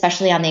focused,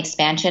 especially on the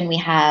expansion. We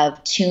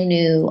have 2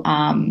 new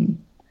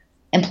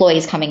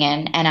employees coming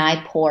in, and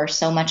I pour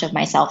so much of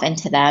myself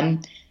into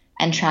them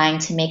and trying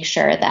to make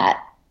sure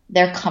that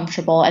they're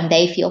comfortable and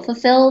they feel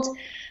fulfilled.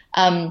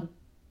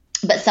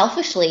 But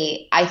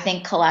selfishly, I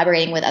think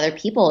collaborating with other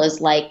people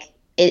is like,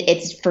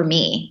 it's for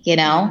me,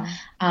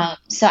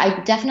 So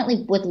I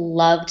definitely would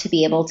love to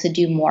be able to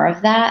do more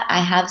of that.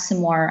 I have some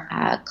more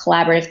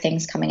collaborative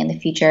things coming in the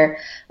future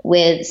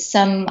with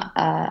some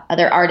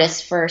other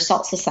artists for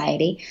Salt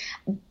Society.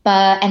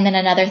 And then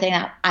another thing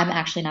that I'm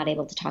actually not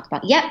able to talk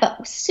about yet,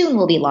 but soon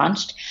will be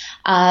launched,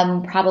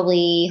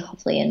 hopefully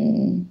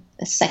in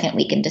the second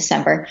week in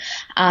December.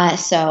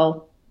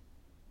 So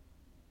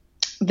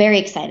very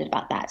excited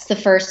about that. It's the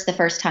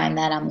first time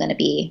that I'm going to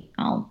be,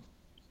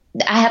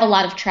 I have a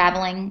lot of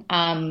traveling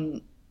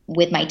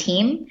with my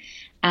team,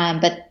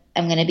 but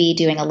I'm going to be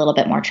doing a little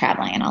bit more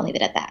traveling, and I'll leave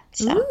it at that.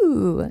 So.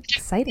 Ooh,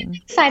 exciting.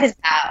 Excited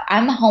about.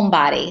 I'm a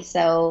homebody,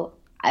 so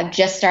I'm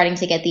just starting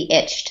to get the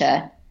itch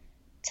to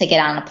get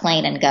on a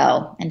plane and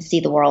go and see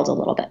the world a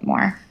little bit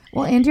more.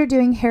 Well, and you're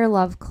doing Hair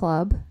Love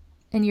Club,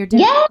 and you're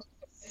doing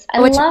yes, I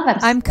love it.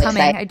 I'm coming.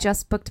 Excited. I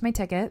just booked my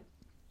ticket.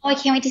 Oh, I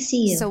can't wait to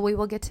see you. So we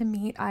will get to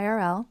meet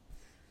IRL.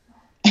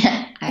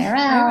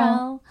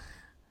 IRL.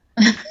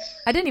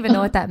 I didn't even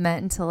know what that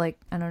meant until like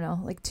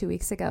 2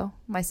 weeks ago.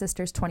 My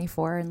sister's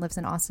 24 and lives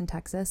in Austin,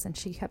 Texas, and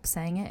she kept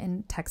saying it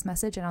in text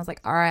message, and I was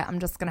like, all right, I'm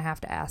just going to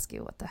have to ask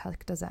you, what the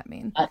heck does that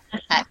mean?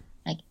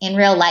 Like in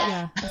real life.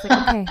 Yeah. I was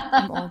like, okay,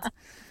 I'm old.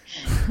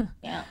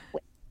 Yeah.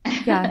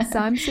 Yeah, so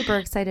I'm super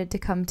excited to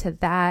come to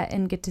that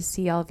and get to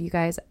see all of you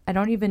guys. I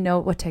don't even know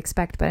what to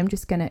expect, but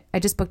I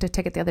just booked a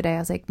ticket the other day. I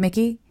was like,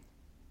 Mickey,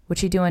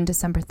 what you doing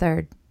December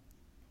 3rd?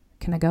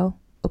 Can I go?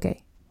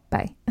 Okay,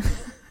 bye.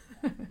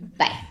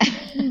 Bye.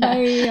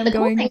 Bye. I'm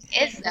going. Cool thing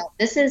is, though,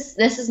 this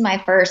is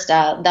my first.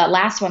 The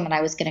last one that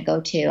I was going to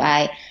go to,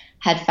 I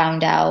had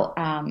found out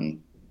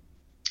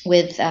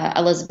with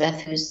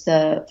Elizabeth, who's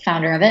the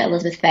founder of it,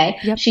 Elizabeth Faye.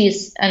 Yep.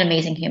 She's an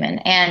amazing human,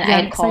 and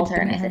I had called her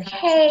and I said,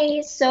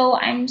 "Hey, so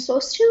I'm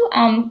supposed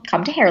to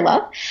come to Hair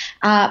Love,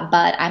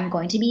 but I'm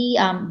going to be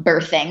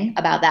birthing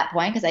about that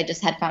point because I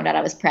just had found out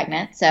I was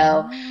pregnant.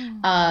 So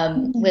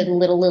with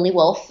little Lily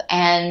Wolf,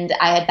 and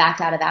I had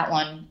backed out of that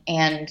one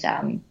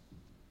and."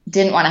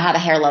 Didn't want to have a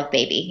Hair Love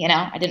baby,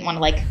 I didn't want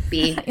to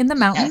be in the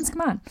mountains.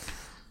 Come on,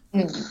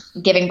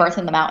 giving birth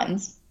in the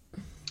mountains.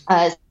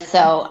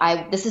 So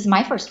this is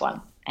my first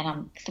one, and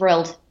I'm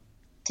thrilled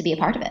to be a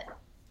part of it.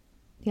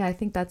 Yeah, I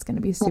think that's going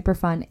to be super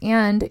fun.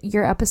 And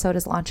your episode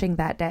is launching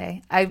that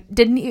day. I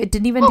didn't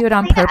even do it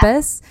on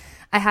purpose.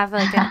 I have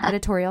like an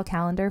editorial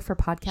calendar for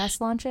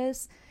podcast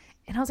launches,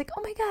 and I was like,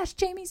 oh my gosh,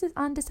 Jamie's is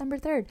on December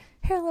 3rd.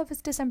 Hair Love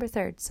is December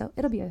 3rd, so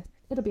it'll be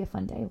a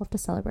fun day. We'll have to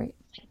celebrate.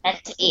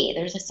 Meant to be.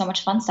 There's just so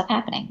much fun stuff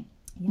happening.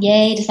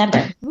 Yeah. Yay,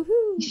 December.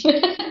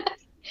 Woohoo.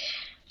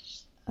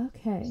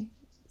 Okay.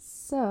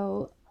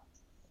 So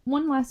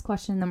one last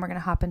question, then we're going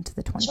to hop into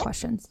the 20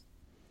 questions.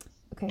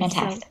 Okay.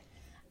 Fantastic. So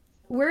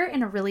we're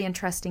in a really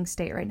interesting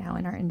state right now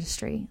in our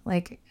industry.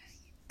 Like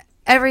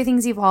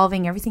everything's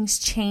evolving. Everything's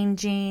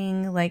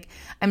changing. Like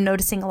I'm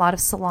noticing a lot of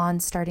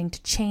salons starting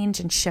to change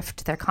and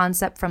shift their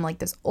concept from like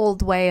this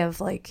old way of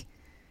like,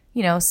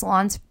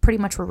 salons pretty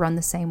much were run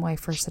the same way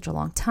for such a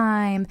long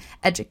time.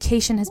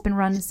 Education has been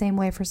run the same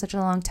way for such a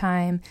long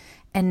time.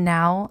 And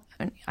now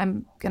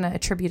I'm going to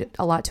attribute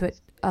a lot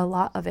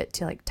of it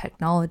to like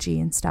technology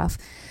and stuff,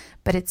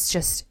 but it's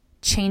just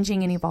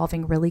changing and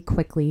evolving really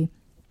quickly.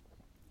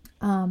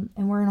 And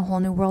we're in a whole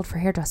new world for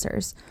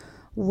hairdressers.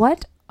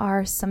 What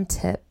are some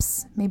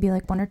tips, maybe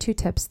like 1 or 2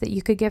 tips that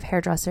you could give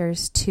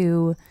hairdressers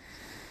to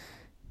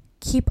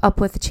keep up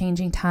with the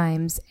changing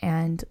times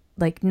and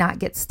like not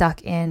get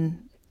stuck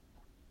in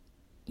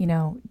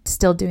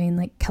still doing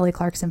like Kelly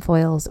Clarkson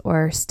foils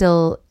or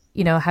still,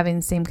 having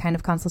the same kind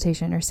of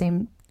consultation or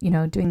same,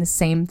 doing the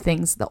same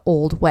things the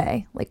old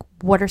way? Like,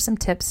 what are some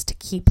tips to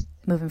keep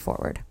moving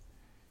forward?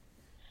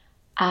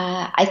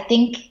 I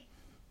think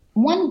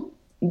one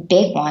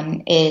big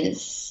one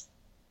is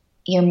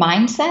your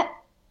mindset.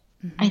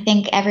 Mm-hmm. I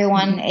think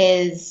everyone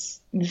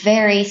is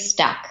very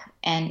stuck.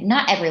 And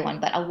not everyone,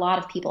 but a lot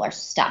of people are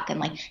stuck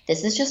and like,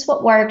 this is just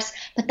what works.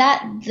 But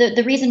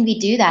the reason we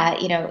do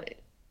that,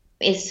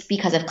 is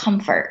because of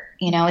comfort.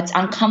 It's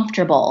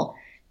uncomfortable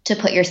to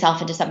put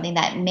yourself into something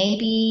that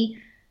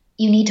maybe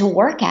you need to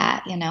work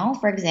at,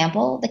 for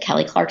example, the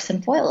Kelly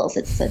Clarkson foils.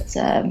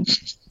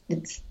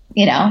 It's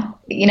you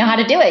know how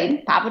to do it. You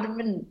pop it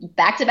in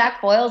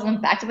back-to-back foils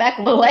and back-to-back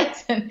low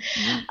lights,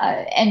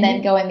 and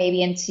then going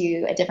maybe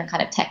into a different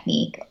kind of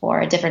technique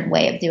or a different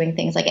way of doing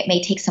things. Like, it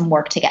may take some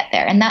work to get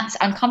there, and that's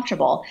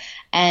uncomfortable.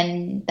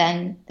 And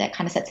then that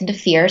kind of sets into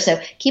fear. So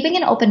keeping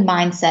an open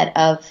mindset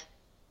of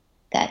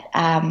that,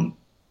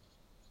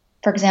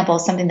 for example,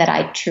 something that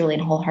I truly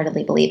and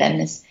wholeheartedly believe in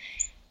is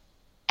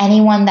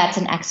anyone that's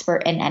an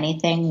expert in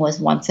anything was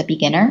once a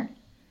beginner.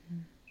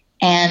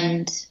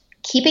 And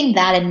keeping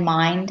that in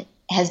mind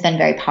has been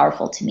very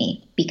powerful to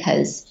me,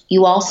 because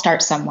you all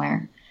start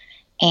somewhere,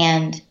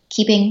 and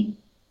keeping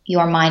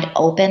your mind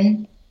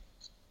open,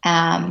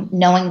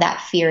 knowing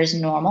that fear is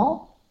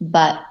normal,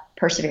 but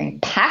persevering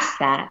past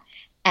that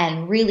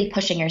and really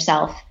pushing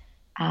yourself.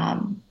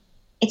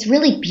 It's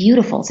really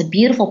beautiful. It's a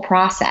beautiful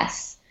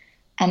process,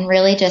 and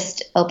really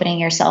just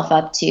opening yourself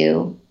up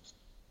to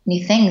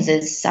new things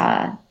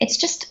it's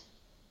just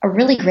a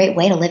really great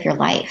way to live your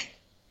life.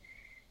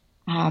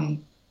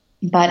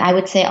 But I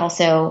would say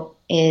also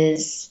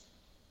is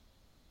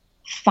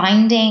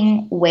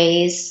finding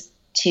ways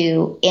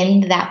to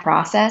end that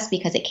process,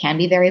 because it can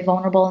be very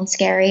vulnerable and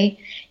scary,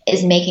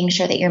 is making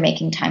sure that you're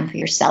making time for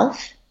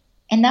yourself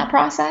in that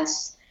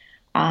process,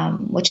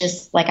 which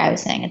is, like I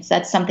was saying,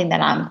 that's something that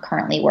I'm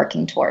currently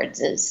working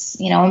towards is,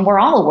 and we're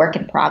all a work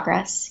in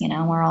progress.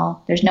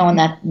 There's no one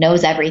that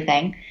knows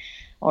everything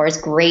or is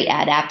great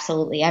at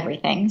absolutely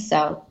everything.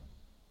 So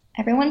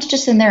everyone's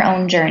just in their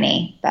own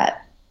journey, but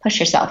push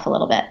yourself a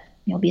little bit.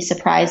 You'll be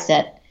surprised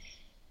at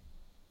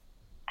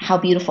how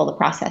beautiful the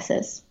process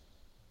is.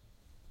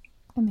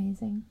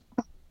 Amazing.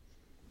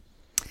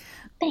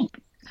 Thanks.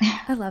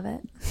 I love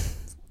it.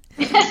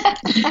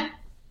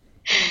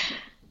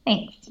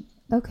 Thanks.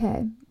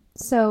 Okay.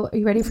 So are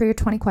you ready for your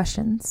 20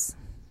 questions?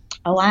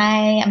 Oh,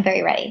 I am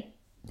very ready.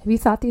 Have you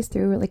thought these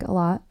through like a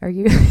lot? Are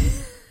you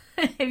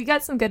have you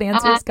got some good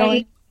answers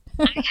going?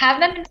 I have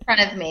them in front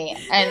of me,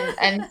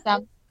 and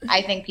some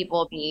I think people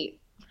will be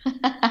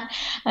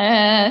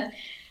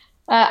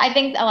I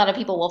think a lot of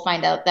people will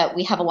find out that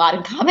we have a lot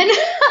in common.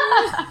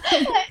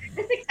 I'm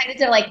just excited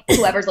to, like,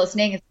 whoever's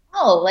listening is,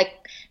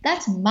 like,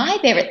 that's my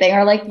favorite thing,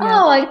 or like,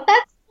 like,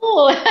 that's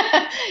cool.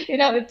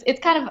 It's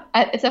kind of,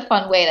 it's a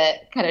fun way to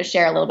kind of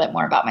share a little bit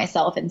more about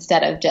myself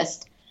instead of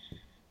just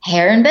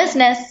hair and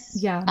business.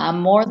 Yeah.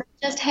 I'm more than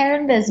just hair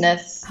and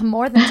business. I'm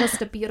more than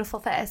just a beautiful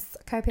face.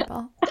 Okay,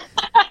 people. All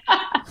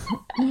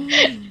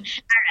right,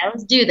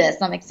 let's do this.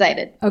 I'm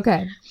excited.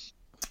 Okay.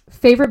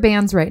 Favorite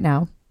bands right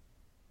now?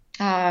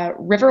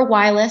 River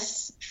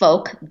Wireless,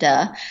 Folk,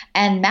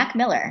 and Mac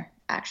Miller,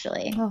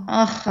 actually.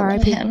 I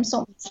love him so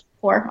much.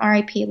 Poor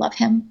R.I.P. Love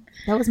him.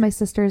 That was my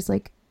sister's,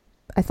 like,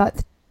 I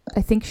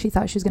think she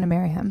thought she was going to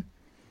marry him.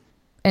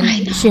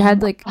 And she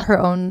had, like, her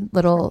own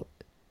little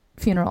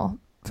funeral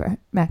for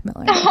Mac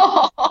Miller.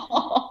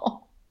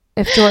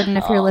 If Jordan,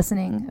 if you're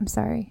listening, I'm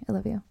sorry. I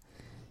love you.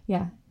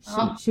 Yeah,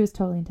 she was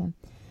totally into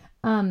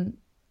him.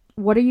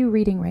 What are you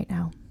reading right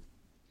now?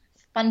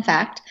 Fun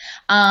fact,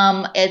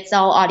 it's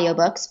all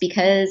audiobooks,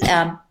 because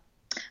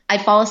I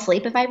fall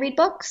asleep if I read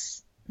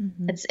books.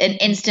 Mm-hmm. It's an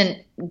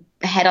instant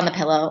head on the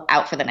pillow,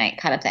 out for the night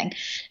kind of thing.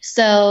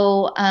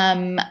 So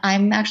I'm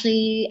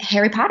actually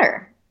Harry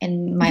Potter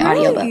in my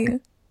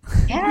audiobook.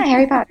 Yeah,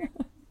 Harry Potter.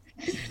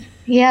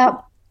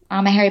 Yep,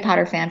 I'm a Harry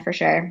Potter fan for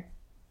sure.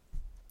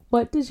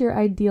 What does your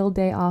ideal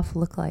day off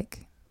look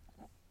like?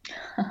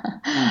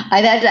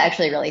 I've had to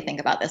actually really think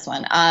about this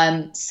one.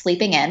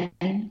 Sleeping in,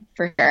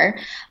 for sure.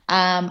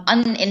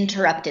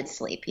 Uninterrupted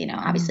sleep,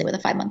 obviously with a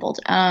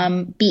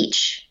 5-month-old.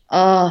 Beach.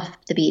 Oh,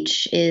 the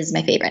beach is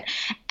my favorite.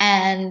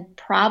 And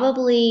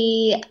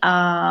probably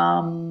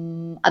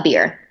a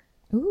beer.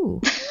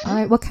 Ooh. All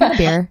right. What kind of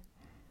beer?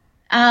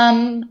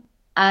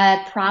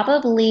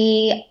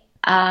 Probably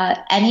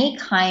any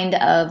kind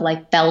of,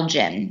 like,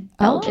 Belgian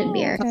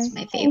beer. Okay. That's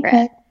my favorite.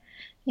 Okay.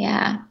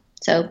 Yeah.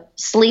 So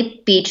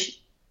sleep, beach,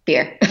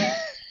 beer.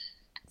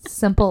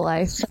 Simple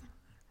life.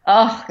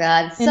 Oh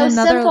God,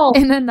 simple.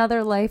 In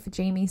another life,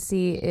 Jamie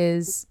C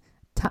is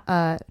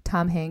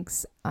Tom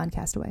Hanks on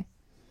Castaway.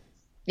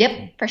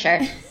 Yep, for sure.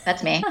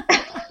 That's me.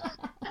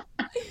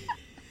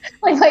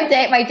 Like,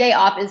 my day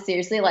off is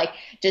seriously, like,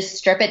 just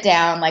strip it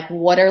down. Like,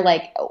 where do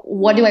I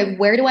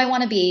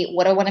want to be?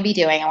 What do I want to be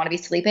doing? I want to be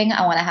sleeping.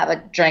 I want to have a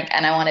drink,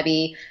 and I want to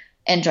be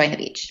enjoying the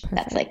beach. Perfect.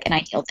 That's like an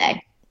ideal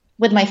day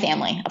with my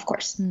family, of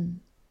course.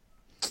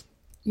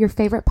 Your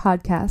favorite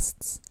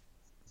podcasts?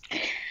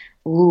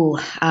 Ooh,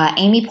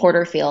 Amy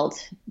Porterfield,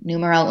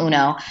 numero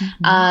uno.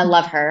 Mm-hmm.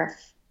 Love her.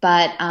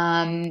 But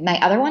my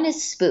other one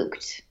is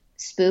Spooked.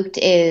 Spooked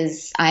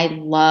is, I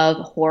love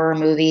horror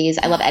movies.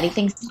 I love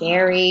anything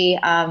scary.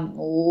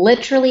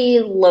 Literally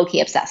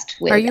low-key obsessed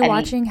with. Are you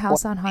watching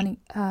House on Haunting,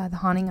 The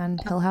Haunting on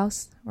Hill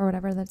House, or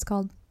whatever that's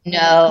called?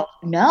 No.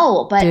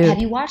 But Dude. Have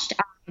you watched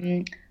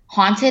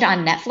Haunted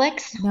on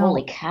Netflix?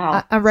 Holy No.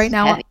 cow. Right It's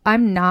now, heavy.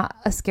 I'm not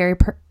a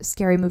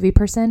scary movie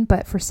person,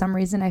 but for some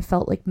reason, I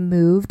felt like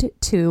moved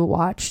to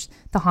watch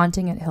The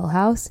Haunting at Hill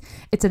House.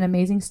 It's an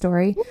amazing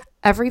story.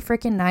 Every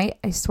freaking night,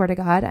 I swear to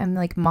God, I'm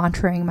like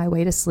mantraing my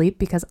way to sleep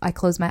because I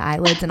close my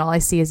eyelids and all I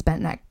see is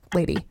bent neck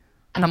lady.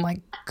 And I'm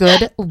like,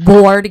 good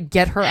Lord,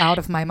 get her out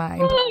of my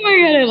mind. Oh my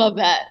God, I love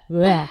that.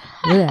 Blech,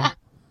 blech.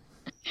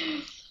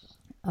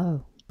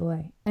 Oh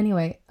boy.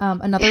 Anyway,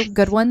 another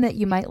good one that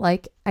you might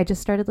like, I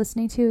just started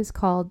listening to is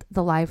called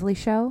The Lively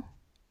Show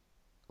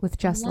with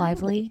Jess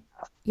Lively.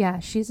 Lovely. Yeah,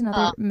 she's another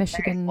Oh, very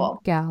Michigan cool.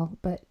 gal,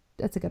 but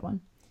that's a good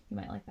one. You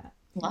might like that.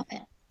 Love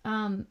it.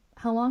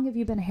 How long have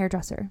you been a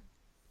hairdresser?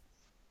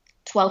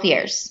 12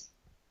 years.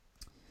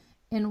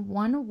 In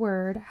one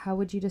word, how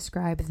would you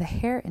describe the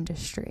hair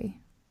industry?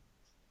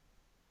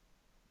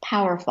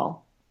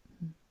 Powerful.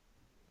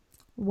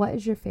 What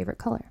is your favorite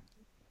color?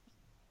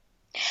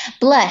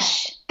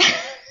 Blush.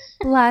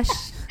 Blush.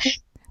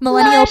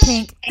 Millennial Blush.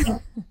 pink.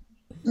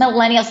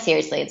 Millennial,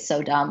 seriously, it's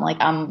so dumb. Like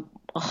I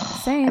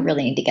Same.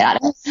 really need to get out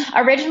of it.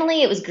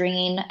 Originally it was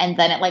green and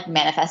then it like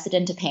manifested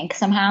into pink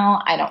somehow.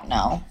 I don't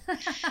know.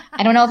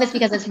 I don't know if it's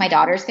because it's my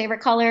daughter's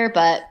favorite color,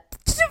 but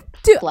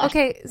Dude, blush.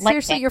 okay, Like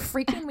seriously, pink. you're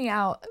freaking me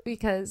out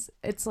because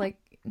it's like,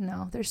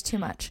 no, there's too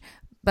much.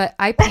 But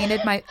I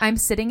painted I'm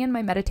sitting in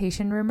my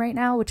meditation room right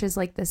now, which is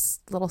like this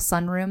little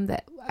sunroom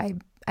that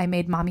I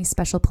made mommy's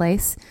special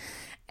place.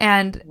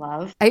 And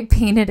Love. I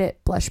painted it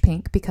blush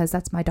pink because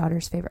that's my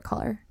daughter's favorite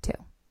color too.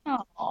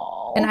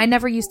 Oh. And I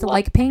never used to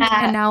like pink,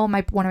 and now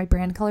one of my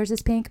brand colors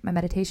is pink. My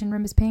meditation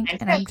room is pink,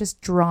 and I'm just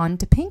drawn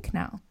to pink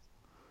now.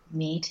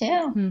 Me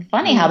too.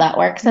 Funny how that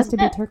works, It has to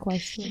doesn't be it?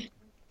 turquoise too.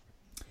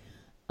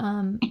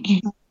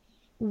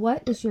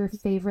 What is your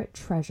favorite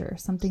treasure?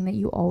 Something that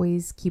you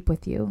always keep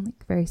with you,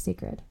 like very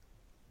sacred.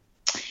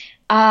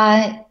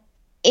 Uh,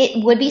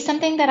 it would be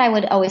something that I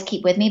would always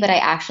keep with me, but I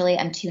actually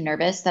am too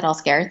nervous that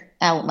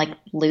I'll like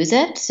lose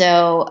it.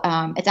 So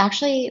it's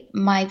actually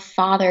my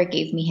father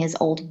gave me his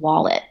old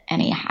wallet,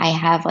 and I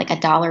have like a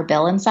dollar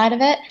bill inside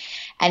of it,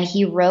 and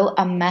he wrote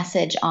a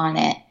message on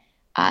it.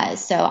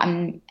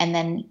 And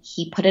then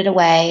he put it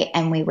away,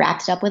 and we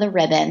wrapped it up with a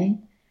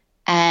ribbon,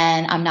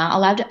 and I'm not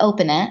allowed to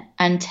open it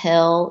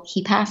until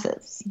he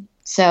passes.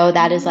 So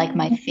that is like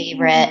my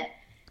favorite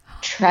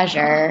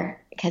treasure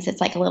because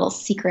it's like a little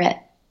secret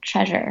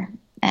treasure.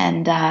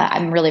 And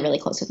I'm really, really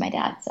close with my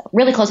dad. So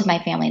really close with my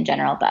family in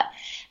general, but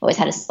always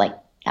had like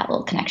that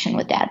little connection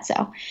with dad.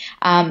 So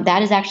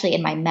that is actually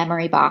in my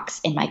memory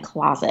box in my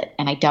closet,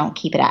 and I don't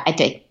keep it out.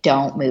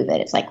 Don't move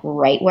it. It's like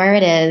right where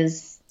it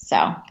is.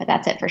 So, but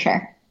that's it for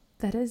sure.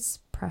 That is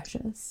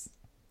precious.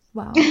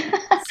 Wow.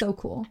 So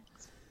cool.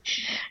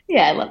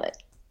 Yeah, I love it.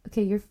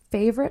 Okay, your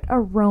favorite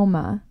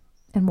aroma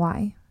and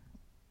why?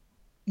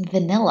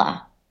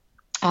 Vanilla.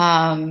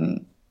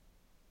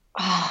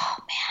 Oh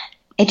man,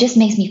 it just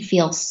makes me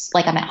feel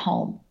like I'm at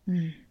home.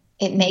 Mm.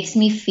 It makes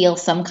me feel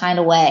some kind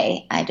of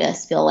way. I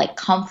just feel like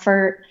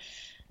comfort.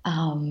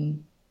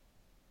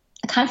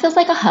 It kind of feels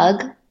like a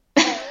hug.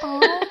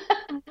 Aw,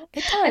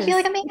 it I does. feel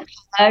like I'm being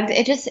hugged.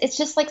 It's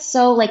just like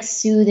so like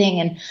soothing,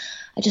 and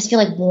I just feel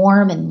like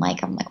warm and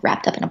like I'm like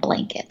wrapped up in a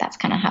blanket. That's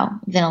kind of how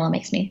vanilla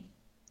makes me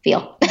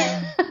feel.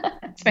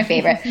 It's my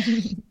favorite.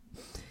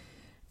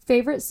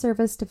 Favorite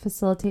service to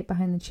facilitate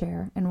behind the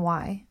chair and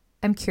why?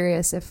 I'm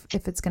curious if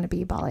it's going to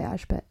be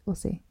balayage, but we'll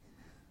see.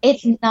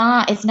 It's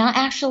not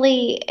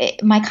actually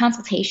my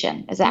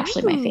consultation is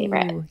actually my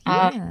favorite. Ooh,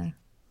 yeah.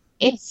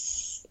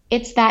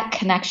 It's that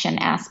connection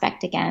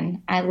aspect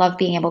again. I love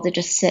being able to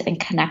just sit and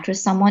connect with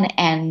someone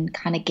and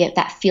kind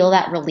of feel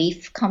that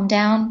relief come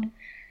down.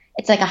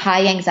 It's like a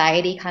high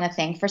anxiety kind of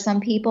thing for some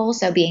people.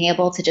 So being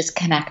able to just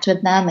connect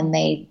with them and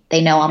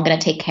they know I'm going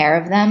to take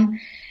care of them.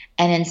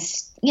 And then,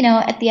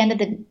 at the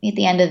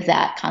end of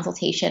that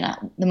consultation,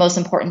 the most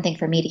important thing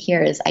for me to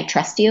hear is I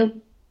trust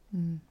you.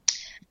 Mm.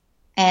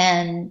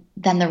 And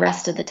then the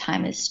rest of the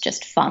time is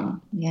just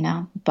fun,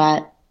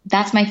 but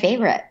that's my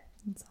favorite.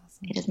 That's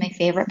awesome. It is my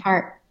favorite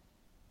part.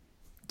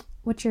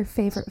 What's your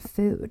favorite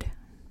food?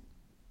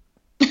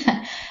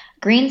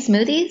 Green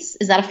smoothies,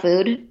 is that a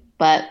food?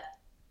 But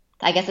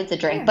I guess it's a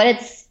drink, Sure. but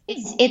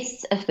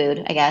it's a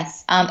food, I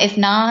guess. If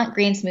not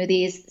green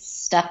smoothies,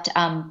 stuffed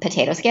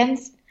potato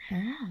skins,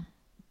 Ah.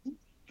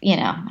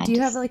 I Do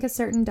you have like a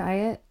certain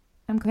diet?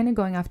 I'm kind of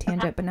going off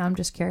tangent, but now I'm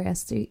just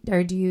curious. Do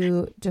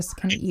you just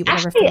kind of eat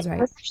whatever Actually, feels I right?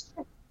 was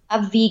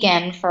a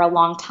vegan for a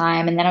long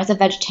time, and then I was a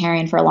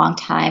vegetarian for a long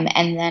time,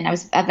 and then I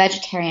was a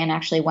vegetarian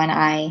actually when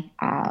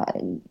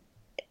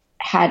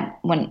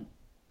when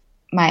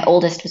my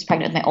oldest was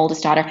pregnant with my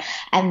oldest daughter,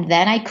 and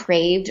then I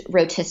craved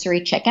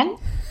rotisserie chicken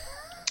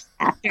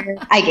after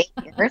I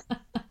gave birth,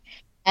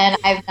 and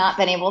I've not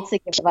been able to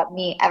give up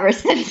meat ever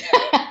since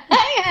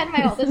I had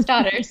my oldest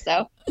daughter.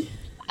 So,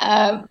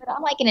 but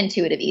I'm like an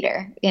intuitive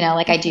eater,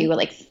 like I do what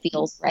like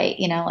feels right,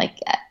 like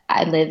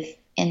I live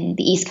in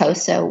the East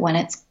Coast, so when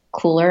it's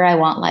cooler, I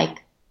want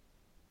like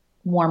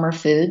warmer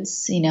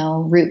foods,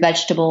 root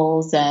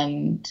vegetables,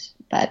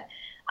 but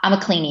I'm a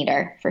clean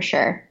eater for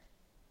sure.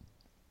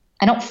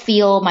 I don't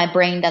feel, my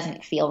brain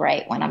doesn't feel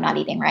right when I'm not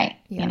eating right,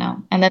 Yeah. you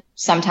know? And then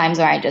sometimes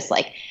where I just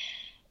like,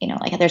 you know,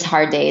 like there's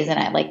hard days and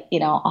I like, you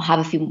know, I'll have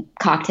a few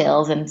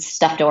cocktails and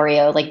stuffed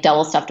Oreos, like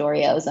double stuffed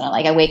Oreos. And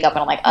I wake up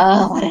and I'm like,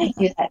 oh, why did I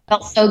do that? It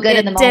felt so good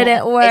in the It moment.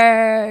 didn't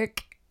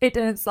work. It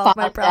didn't solve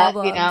my Fucked up,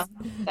 you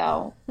problems.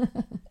 know?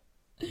 So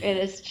it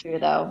is true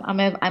though. I'm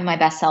my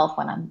best self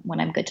when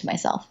I'm good to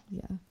myself.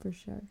 Yeah, for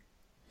sure.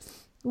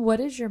 What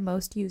is your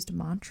most used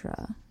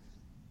mantra?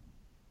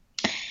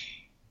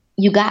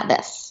 You got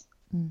this.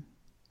 Mm.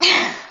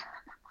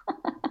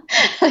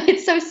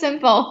 It's so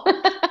simple.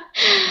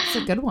 It's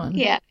a good one.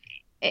 Yeah.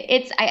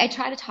 I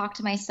try to talk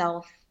to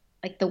myself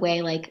like the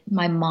way like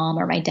my mom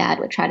or my dad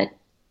would try to,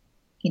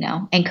 you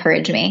know,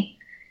 encourage me.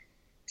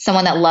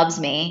 Someone that loves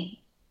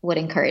me would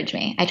encourage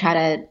me. I try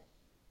to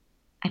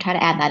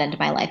add that into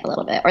my life a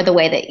little bit, or the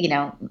way that, you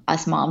know,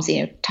 us moms,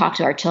 you know, talk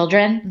to our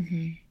children.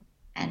 Mm-hmm.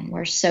 And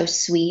we're so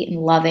sweet and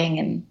loving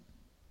and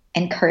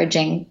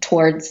encouraging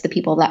towards the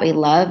people that we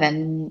love.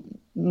 And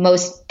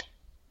most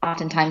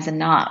oftentimes than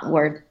not,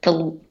 we're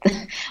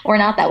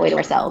not that way to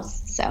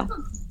ourselves.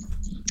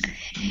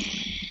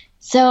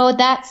 So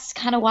that's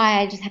kind of why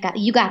I just got,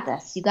 you got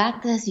this,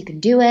 you can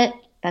do it.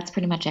 That's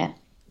pretty much it.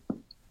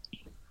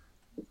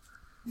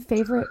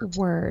 Favorite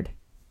word?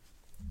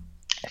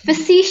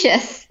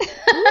 Facetious.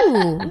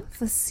 Ooh,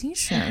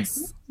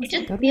 facetious. It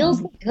just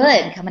feels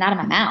good coming out of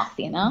my mouth,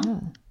 you know? Yeah.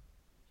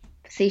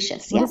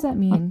 Facetious. What Yeah. does that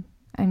mean?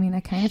 I mean, I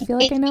kind of feel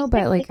like I know,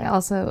 but like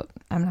also,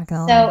 I'm not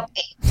gonna So lie.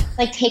 it's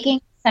like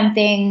taking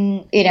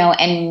something, you know,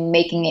 and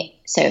making it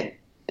so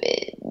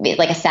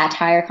like a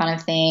satire kind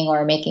of thing,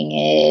 or making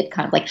it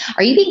kind of like,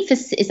 are you being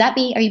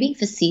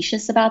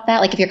facetious about that?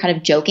 Like if you're kind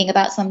of joking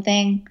about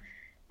something,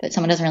 but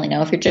someone doesn't really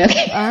know if you're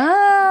joking.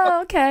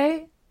 Oh,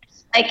 okay.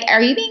 Like,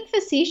 are you being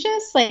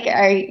facetious? Like,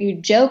 are you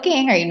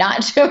joking? Are you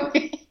not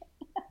joking?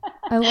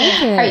 I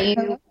like it. Are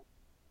you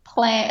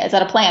is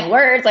that a play on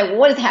words? Like,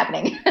 what is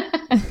happening?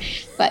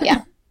 But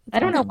yeah, I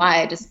don't know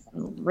why. I just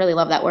really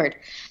love that word.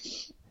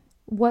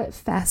 What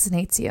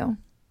fascinates you?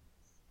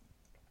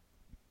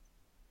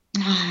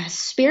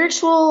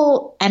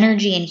 Spiritual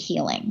energy and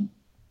healing.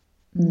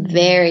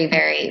 Very,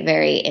 very,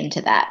 very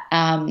into that.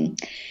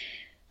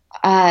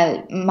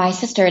 My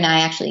sister and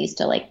I actually used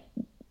to like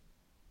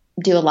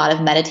do a lot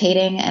of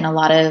meditating and a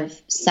lot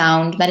of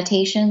sound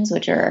meditations,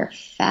 which are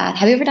fat.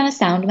 Have you ever done a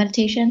sound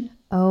meditation?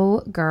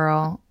 Oh,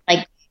 girl.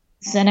 Like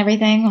and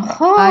everything?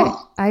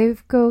 Oh. I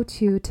go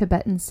to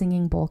Tibetan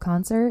singing bowl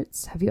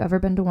concerts. Have you ever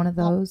been to one of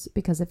those?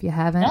 Because if you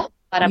haven't,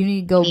 you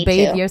need to go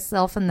bathe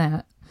yourself in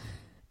that.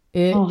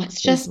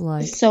 It's just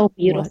like so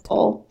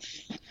beautiful.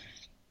 What?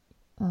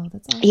 Oh,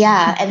 that's awesome.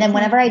 Yeah. And then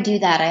whenever I do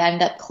that, I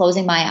end up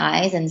closing my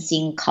eyes and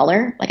seeing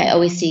color. Like I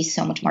always see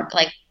so much more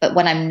like, but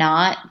when I'm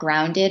not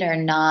grounded or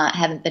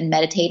haven't been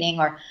meditating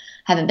or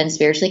haven't been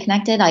spiritually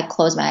connected, I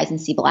close my eyes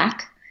and see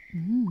black.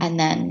 Mm. And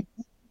then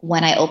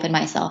when I open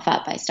myself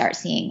up, I start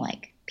seeing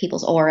like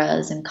people's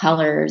auras and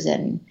colors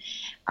and,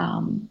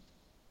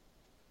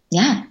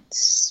 yeah.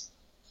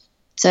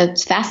 So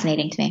it's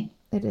fascinating to me.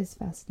 It is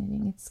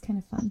fascinating. It's kind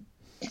of fun.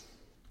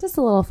 Just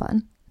a little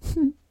fun.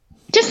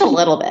 Just a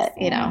little bit,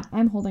 you know.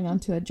 I'm holding on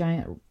to a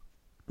giant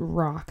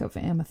rock of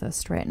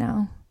amethyst right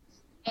now.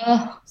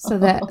 So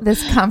that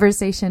this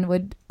conversation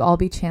would all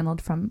be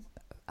channeled from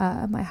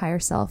my higher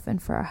self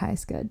and for our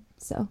highest good.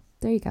 So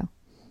there you go.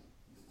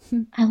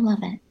 I love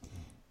it.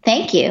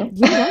 Thank you.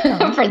 You're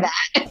welcome. For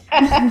that.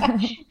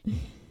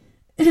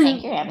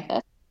 Thank you,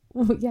 Amethyst.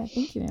 Well, yeah,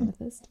 thank you,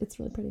 Amethyst. It's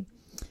really pretty.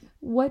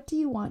 What do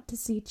you want to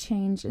see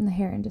change in the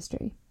hair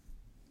industry?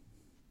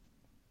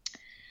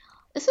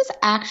 This was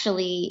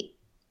actually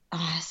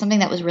something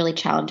that was really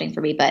challenging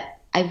for me, but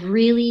I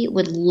really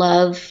would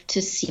love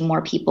to see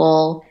more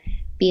people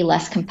be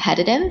less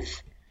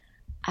competitive.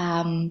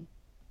 And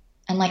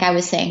like I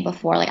was saying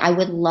before, like I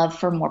would love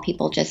for more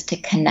people just to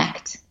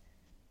connect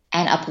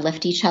and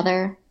uplift each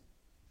other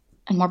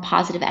and more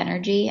positive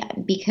energy,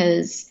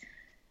 because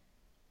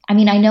I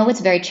mean, I know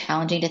it's very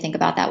challenging to think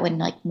about that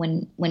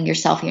when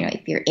yourself, you know,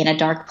 if you're in a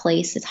dark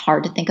place, it's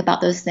hard to think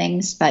about those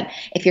things. But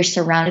if you're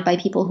surrounded by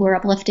people who are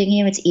uplifting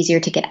you, it's easier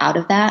to get out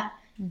of that.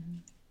 Mm-hmm.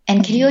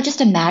 And can you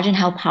just imagine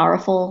how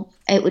powerful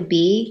it would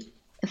be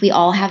if we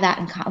all have that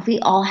if we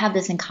all have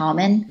this in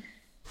common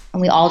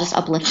and we all just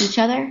uplift each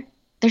other?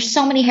 There's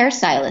so many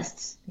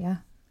hairstylists. Yeah.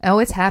 Oh,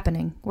 it's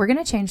happening. We're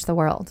going to change the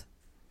world.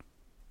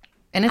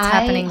 And it's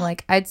happening,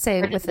 like, I'd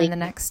say within the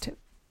next,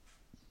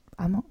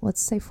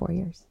 let's say 4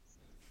 years.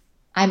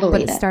 I believe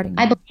but it's starting.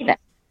 I believe it.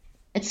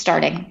 It's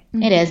starting.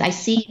 Mm-hmm. It is. I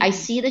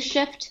see the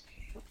shift,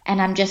 and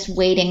I'm just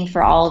waiting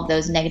for all of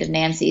those negative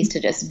Nancys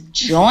to just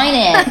join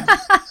in.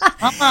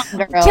 Come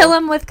on, girl. Kill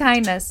them with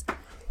kindness.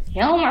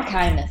 Kill them with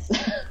kindness.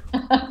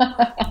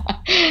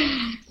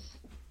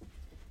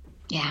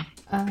 Yeah.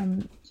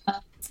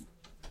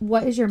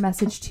 What is your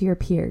message to your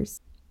peers?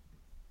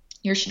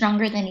 You're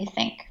stronger than you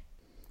think.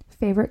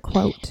 Favorite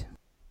quote?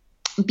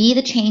 Be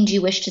the change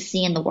you wish to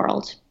see in the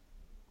world.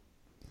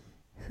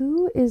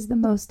 Who is the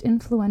most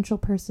influential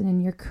person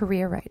in your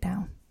career right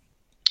now?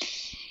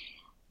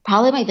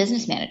 Probably my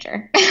business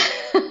manager.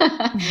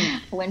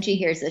 When she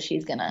hears this,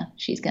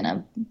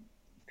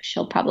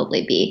 she'll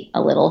probably be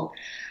a little,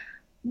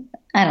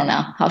 I don't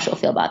know how she'll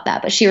feel about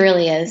that, but she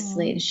really is.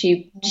 Like,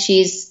 she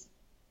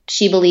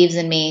believes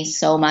in me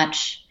so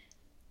much.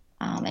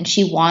 And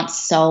she wants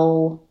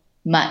so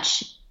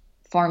much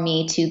for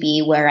me to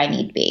be where I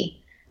need to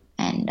be.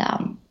 And,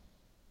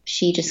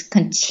 she just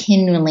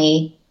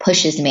continually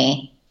pushes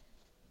me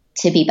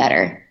to be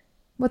better.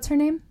 What's her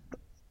name?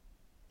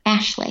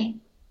 Ashley.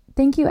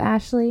 Thank you,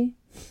 Ashley.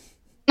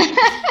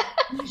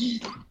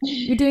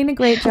 You're doing a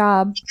great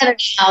job.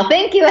 Oh,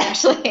 thank you,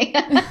 Ashley.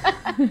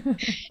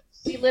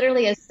 She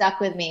literally has stuck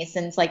with me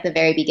since like the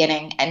very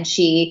beginning. And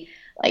she,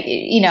 like,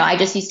 I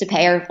just used to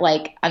pay her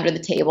like under the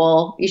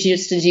table. She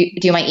used to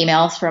do my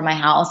emails from my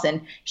house.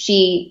 And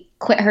she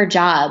quit her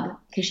job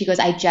because she goes,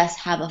 I just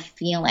have a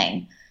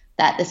feeling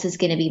that this is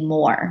going to be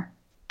more.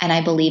 And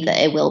I believe that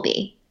it will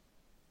be.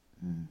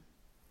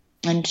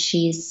 And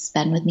she's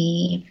been with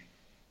me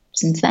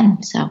since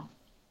then. So,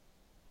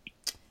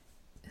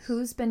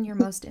 who's been your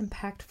most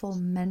impactful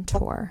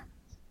mentor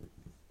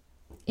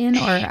in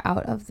or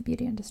out of the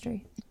beauty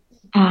industry?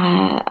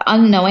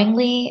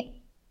 Unknowingly,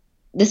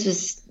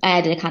 I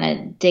had to kind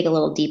of dig a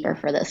little deeper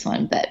for this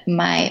one, but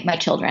my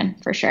children,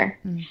 for sure.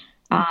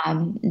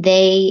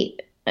 They,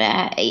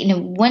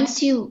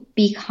 once you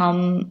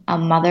become a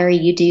mother,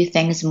 you do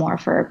things more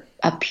for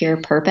a pure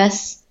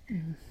purpose.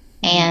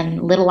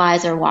 And little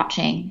eyes are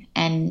watching,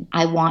 and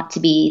I want to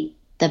be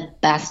the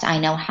best I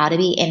know how to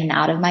be in and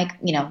out of my,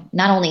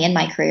 not only in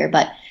my career,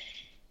 but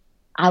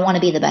I want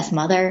to be the best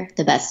mother,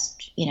 the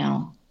best,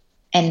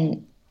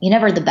 and you're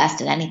never the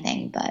best at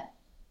anything, but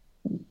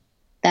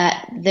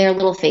that their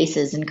little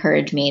faces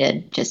encourage me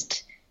to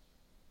just,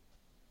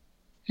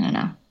 I don't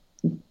know.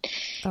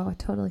 Oh, I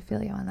totally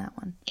feel you on that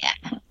one.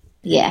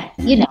 Yeah.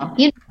 You know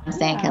what I'm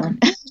saying, Kelly.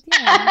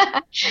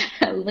 Yeah.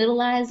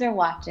 Little eyes are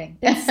watching.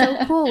 It's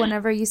so cool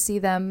whenever you see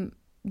them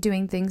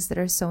doing things that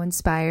are so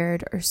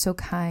inspired or so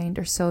kind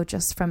or so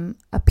just from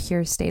a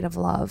pure state of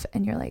love.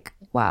 And you're like,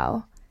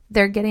 wow,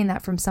 they're getting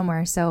that from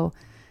somewhere. So,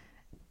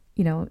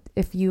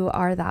 if you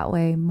are that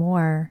way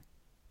more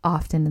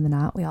often than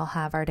not, we all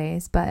have our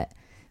days, but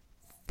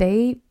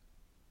they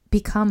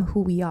become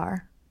who we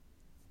are.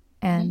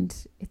 And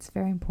it's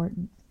very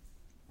important.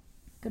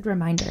 Good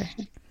reminder.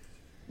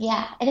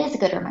 Yeah, it is a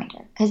good reminder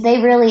because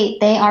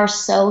they are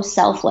so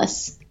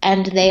selfless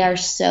and they are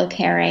so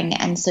caring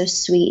and so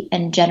sweet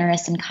and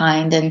generous and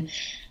kind.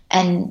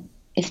 And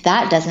if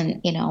that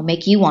doesn't,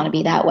 make you want to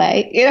be that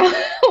way,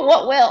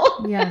 what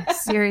will? Yeah,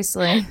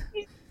 seriously.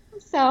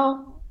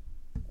 So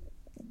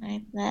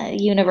the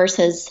universe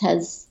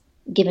has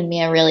given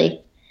me a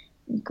really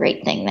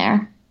great thing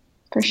there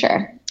for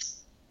sure.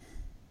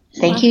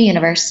 Thank you,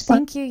 universe.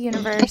 Thank you,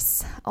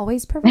 universe.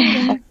 Always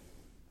providing.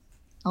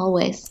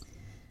 Always.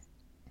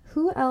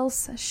 Who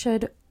else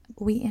should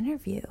we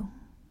interview?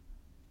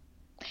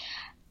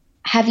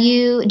 Do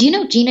you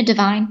know Gina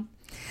Devine?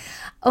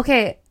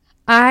 Okay,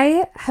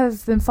 I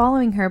have been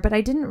following her, but I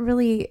didn't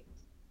really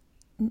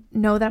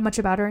know that much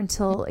about her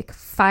until like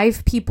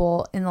 5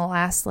 people in the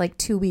last like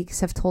 2 weeks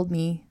have told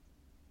me,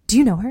 do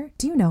you know her?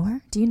 Do you know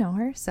her? Do you know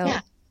her? So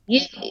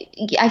yeah.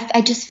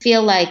 I just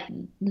feel like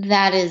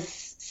that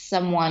is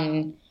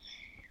someone,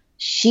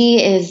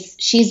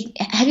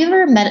 have you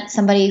ever met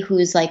somebody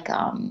who's like,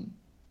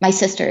 my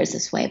sister is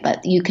this way,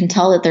 but you can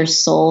tell that their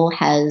soul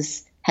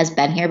has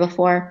been here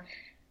before.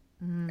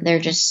 They're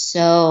just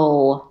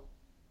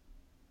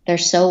they're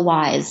so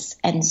wise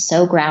and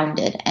so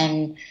grounded,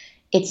 and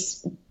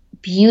it's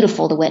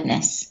beautiful to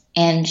witness.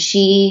 And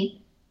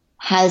she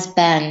has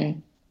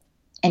been,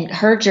 and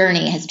her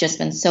journey has just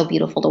been so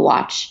beautiful to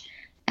watch.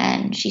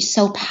 And she's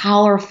so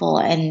powerful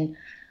and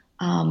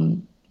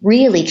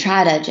really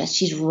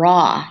she's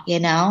raw,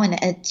 and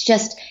it's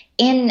just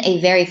in a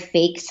very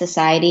fake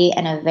society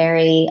and a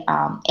very,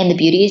 in the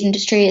beauty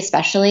industry,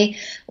 especially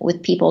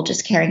with people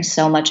just caring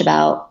so much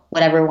about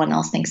what everyone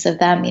else thinks of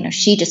them,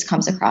 she just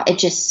comes across, it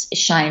just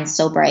shines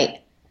so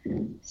bright.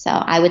 So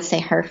I would say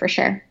her for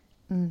sure.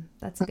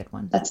 That's a good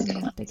one. That's a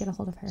good one. To get a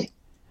hold of her.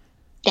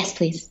 Yes,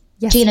 please.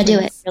 Yes, Gina,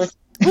 please. Do it.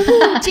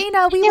 Woo-hoo,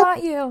 Gina, we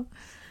want you.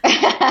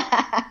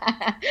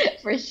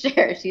 For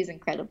sure. She's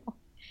incredible.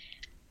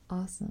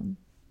 Awesome.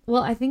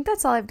 Well, I think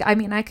that's all I've got. I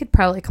mean, I could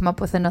probably come up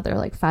with another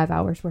like 5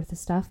 hours worth of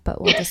stuff,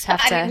 but we'll just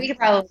have to. We could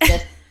probably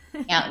just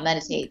hang out and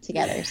meditate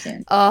together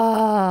soon.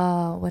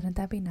 Oh, wouldn't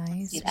that be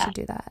nice? We should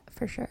do that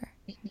for sure.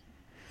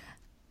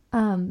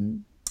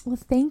 Well,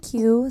 thank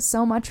you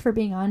so much for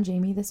being on,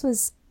 Jamie. This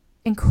was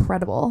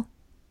incredible.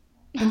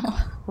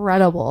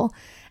 Incredible.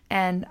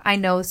 And I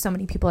know so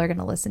many people are going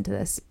to listen to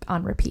this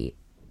on repeat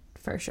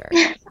for sure.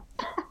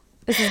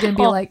 This is going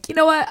to be like, you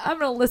know what? I'm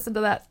going to listen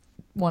to that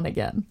one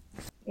again.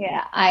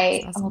 Yeah,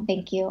 awesome.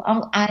 Thank you.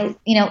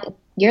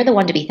 You're the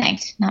one to be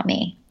thanked, not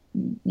me.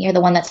 You're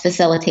the one that's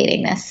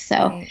facilitating this.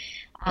 So,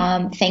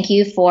 thank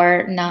you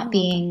for not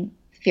being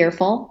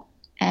fearful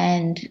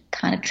and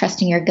kind of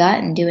trusting your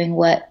gut and doing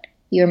what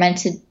you're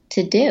meant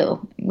to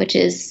do, which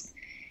is,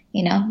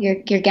 you're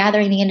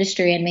gathering the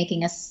industry and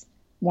making us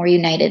more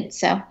united.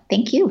 So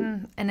thank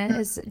you. And it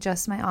is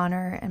just my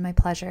honor and my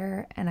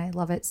pleasure, and I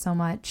love it so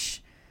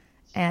much,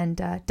 and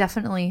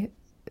definitely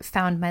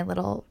found my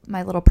little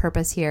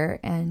purpose here.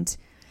 And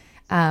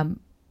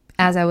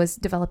as I was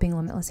developing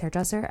Limitless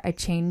Hairdresser, I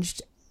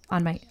changed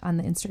on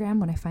the Instagram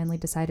when I finally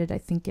decided I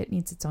think it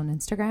needs its own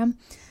Instagram.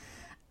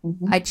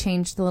 I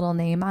changed the little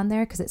name on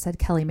there because it said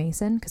Kelly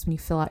Mason, because when you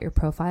fill out your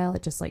profile,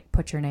 it just like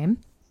puts your name.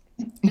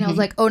 And I was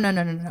like, oh,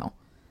 no.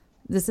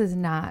 This is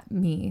not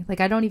me.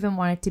 Like, I don't even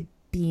want it to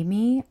be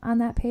me on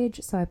that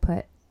page. So I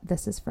put,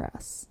 this is for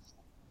us.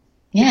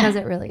 Yeah. Because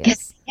it really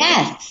is.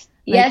 Yes.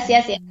 Like,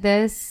 yes.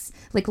 This,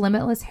 like,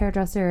 Limitless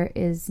Hairdresser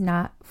is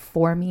not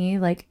for me.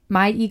 Like,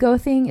 my ego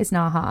thing is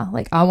NAHA.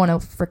 Like, I want to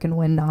freaking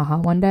win NAHA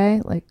one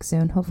day, like,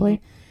 soon,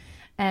 hopefully.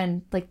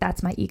 And, like,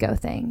 that's my ego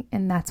thing.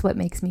 And that's what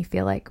makes me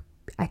feel like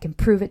I can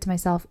prove it to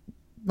myself.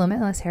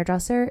 Limitless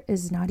Hairdresser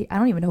is not, I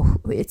don't even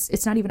know,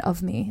 it's not even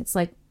of me. It's,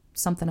 like,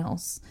 something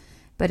else.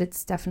 But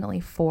it's definitely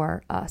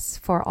for us,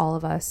 for all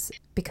of us,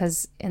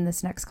 because in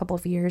this next couple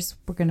of years,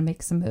 we're going to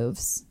make some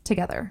moves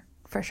together,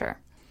 for sure.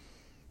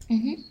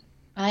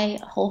 I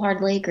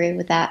wholeheartedly agree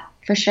with that,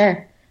 for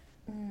sure.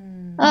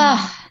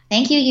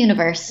 Thank you,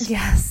 universe.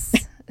 Yes.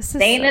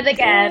 Saying it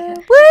again.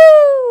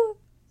 Woo!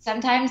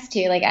 Sometimes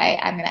too, like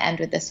I'm going to end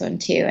with this one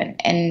too.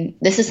 And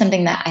this is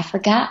something that I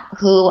forgot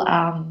who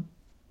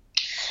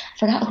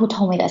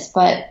told me this,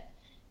 but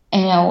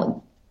you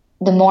know,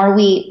 the more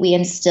we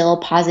instill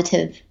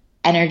positive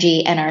energy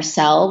in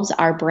ourselves,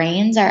 our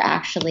brains are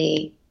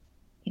actually,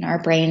 you know, our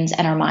brains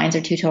and our minds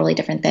are two totally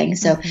different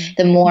things. So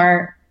the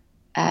more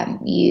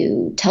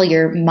you tell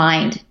your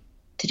mind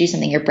to do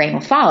something, your brain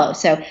will follow.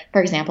 So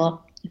for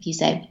example, if you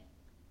say,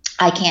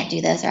 I can't do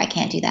this or I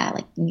can't do that,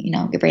 like, you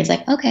know, your brain's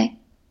like, okay,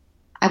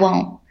 I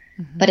won't.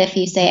 But if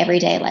you say every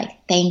day, like,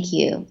 thank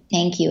you,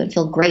 and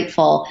feel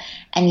grateful,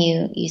 and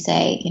you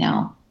say, you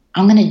know,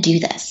 I'm going to do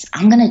this.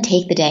 I'm going to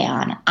take the day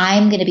on.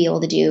 I'm going to be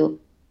able to do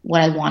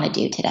what I want to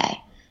do today.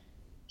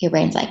 Your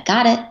brain's like,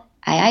 got it.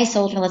 Aye,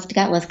 soldier. Let's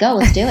go. Let's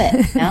do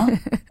it. You know?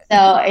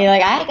 So you're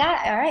like, I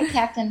got it. All right,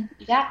 Captain,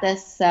 you got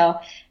this. So,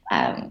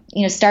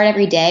 you know, start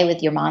every day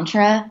with your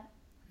mantra,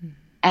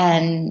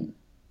 and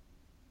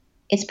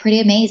it's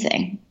pretty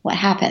amazing what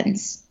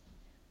happens.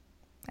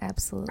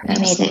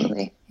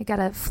 Absolutely. You got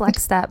to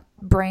flex that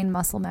brain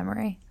muscle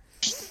memory.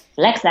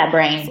 Flex that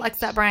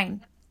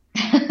brain.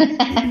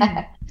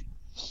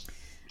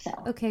 So.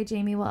 Okay,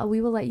 Jamie. Well,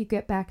 we will let you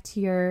get back to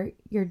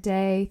your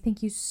day.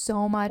 Thank you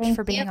so much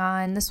for being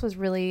on. This was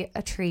really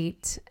a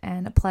treat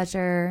and a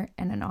pleasure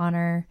and an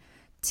honor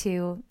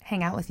to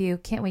hang out with you.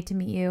 Can't wait to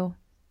meet you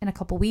in a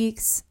couple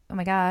weeks. Oh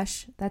my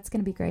gosh, that's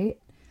going to be great.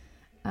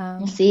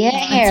 We'll see you at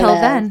Hair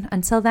Love.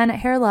 Until then at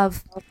Hair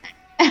Love.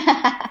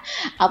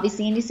 I'll be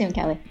seeing you soon,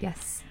 Kelly.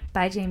 Yes.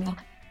 Bye, Jamie.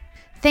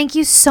 Thank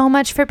you so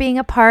much for being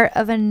a part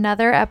of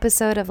another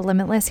episode of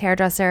Limitless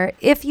Hairdresser.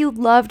 If you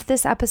loved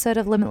this episode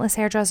of Limitless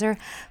Hairdresser,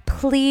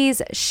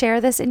 please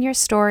share this in your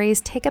stories.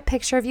 Take a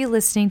picture of you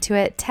listening to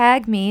it.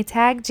 Tag me,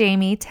 tag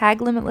Jamie,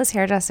 tag Limitless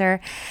Hairdresser.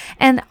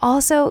 And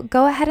also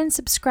go ahead and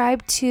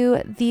subscribe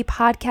to the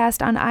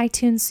podcast on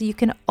iTunes so you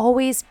can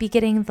always be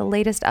getting the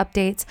latest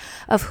updates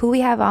of who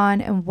we have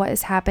on and what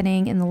is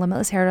happening in the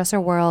Limitless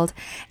Hairdresser world.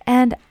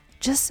 And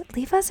just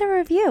leave us a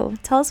review.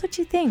 Tell us what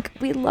you think.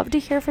 We love to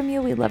hear from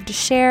you. We love to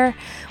share.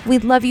 We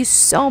love you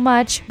so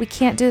much. We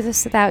can't do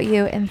this without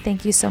you. And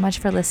thank you so much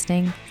for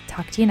listening.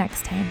 Talk to you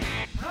next time.